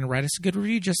 stars and write us a good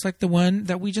review just like the one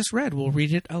that we just read. We'll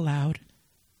read it aloud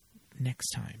next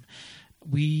time.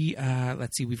 We,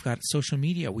 let's see, we've got social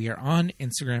media. We are on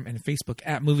Instagram and Facebook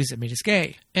at Movies That Made Us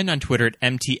Gay. And on Twitter at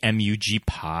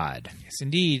MTMUGPod. Yes,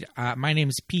 indeed. My name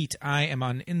is Pete. I am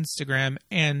on Instagram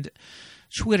and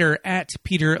Twitter at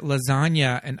Peter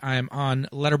Lasagna, and I am on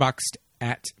Letterboxd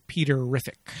at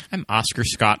Peterific. I'm Oscar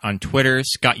Scott on Twitter,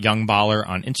 Scott Youngballer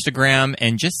on Instagram,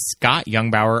 and just Scott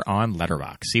Youngbauer on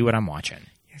Letterboxd. See what I'm watching.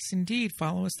 Yes, indeed.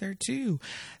 Follow us there, too.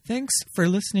 Thanks for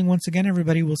listening once again,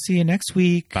 everybody. We'll see you next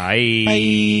week. Bye.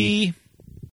 Bye.